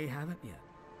 They haven't yet.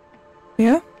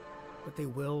 Yeah? But they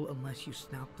will unless you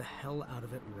snap the hell out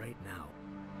of it right now.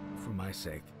 For my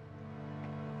sake.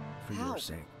 For your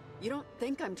sake. You don't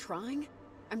think I'm trying?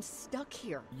 I'm stuck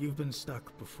here. You've been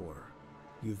stuck before.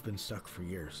 You've been stuck for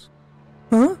years.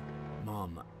 Huh?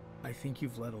 Mom, I think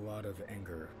you've let a lot of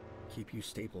anger keep you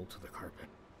stapled to the carpet.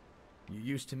 You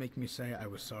used to make me say I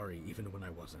was sorry even when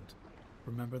I wasn't.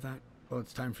 Remember that? Well,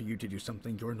 it's time for you to do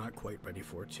something you're not quite ready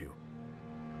for, too.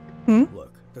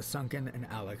 Look, the Sunken and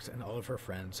Alex and all of her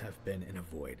friends have been in a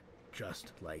void,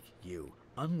 just like you.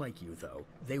 Unlike you, though,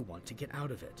 they want to get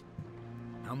out of it.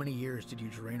 How many years did you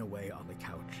drain away on the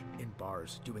couch, in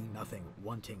bars, doing nothing,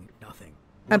 wanting nothing?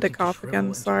 Had to cough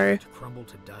again, sorry. To crumble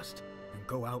to dust, and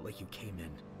go out like you came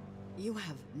in. You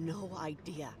have no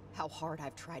idea how hard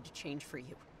I've tried to change for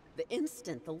you. The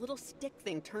instant the little stick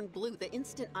thing turned blue, the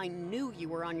instant I knew you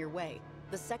were on your way,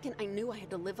 the second I knew I had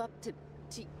to live up to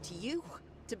you,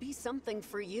 to be something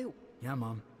for you. Yeah,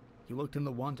 Mom. You looked in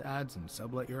the want ads and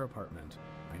sublet your apartment.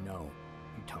 I know.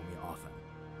 You tell me often.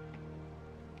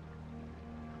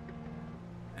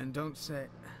 And don't say...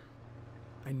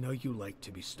 I know you like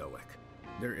to be stoic.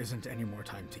 There isn't any more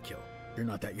time to kill. You're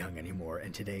not that young anymore,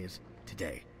 and today is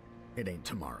today. It ain't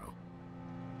tomorrow.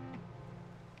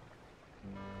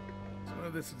 So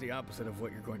this is the opposite of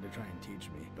what you're going to try and teach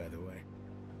me, by the way.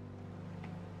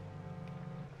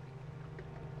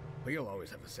 But you'll always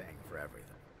have a saying for everything.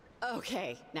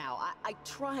 Okay, now, I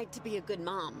tried to be a good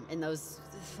mom in those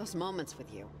moments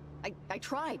with you. I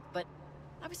tried, but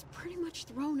I was pretty much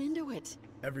thrown into it.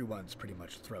 Everyone's pretty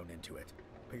much thrown into it,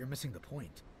 but you're missing the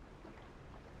point.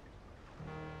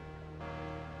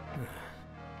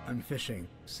 I'm fishing,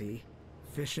 see?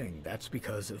 Fishing, that's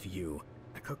because of you.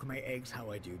 I cook my eggs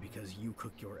how I do because you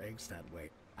cook your eggs that way.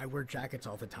 I wear jackets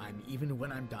all the time, even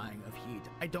when I'm dying of heat.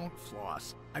 I don't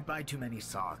floss. I buy too many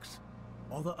socks.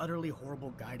 All the utterly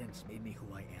horrible guidance made me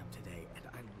who I am today, and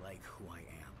I like who I am.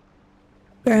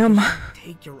 Damn.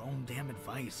 Take your own damn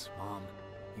advice, Mom.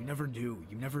 You never knew.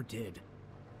 You never did.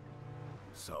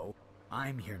 So,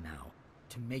 I'm here now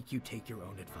to make you take your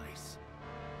own advice.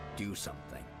 Do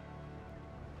something.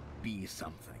 Be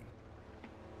something.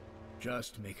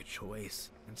 Just make a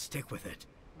choice and stick with it.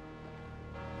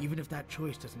 Even if that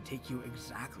choice doesn't take you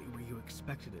exactly where you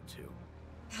expected it to.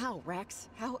 How, Rex?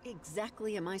 How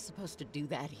exactly am I supposed to do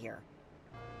that here?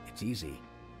 It's easy.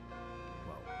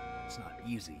 Well, it's not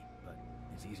easy, but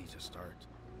it's easy to start.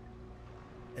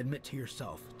 Admit to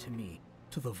yourself, to me,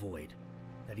 to the void,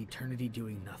 that eternity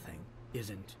doing nothing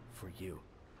isn't for you.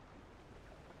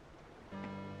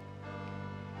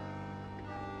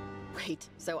 Wait,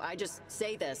 so I just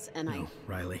say this and No,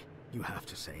 Riley, you have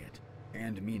to say it.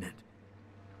 And mean it.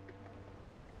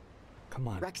 Come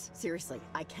on. Rex, seriously,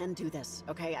 I can do this,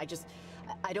 okay? I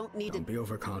don't need Don't be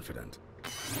overconfident.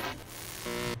 I'll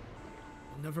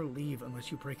never leave unless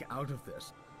you break out of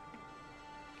this.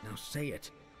 Now say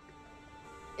it.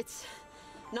 It's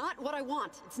not what I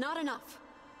want. It's not enough.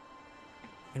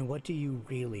 And what do you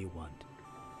really want?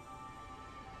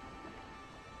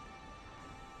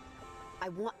 I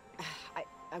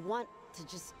want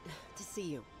to see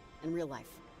you in real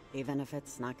life, even if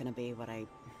it's not gonna be what I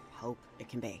hope it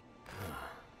can be.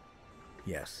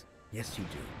 Yes. Yes, you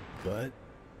do. But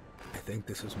I think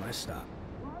this is my stop.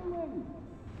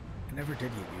 I never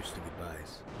did get used to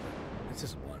goodbyes. But this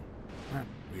isn't one. Not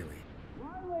really.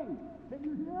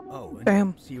 Oh, and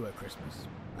Damn. See you at Christmas.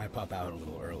 I pop out a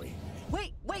little early.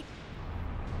 Wait!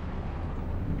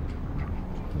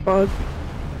 Bug.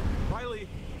 Riley!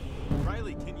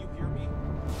 Riley, can you hear me?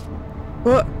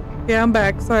 What? Yeah, I'm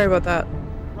back. Sorry about that.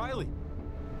 Riley!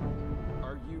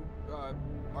 Are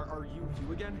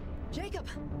you again? Jacob!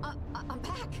 I'm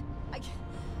back! I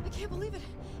can't believe it!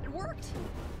 It worked!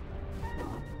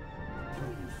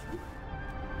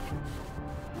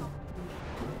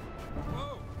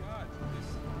 Oh, God.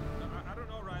 I don't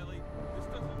know, Riley. This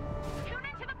doesn't... Tune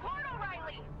into the portal,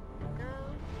 Riley!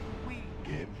 We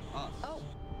give us. Oh,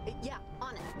 yeah,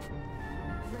 on it.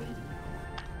 Lady,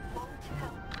 won't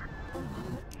help.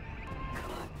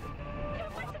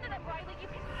 Don't listen to them, Riley. You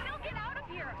can still get out of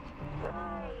here.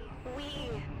 We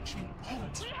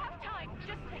have time.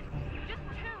 Just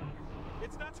two.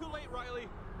 It's not too late, Riley.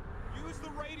 Use the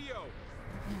radio.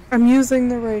 I'm using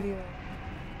the radio.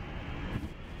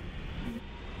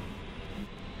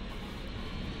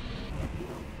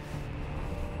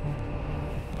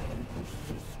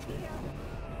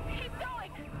 Keep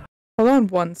going. Hold on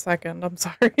 1 second. I'm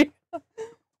sorry.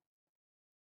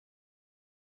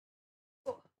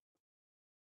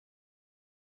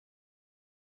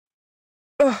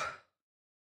 Ugh.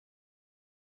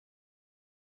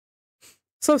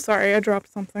 So sorry, I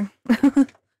dropped something. You're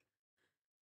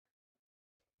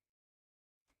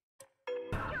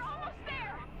almost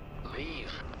there.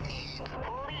 Leave.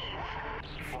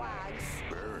 Flags.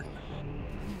 Burn.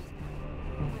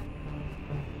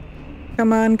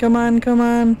 Come on, come on, come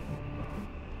on.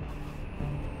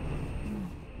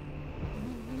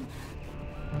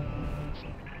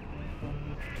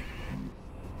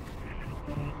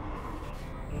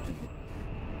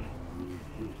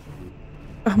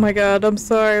 Oh my god, I'm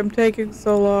sorry, I'm taking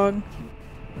so long.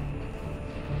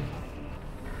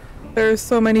 There's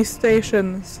so many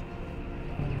stations.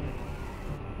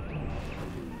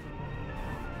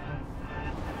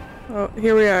 Oh,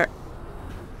 here we are.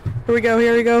 Here we go,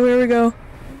 here we go, here we go.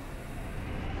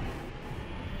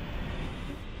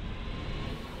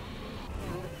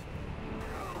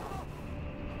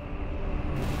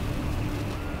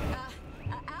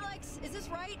 Alex, is this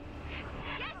right?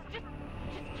 Yes, just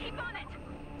keep on it.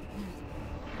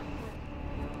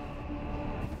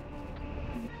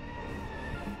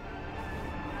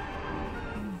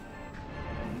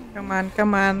 Come on,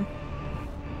 come on.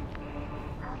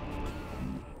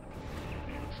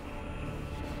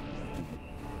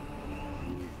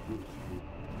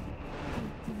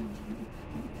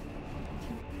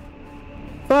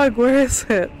 Fuck, where is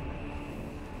it?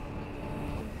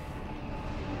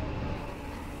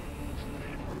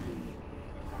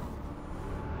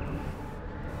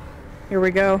 Here we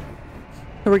go.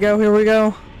 Here we go, here we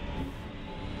go.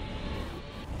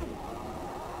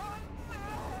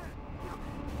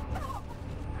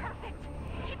 Perfect.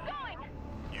 Keep going.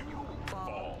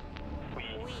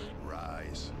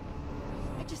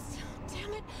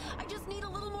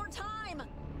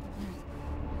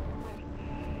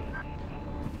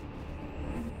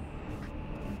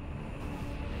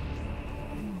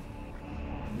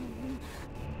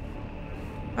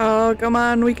 Oh, come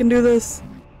on, we can do this.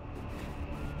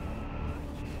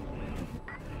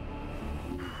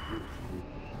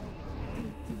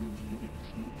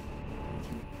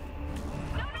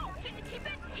 No,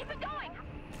 keep it going.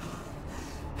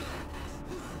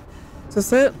 Is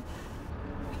this it?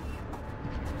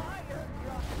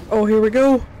 Oh, here we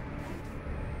go.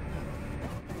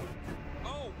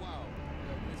 Oh wow,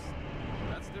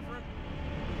 that's different.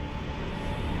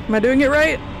 Am I doing it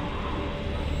right?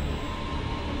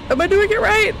 Am I doing it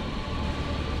right?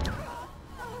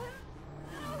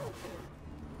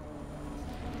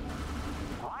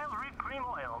 Wild Reef Cream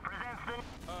Oil presents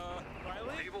the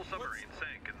Riley? naval submarine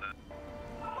sank in the.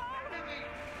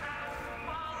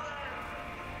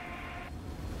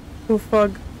 Oh,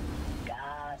 fuck.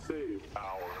 Save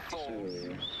our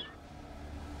souls.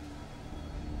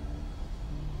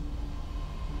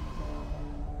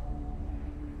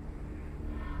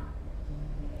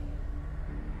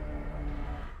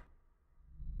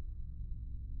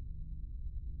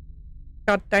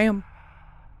 God damn.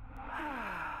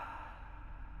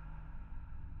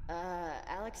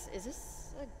 Alex, is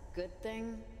this a good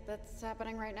thing that's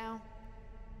happening right now?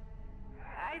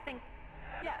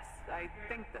 Yes, I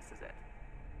think this is it.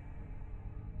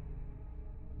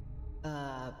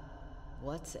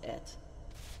 What's it?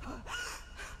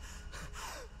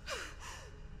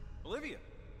 Olivia,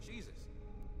 Jesus.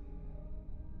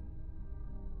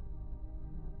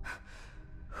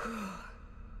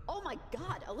 Oh my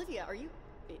God, Olivia,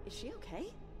 is she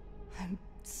okay? I'm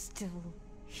still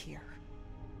here.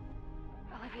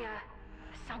 Olivia,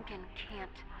 the Sunken can't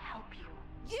help you.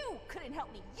 You couldn't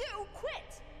help me. You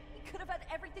quit. We could have had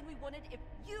everything we wanted if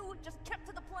you just kept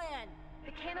to the plan.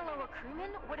 The Kanaloa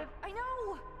crewmen would have. I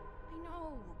know.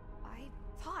 I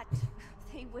thought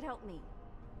they would help me.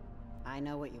 I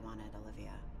know what you wanted,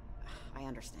 Olivia. I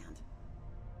understand.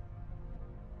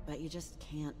 But you just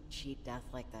can't cheat death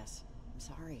like this. I'm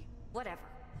sorry. Whatever.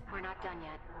 We're not done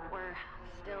yet. We're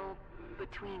still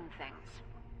between things.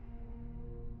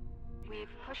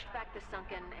 We've pushed back the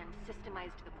Sunken and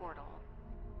systemized the portal.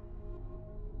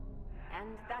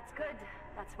 And that's good.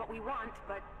 That's what we want,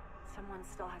 but someone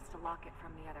still has to lock it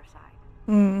from the other side.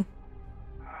 Hmm.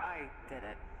 I did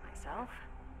it myself.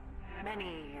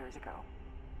 Many years ago.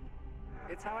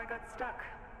 It's how I got stuck.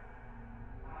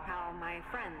 How my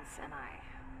friends and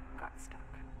I got stuck.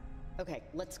 Okay,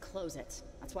 let's close it.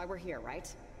 That's why we're here,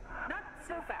 right? Not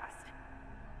so fast.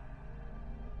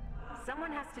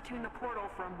 Someone has to tune the portal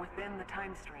from within the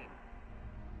time stream.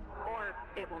 Or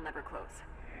it will never close.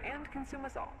 And consume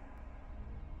us all.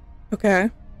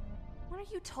 Okay. What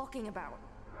are you talking about?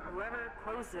 Whoever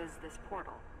closes this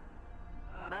portal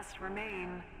must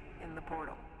remain in the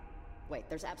portal. Wait,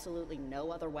 there's absolutely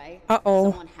no other way?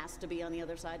 Uh-oh. Someone has to be on the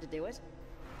other side to do it?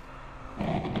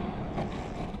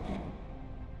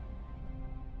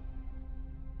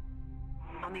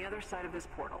 On the other side of this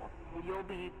portal, you'll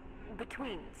be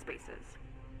between spaces.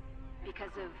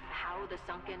 Because of how the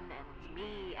Sunken and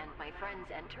me and my friends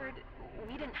entered,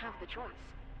 we didn't have the choice.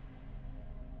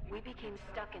 We became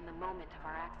stuck in the moment of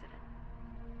our accident.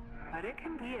 But it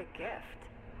can be a gift.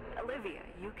 Olivia,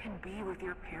 you can be with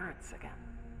your parents again.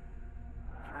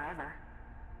 Forever.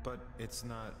 But it's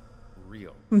not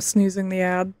real. I'm snoozing the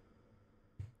ad.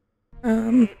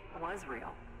 It was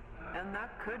real. And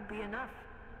that could be enough.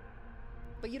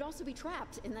 But you'd also be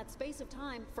trapped in that space of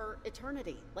time for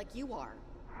eternity, like you are.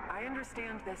 I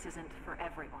understand this isn't for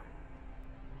everyone.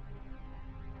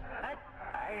 But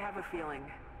I have a feeling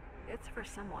it's for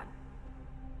someone.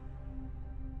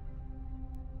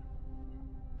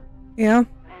 Yeah.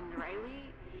 And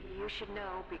Riley, you should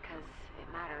know because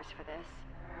it matters for this.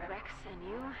 Rex and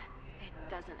you, it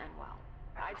doesn't end well.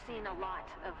 I've seen a lot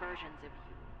of versions of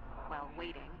you while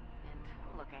waiting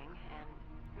and looking,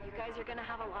 and you guys are gonna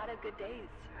have a lot of good days.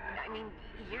 I mean,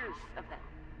 years of them.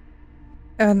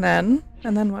 And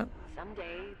then what?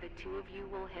 Someday, the two of you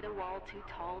will hit a wall too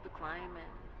tall to climb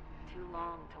and too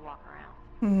long to walk around.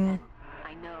 Mm. And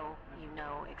I know you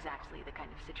know exactly the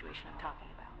kind of situation I'm talking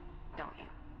about, don't you?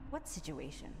 What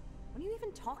situation? What are you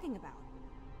even talking about?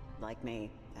 Like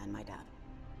me and my dad.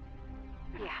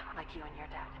 Yeah, like you and your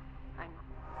dad. I'm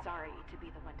sorry to be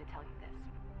the one to tell you this,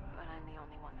 but I'm the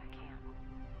only one that can.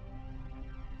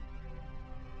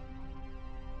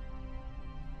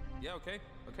 Yeah, okay,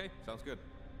 sounds good.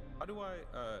 How do I,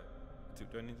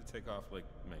 do I need to take off, like,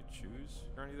 my shoes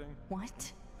or anything?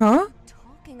 What? Huh? What are you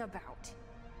talking about?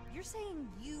 You're saying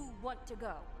you want to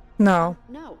go. No.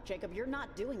 No, Jacob, you're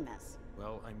not doing this.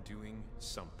 Well, I'm doing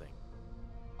something.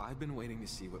 I've been waiting to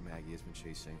see what Maggie has been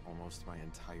chasing almost my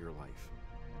entire life.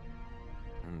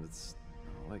 And it's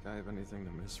not like I have anything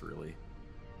to miss, really.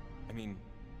 I mean,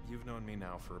 you've known me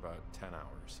now for about 10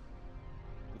 hours.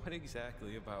 What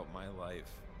exactly about my life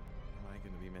am I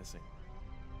going to be missing?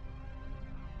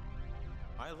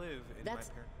 I live in my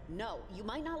parents'... No, you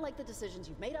might not like the decisions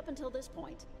you've made up until this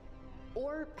point,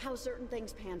 or how certain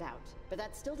things panned out, but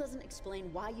that still doesn't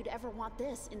explain why you'd ever want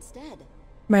this instead.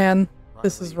 Man,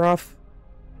 this is rough.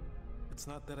 It's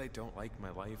not that I don't like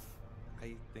my life.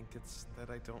 I think it's that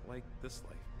I don't like this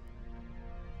life.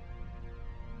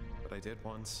 But I did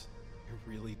once. I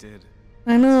really did.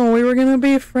 I know, we were gonna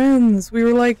be friends. We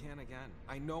were like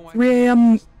 3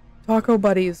 a.m. taco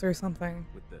buddies or something.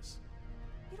 With this.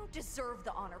 You don't deserve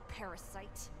the honor,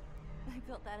 parasite. I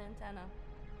built that antenna.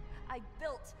 I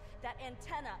built that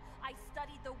antenna. I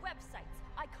studied the websites.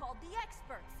 I called the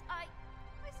experts. I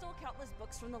stole countless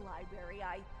books from the library.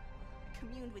 I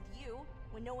communed with you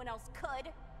when no one else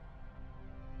could.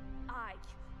 I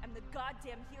am the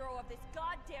goddamn hero of this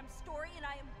goddamn story, and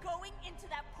I am going into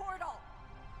that portal.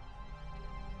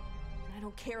 And I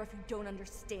don't care if you don't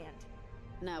understand.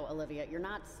 No, Olivia, you're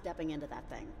not stepping into that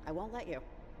thing. I won't let you.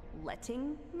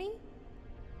 Letting me?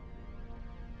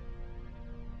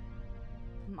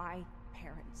 My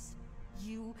parents.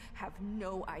 You have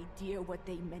no idea what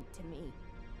they meant to me.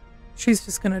 She's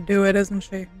just gonna do it, isn't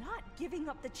she? I'm not giving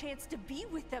up the chance to be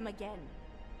with them again.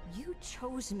 You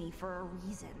chose me for a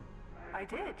reason. I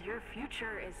did. Your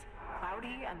future is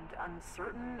cloudy and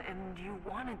uncertain, and you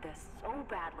wanted this so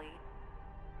badly.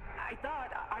 I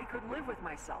thought I could live with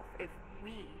myself if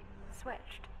we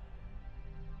switched.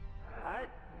 But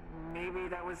maybe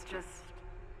that was just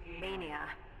mania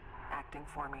acting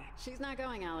for me. She's not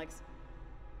going, Alex.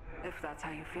 If that's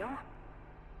how you feel.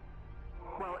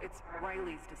 Well, it's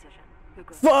Riley's decision. Who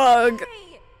goes? Fuck!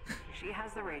 Hey! She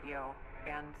has the radio,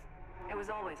 and it was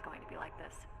always going to be like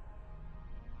this.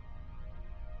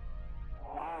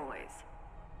 Always.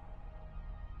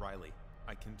 Riley,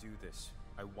 I can do this.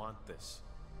 I want this.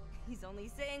 He's only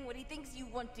saying what he thinks you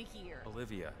want to hear.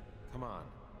 Olivia, come on.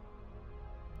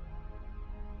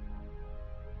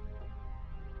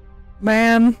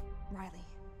 Man. Riley,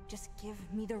 just give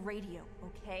me the radio,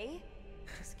 okay?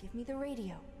 Just give me the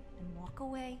radio and walk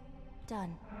away.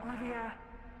 Done. Olivia.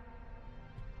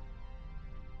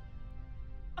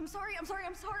 I'm sorry.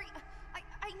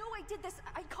 I know I did this.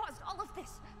 I caused all of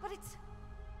this, but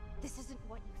this isn't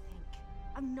what you think.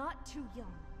 I'm not too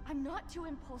young. I'm not too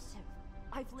impulsive.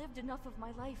 I've lived enough of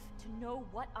my life to know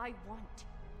what I want.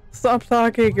 Stop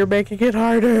talking, you're making it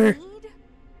harder. What I need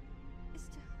is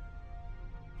to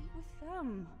be with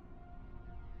them.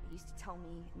 They used to tell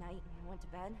me at night when I went to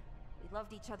bed, we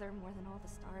loved each other more than all the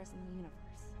stars in the universe.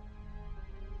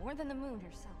 More than the moon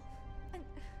herself. And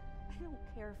I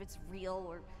don't care if it's real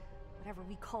or whatever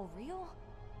we call real.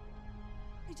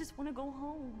 I just want to go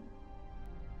home.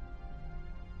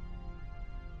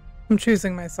 I'm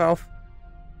choosing myself.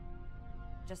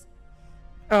 Just.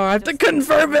 Oh, I have to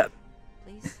confirm it.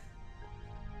 Please.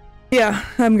 Yeah,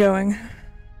 I'm going.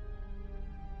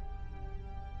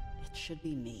 It should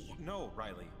be me. No,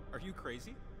 Riley. Are you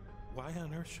crazy? Why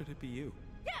on earth should it be you?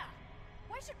 Yeah!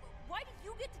 Why do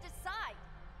you get to decide?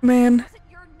 Man. It wasn't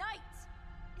your night.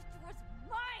 It was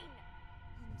mine.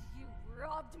 And you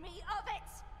robbed me of it.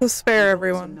 Just spare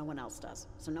everyone. So no one else does.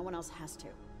 So no one else has to.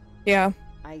 Yeah.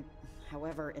 I,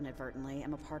 however inadvertently,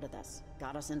 am a part of this.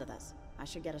 Got us into this. I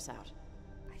should get us out.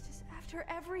 After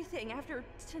everything, after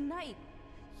tonight,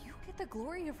 you get the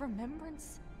glory of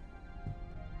remembrance.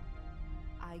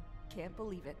 I can't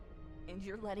believe it. And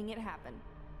you're letting it happen.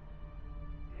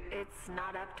 It's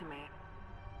not up to me.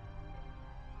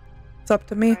 It's up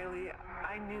to me. Riley,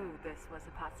 I knew this was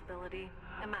a possibility,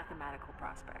 a mathematical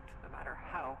prospect, no matter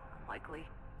how unlikely.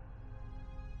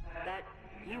 That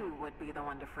you would be the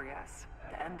one to free us,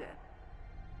 to end it.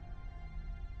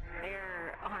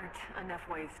 There aren't enough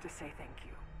ways to say thank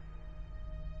you.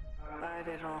 But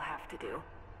it'll have to do.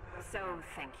 So,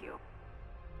 thank you.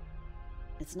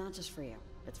 It's not just for you.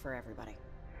 It's for everybody.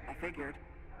 I figured.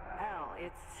 Well,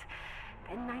 it's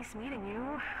been nice meeting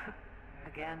you.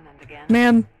 Again and again.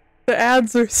 Man, the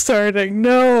ads are starting.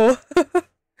 No.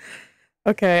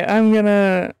 Okay, I'm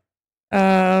gonna...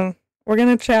 we're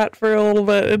gonna chat for a little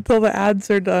bit until the ads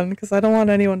are done, because I don't want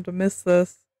anyone to miss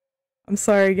this. I'm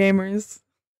sorry, gamers.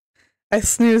 I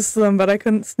snoozed them, but I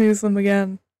couldn't snooze them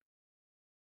again.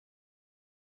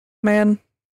 Man.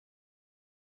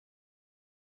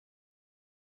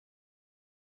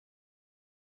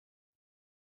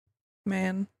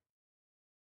 Man.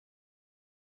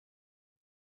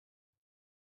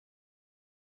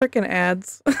 Frickin'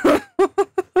 ads.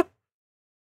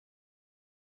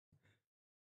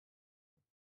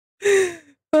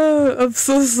 I'm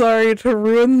so sorry to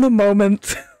ruin the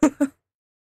moment.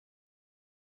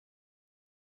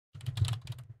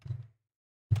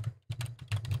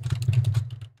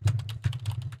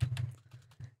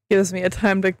 Gives me a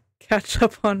time to catch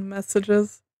up on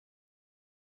messages.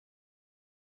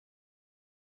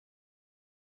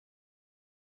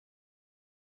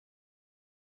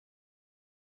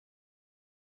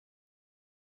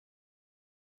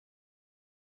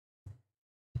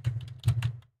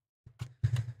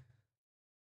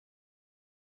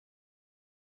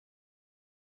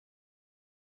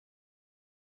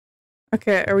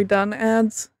 Okay, are we done,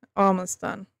 ads? Almost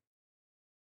done.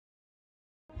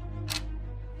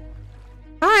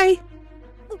 Hi!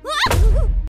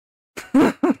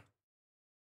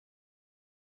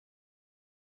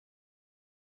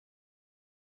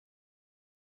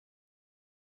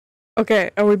 Okay,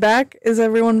 are we back? Is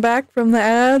everyone back from the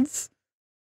ads?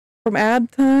 From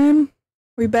ad time?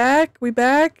 We back? We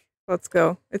back? Let's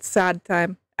go. It's sad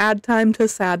time. Ad time to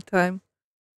sad time.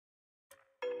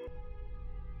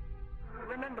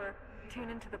 Remember, tune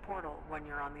into the portal when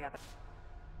you're on the other.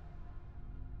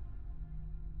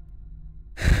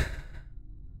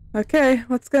 Okay,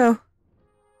 let's go.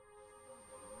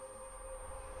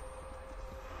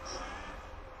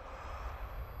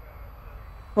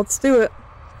 Let's do it.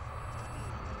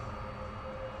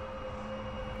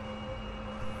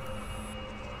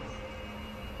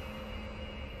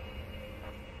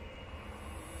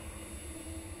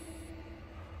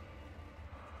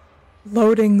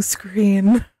 Loading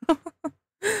screen.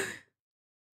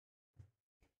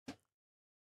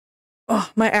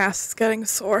 Oh, my ass is getting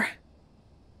sore.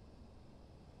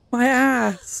 My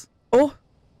ass. Oh.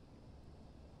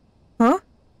 Huh?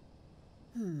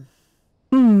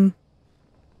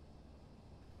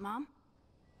 Mom?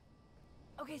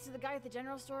 Okay, so the guy at the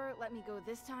general store let me go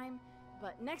this time,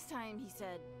 but next time he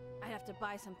said I'd have to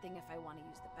buy something if I want to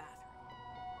use the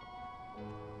bathroom.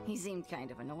 He seemed kind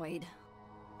of annoyed,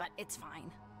 but it's fine.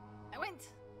 I went.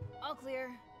 All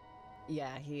clear.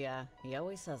 Yeah, he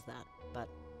always says that, but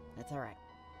it's alright.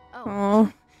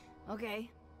 Oh. Okay.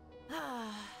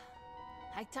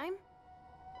 Hike time?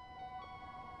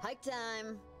 Hike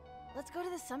time! Let's go to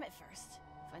the summit first.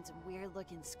 Find some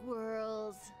weird-looking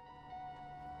squirrels.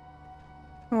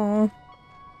 Oh.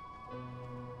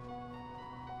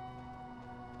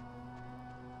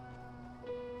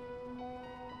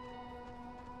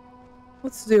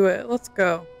 Let's do it. Let's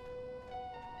go.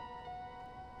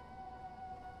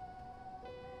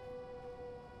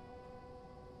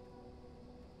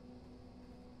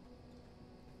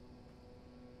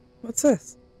 What's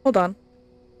this? Hold on. Is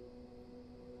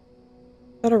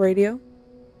that a radio?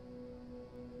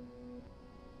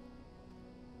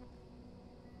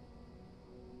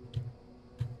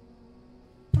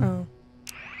 Oh.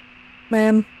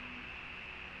 Man.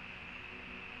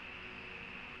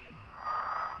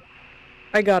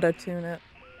 I gotta tune it.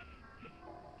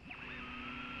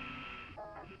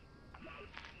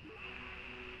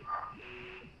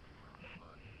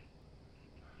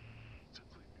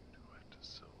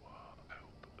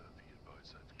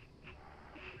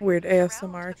 Weird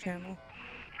ASMR channel.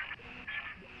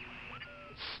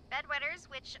 Bedwetters,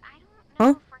 which I don't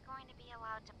Huh? know if we're going to be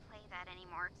allowed to play that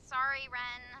anymore. Sorry,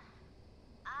 Ren.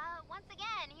 Once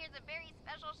again, here's a very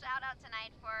special shout out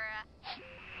tonight for,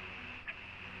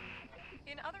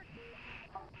 In other.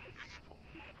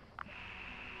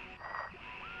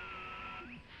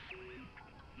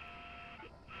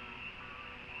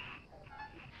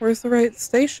 Where's the right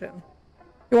station?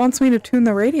 He wants me to tune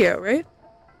the radio, right?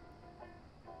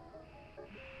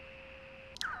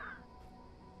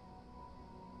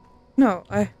 No,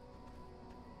 I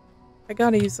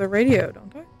gotta use the radio,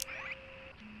 don't I?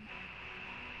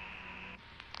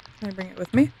 Can I bring it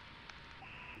with me?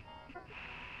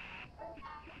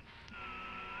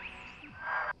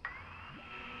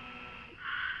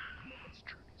 Let's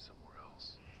journey somewhere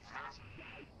else.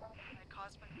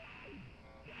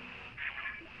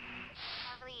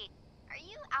 Lovely. Are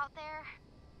you out there?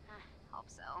 Hope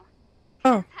so.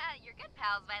 Oh. You're good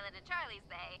pals, Violet and Charlie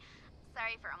say.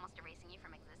 Sorry for almost erasing you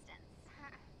from existence.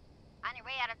 On your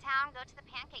way out of town, go to the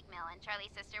pancake mill and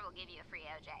Charlie's sister will give you a free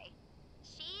OJ.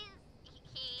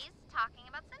 He's talking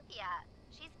about Cynthia.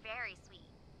 She's very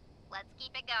sweet. Let's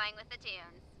keep it going with the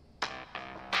tunes.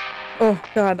 Oh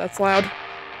god, that's loud.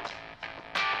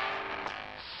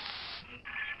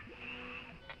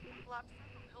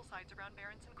 Hillsides around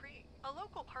Berenson Creek. A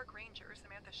local park ranger,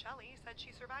 Samantha Shelley, said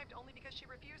she survived only because she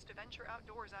refused to venture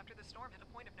outdoors after the storm hit a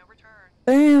point of no return.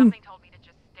 Damn. Something told me to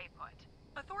just stay put.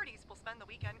 Authorities will spend the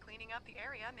weekend cleaning up the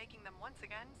area, making them once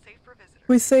again safe for visitors.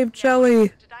 We saved Shelly.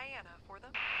 To Diana for the...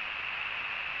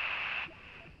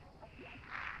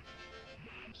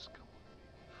 Just come with me.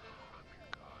 I'm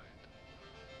your guide. All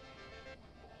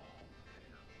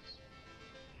hands.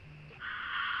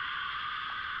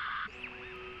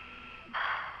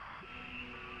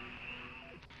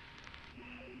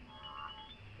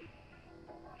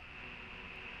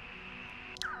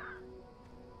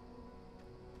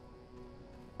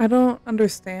 I don't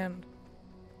understand.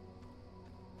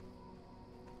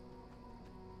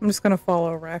 I'm just gonna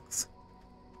follow Rex.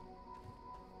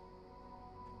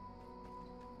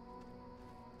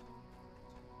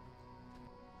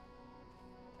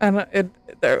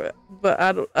 But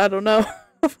I don't know.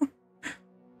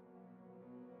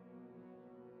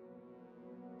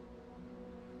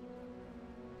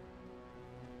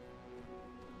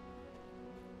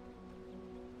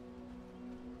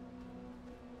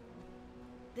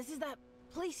 This is that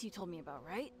place you told me about,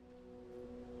 right?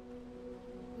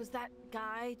 Was that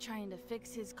guy trying to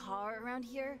fix his car around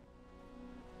here?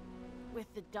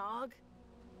 With the dog?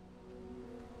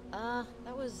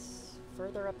 That was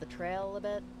further up the trail a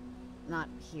bit. Not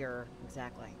here,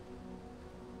 exactly.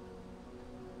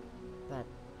 But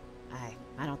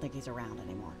I don't think he's around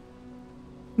anymore.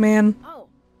 Man. Oh,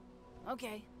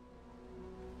 okay.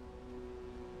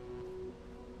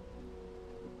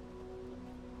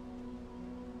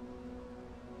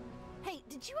 Hey,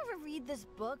 did you ever read this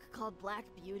book called Black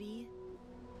Beauty?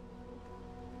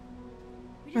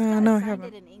 We just got no, I assigned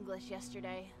haven't. it in English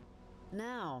yesterday.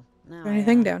 No, Is there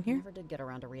anything down here? Never did get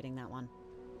around to reading that one.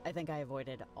 I think I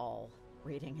avoided all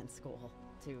reading in school,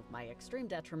 to my extreme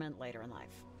detriment later in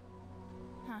life.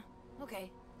 Huh, okay.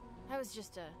 I was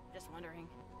just wondering.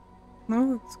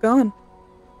 No, it's gone.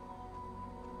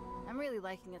 I'm really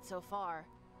liking it so far.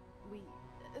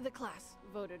 The class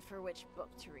voted for which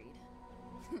book to read.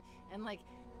 And like,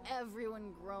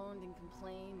 everyone groaned and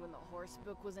complained when the horse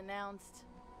book was announced.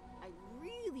 I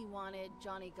really wanted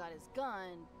Johnny Got His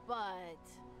Gun, but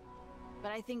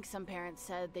I think some parents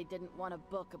said they didn't want a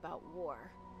book about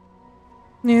war.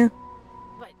 Yeah.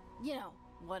 But, you know,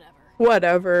 whatever.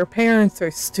 Whatever. Parents are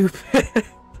stupid.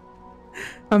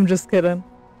 I'm just kidding.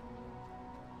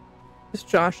 Just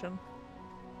joshing.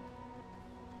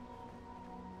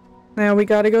 Now we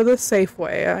gotta go the safe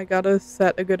way. I gotta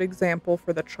set a good example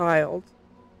for the child.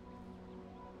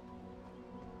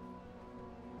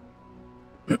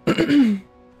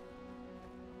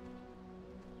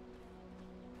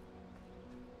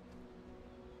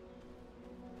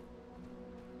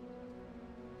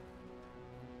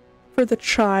 For the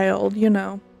child, you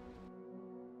know.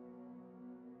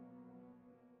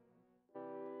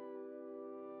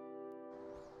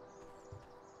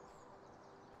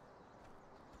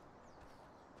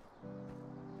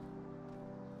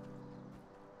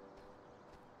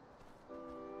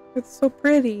 It's so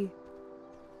pretty.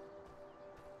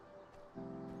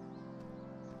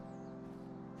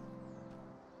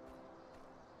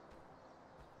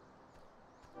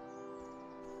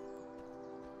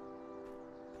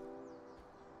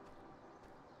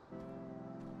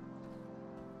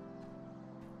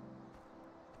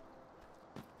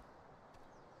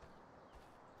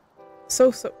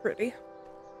 So pretty.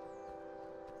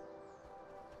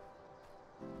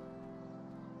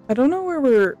 I don't know where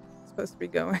we're supposed to be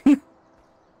going.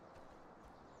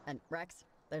 And Rex,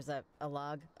 there's a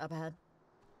log up ahead.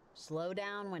 Slow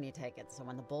down when you take it, so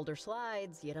when the boulder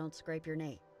slides, you don't scrape your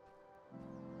knee.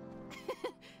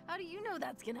 How do you know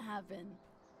that's gonna happen?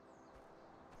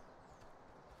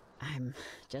 I'm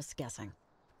just guessing.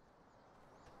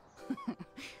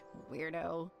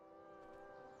 Weirdo.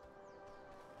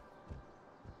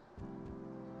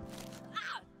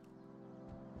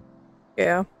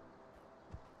 Yeah.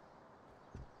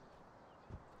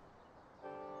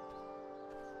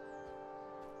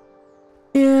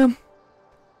 Yeah.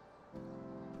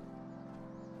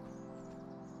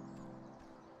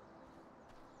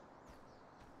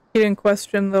 You didn't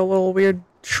question the little weird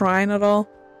shrine at all?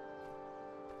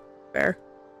 Fair.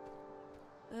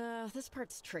 This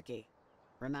part's tricky.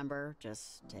 Remember,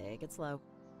 just take it slow.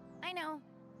 I know.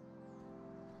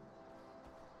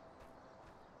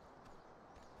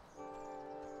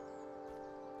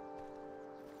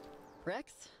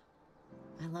 Rex,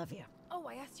 I love you. Oh,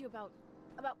 I asked you about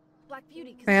Black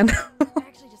Beauty Man. because I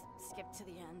actually just skipped to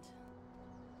the end.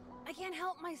 I can't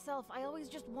help myself. I always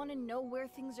just want to know where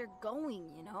things are going,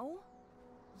 you know?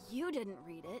 You didn't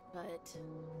read it, but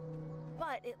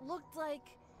it looked like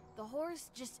the horse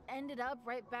just ended up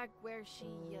right back where she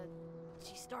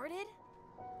started?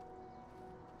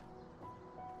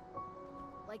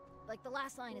 Like the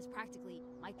last line is practically,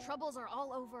 my troubles are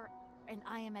all over and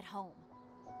I am at home.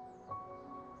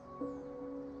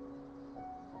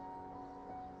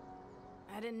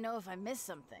 I didn't know if I missed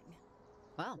something.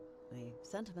 Well, the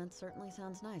sentiment certainly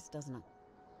sounds nice, doesn't it?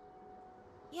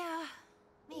 Yeah,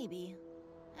 maybe.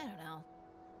 I don't know.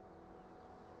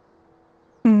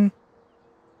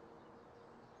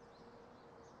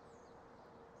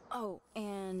 Oh,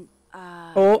 and,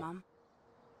 Mom.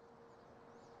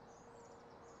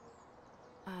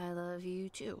 I love you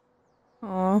too.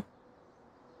 Aw.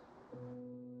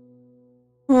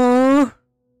 Aw.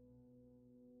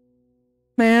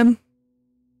 Man.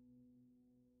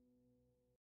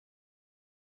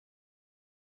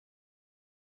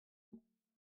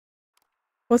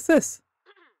 What's this?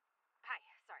 Hi,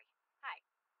 sorry. Hi.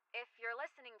 If you're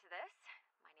listening to this,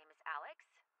 my name is Alex,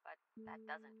 but that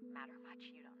doesn't matter much.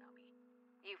 You don't know me.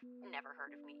 You've never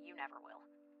heard of me. You never will.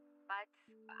 But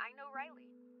I know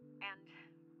Riley, and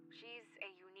she's a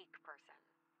unique person.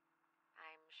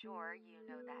 I'm sure you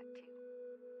know that too.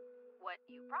 What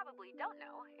you probably don't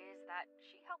know is that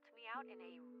she helped me out in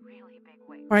a really big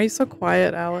way. Why are you so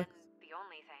quiet, Alex? And the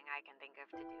only thing I can think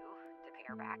of to do to pay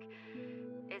her back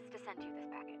is to send you this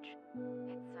package.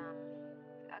 It's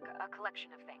a collection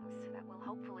of things that will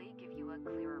hopefully give you a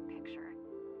clearer picture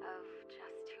of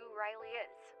just who Riley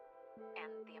is and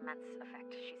the immense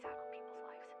effect she's had on people's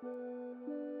lives.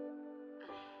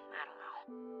 I don't know.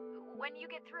 When you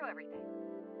get through everything,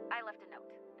 I left a note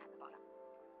at the bottom.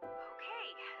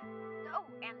 Okay. Oh,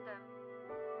 and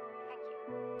thank you.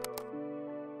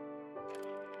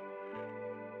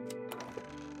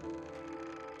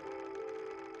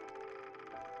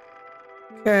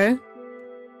 Okay.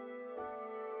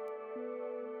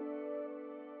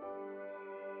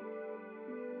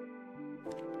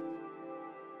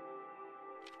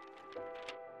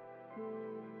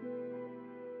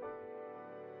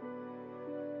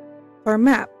 Our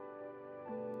map.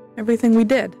 Everything we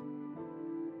did.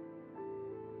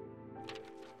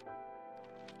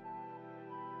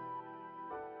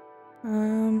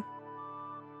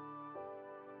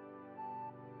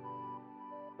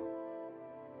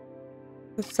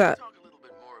 What's that? Talk a little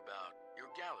bit more about your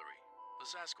gallery, the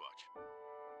Sasquatch.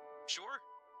 Sure.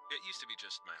 It used to be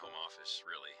just my home office,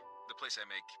 really. The place I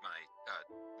make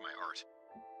my art.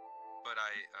 But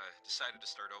I decided to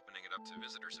start opening it up to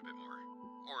visitors a bit more.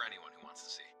 Or anyone who wants to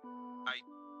see. I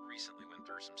recently went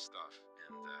through some stuff,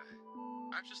 and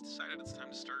I've just decided it's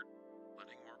time to start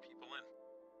letting more people in.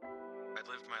 I'd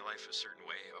lived my life a certain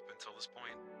way up until this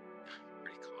point.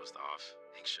 Pretty closed off,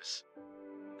 anxious.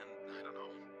 And I don't know.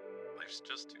 Life's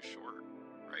just too short,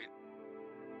 right?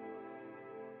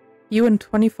 You and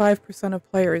 25% of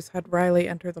players had Riley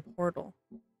enter the portal.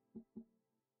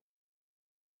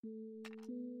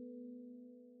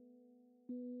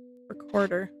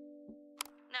 Recorder.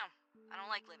 No, I don't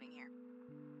like living here.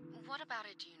 What about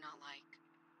it do you not like?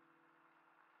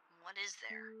 What is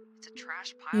there? It's a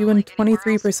trash pile. You and like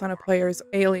anywhere else. 23% of players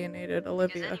alienated Because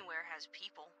Olivia. anywhere has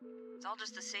people. It's all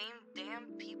just the same damn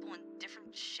people in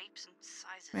different shapes and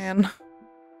sizes. Man.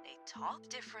 They talk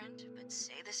different, but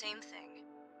say the same thing.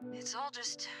 It's all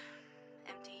just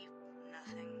empty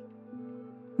nothing.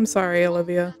 I'm sorry,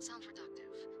 Olivia. That sounds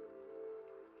reductive.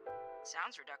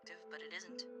 Sounds reductive, but it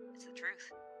isn't. It's the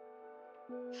truth.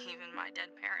 Even my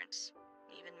dead parents,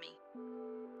 even me.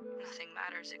 Nothing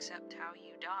matters except how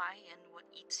you die and what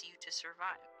eats you to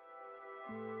survive.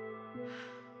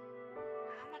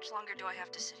 How much longer do I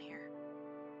have to sit here?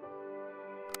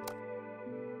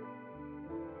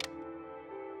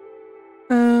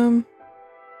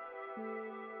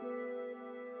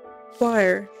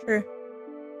 Flyer, sure.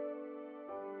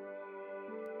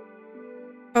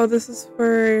 Oh, this is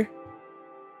for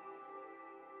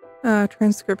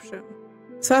transcription.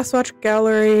 Sasquatch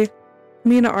Gallery,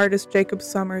 Mina artist Jacob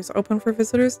Summers, open for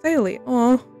visitors daily.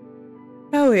 Oh,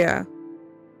 hell yeah.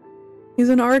 He's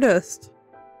an artist.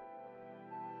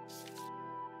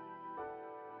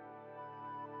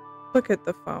 Look at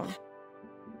the phone.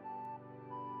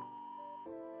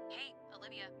 Hey,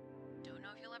 Olivia. Don't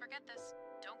know if you'll ever get this.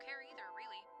 Don't care either,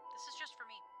 really. This is just for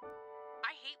me.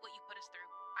 I hate what you put us through.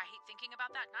 I hate thinking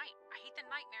about that night. I hate the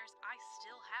nightmares I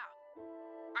still have.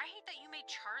 I hate that you made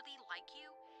Charlie like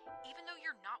you, even though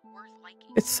you're not worth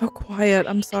liking. It's so quiet.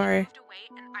 I'm sorry. Moved away,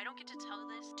 and I don't get to tell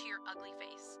this to your ugly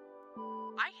face.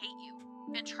 I hate you,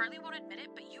 and Charlie won't admit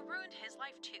it, but you ruined his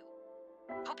life too.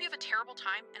 Hope you have a terrible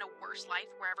time and a worse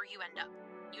life wherever you end up.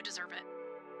 You deserve it.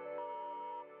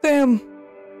 Damn.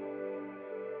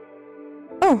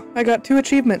 Oh, I got 2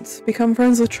 achievements. Become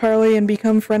friends with Charlie and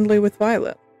become friendly with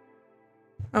Violet.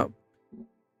 Oh.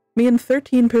 Me and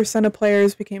 13% of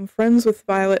players became friends with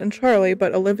Violet and Charlie,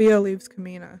 but Olivia leaves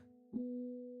Kamina.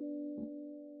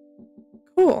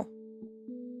 Cool.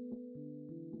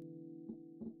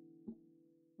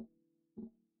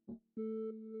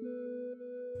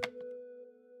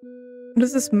 What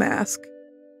is this mask?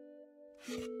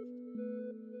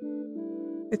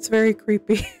 It's very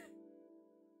creepy.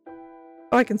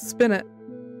 Oh, I can spin it.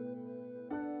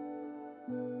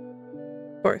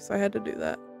 Of course, I had to do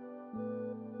that.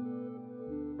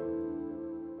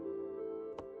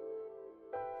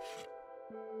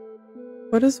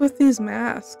 What is with these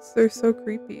masks? They're so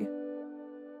creepy.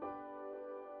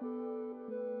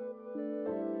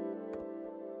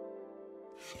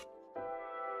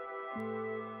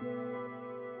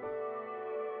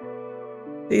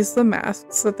 These the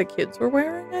masks that the kids were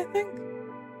wearing, I think?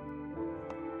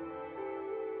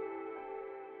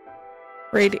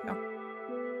 Radio.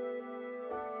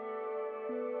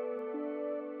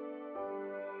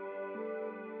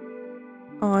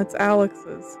 Oh, it's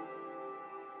Alex's.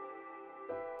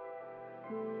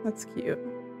 That's cute.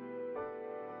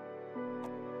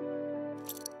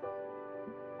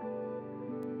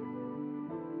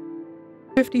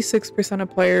 56% of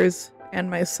players and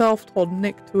myself told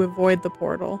Nick to avoid the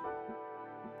portal.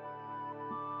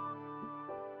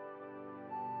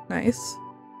 Nice.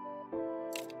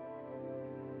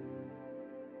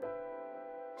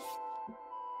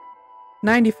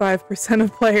 "95%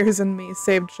 of players and me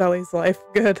saved Shelly's life."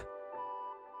 Good.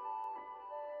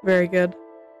 Very good.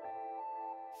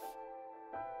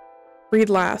 Read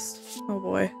last. Oh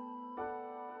boy.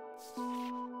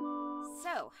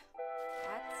 So,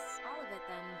 that's all of it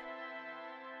then.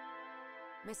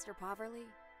 Mr. Poverly,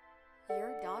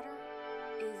 your daughter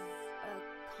is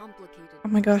a complicated. Oh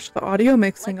my gosh, the audio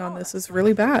mixing on this is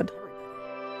really bad.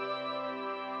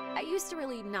 I used to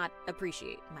really not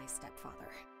appreciate my stepfather.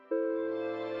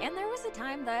 And there was a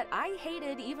time that I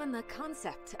hated even the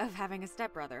concept of having a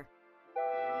stepbrother.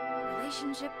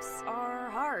 Relationships are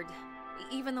hard.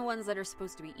 Even the ones that are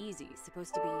supposed to be easy,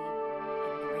 supposed to be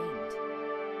ingrained.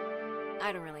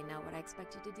 I don't really know what I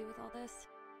expected to do with all this.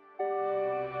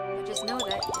 But just know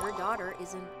that your daughter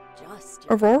isn't just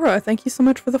your Aurora, thank you so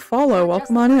much for the follow.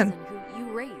 Welcome on in. who you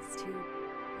raised, who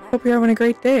Hope you're having a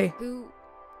great day. who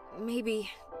maybe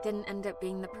didn't end up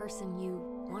being the person you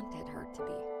wanted her to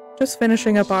be. Just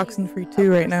finishing up Oxenfree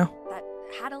 2 right now. That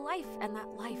had a life, and that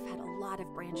life had a lot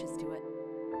of branches to it.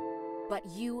 But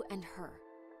you and her,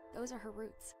 those are her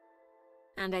roots.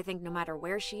 And I think no matter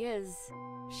where she is,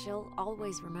 she'll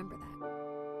always remember that.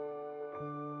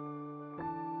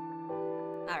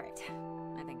 Alright,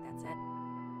 I think that's it.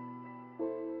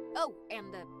 Oh,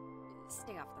 and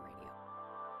stay off the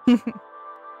radio.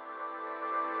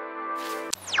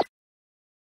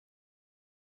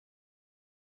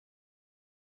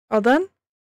 All done? Did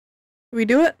we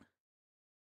do it?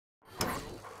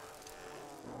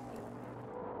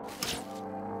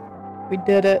 We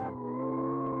did it.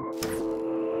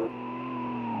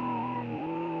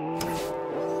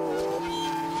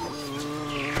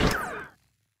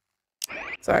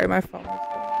 Sorry, my phone was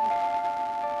going.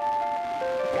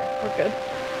 Okay, we're good.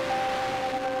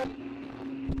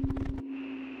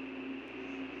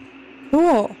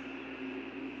 Cool.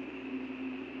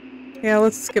 Yeah,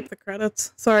 let's skip the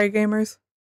credits. Sorry, gamers.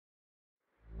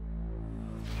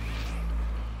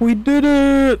 We did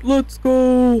it! Let's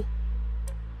go!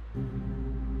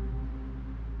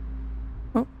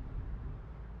 Oh.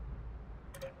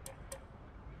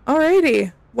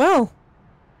 Alrighty. Well,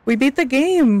 we beat the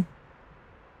game.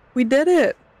 We did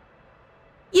it.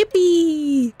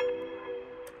 Yippee!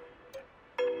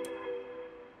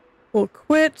 We'll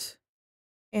quit,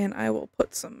 and I will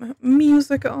put some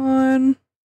music on.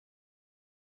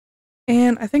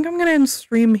 And I think I'm gonna end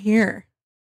stream here.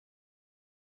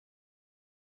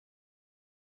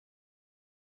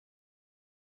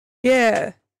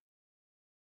 Yeah.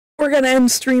 We're gonna end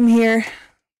stream here.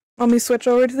 Let me switch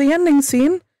over to the ending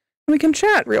scene, and we can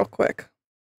chat real quick.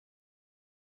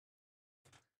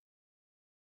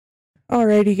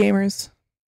 Alrighty, gamers.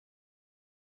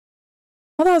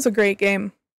 Well, that was a great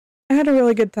game. I had a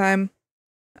really good time.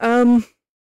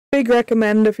 Big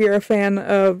recommend if you're a fan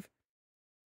of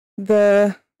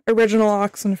the original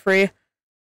Oxenfree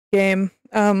game.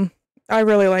 I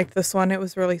really liked this one. It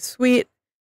was really sweet.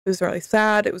 It was really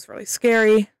sad. It was really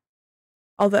scary.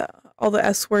 All the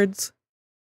S words.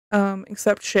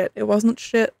 Except shit. It wasn't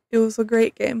shit. It was a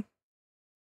great game.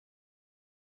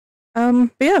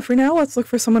 But yeah, for now, let's look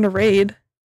for someone to raid.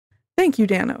 Thank you,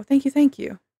 Dano. Thank you, thank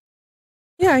you.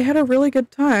 Yeah, I had a really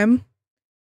good time.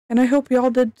 And I hope y'all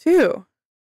did too.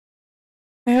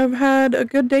 I have had a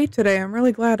good day today. I'm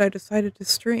really glad I decided to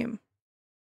stream.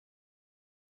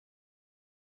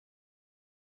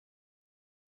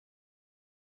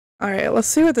 Alright, let's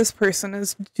see what this person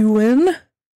is doing.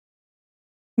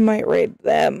 Might raid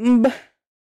them.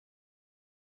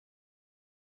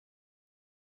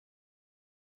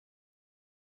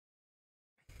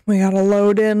 We gotta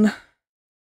load in.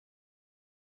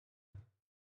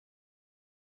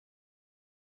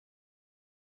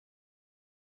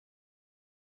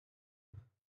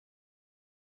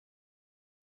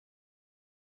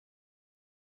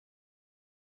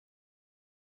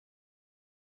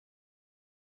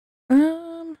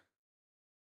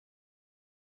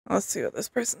 Let's see what this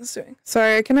person's doing.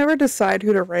 Sorry, I can never decide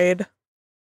who to raid.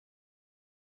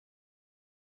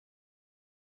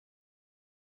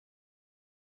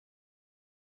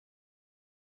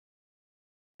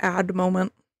 Add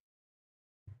moment.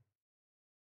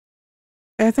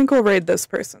 I think we'll raid this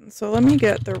person. So let me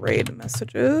get the raid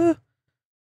messages.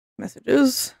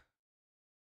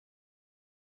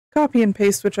 Copy and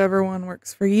paste whichever one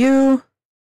works for you.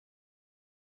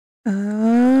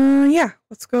 Yeah,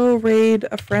 let's go raid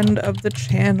a friend of the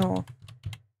channel.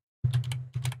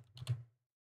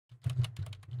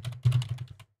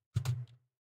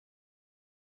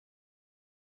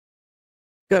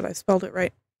 Good, I spelled it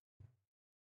right.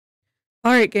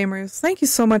 Alright, gamers, thank you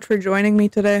so much for joining me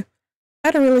today. I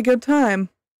had a really good time.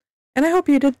 And I hope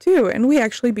you did too, and we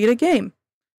actually beat a game.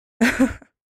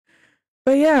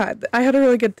 But yeah, I had a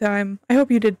really good time. I hope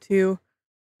you did too.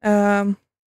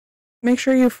 Make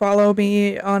sure you follow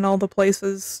me on all the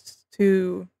places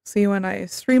to see when I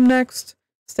stream next.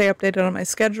 Stay updated on my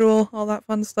schedule, all that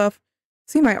fun stuff.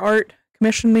 See my art.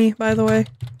 Commission me, by the way.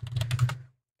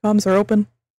 Comms are open.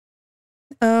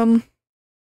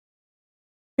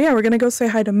 Yeah, we're gonna go say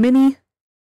hi to Minnie.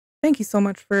 Thank you so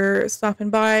much for stopping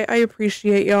by. I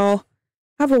appreciate y'all.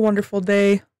 Have a wonderful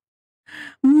day.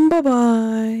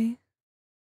 Bye-bye.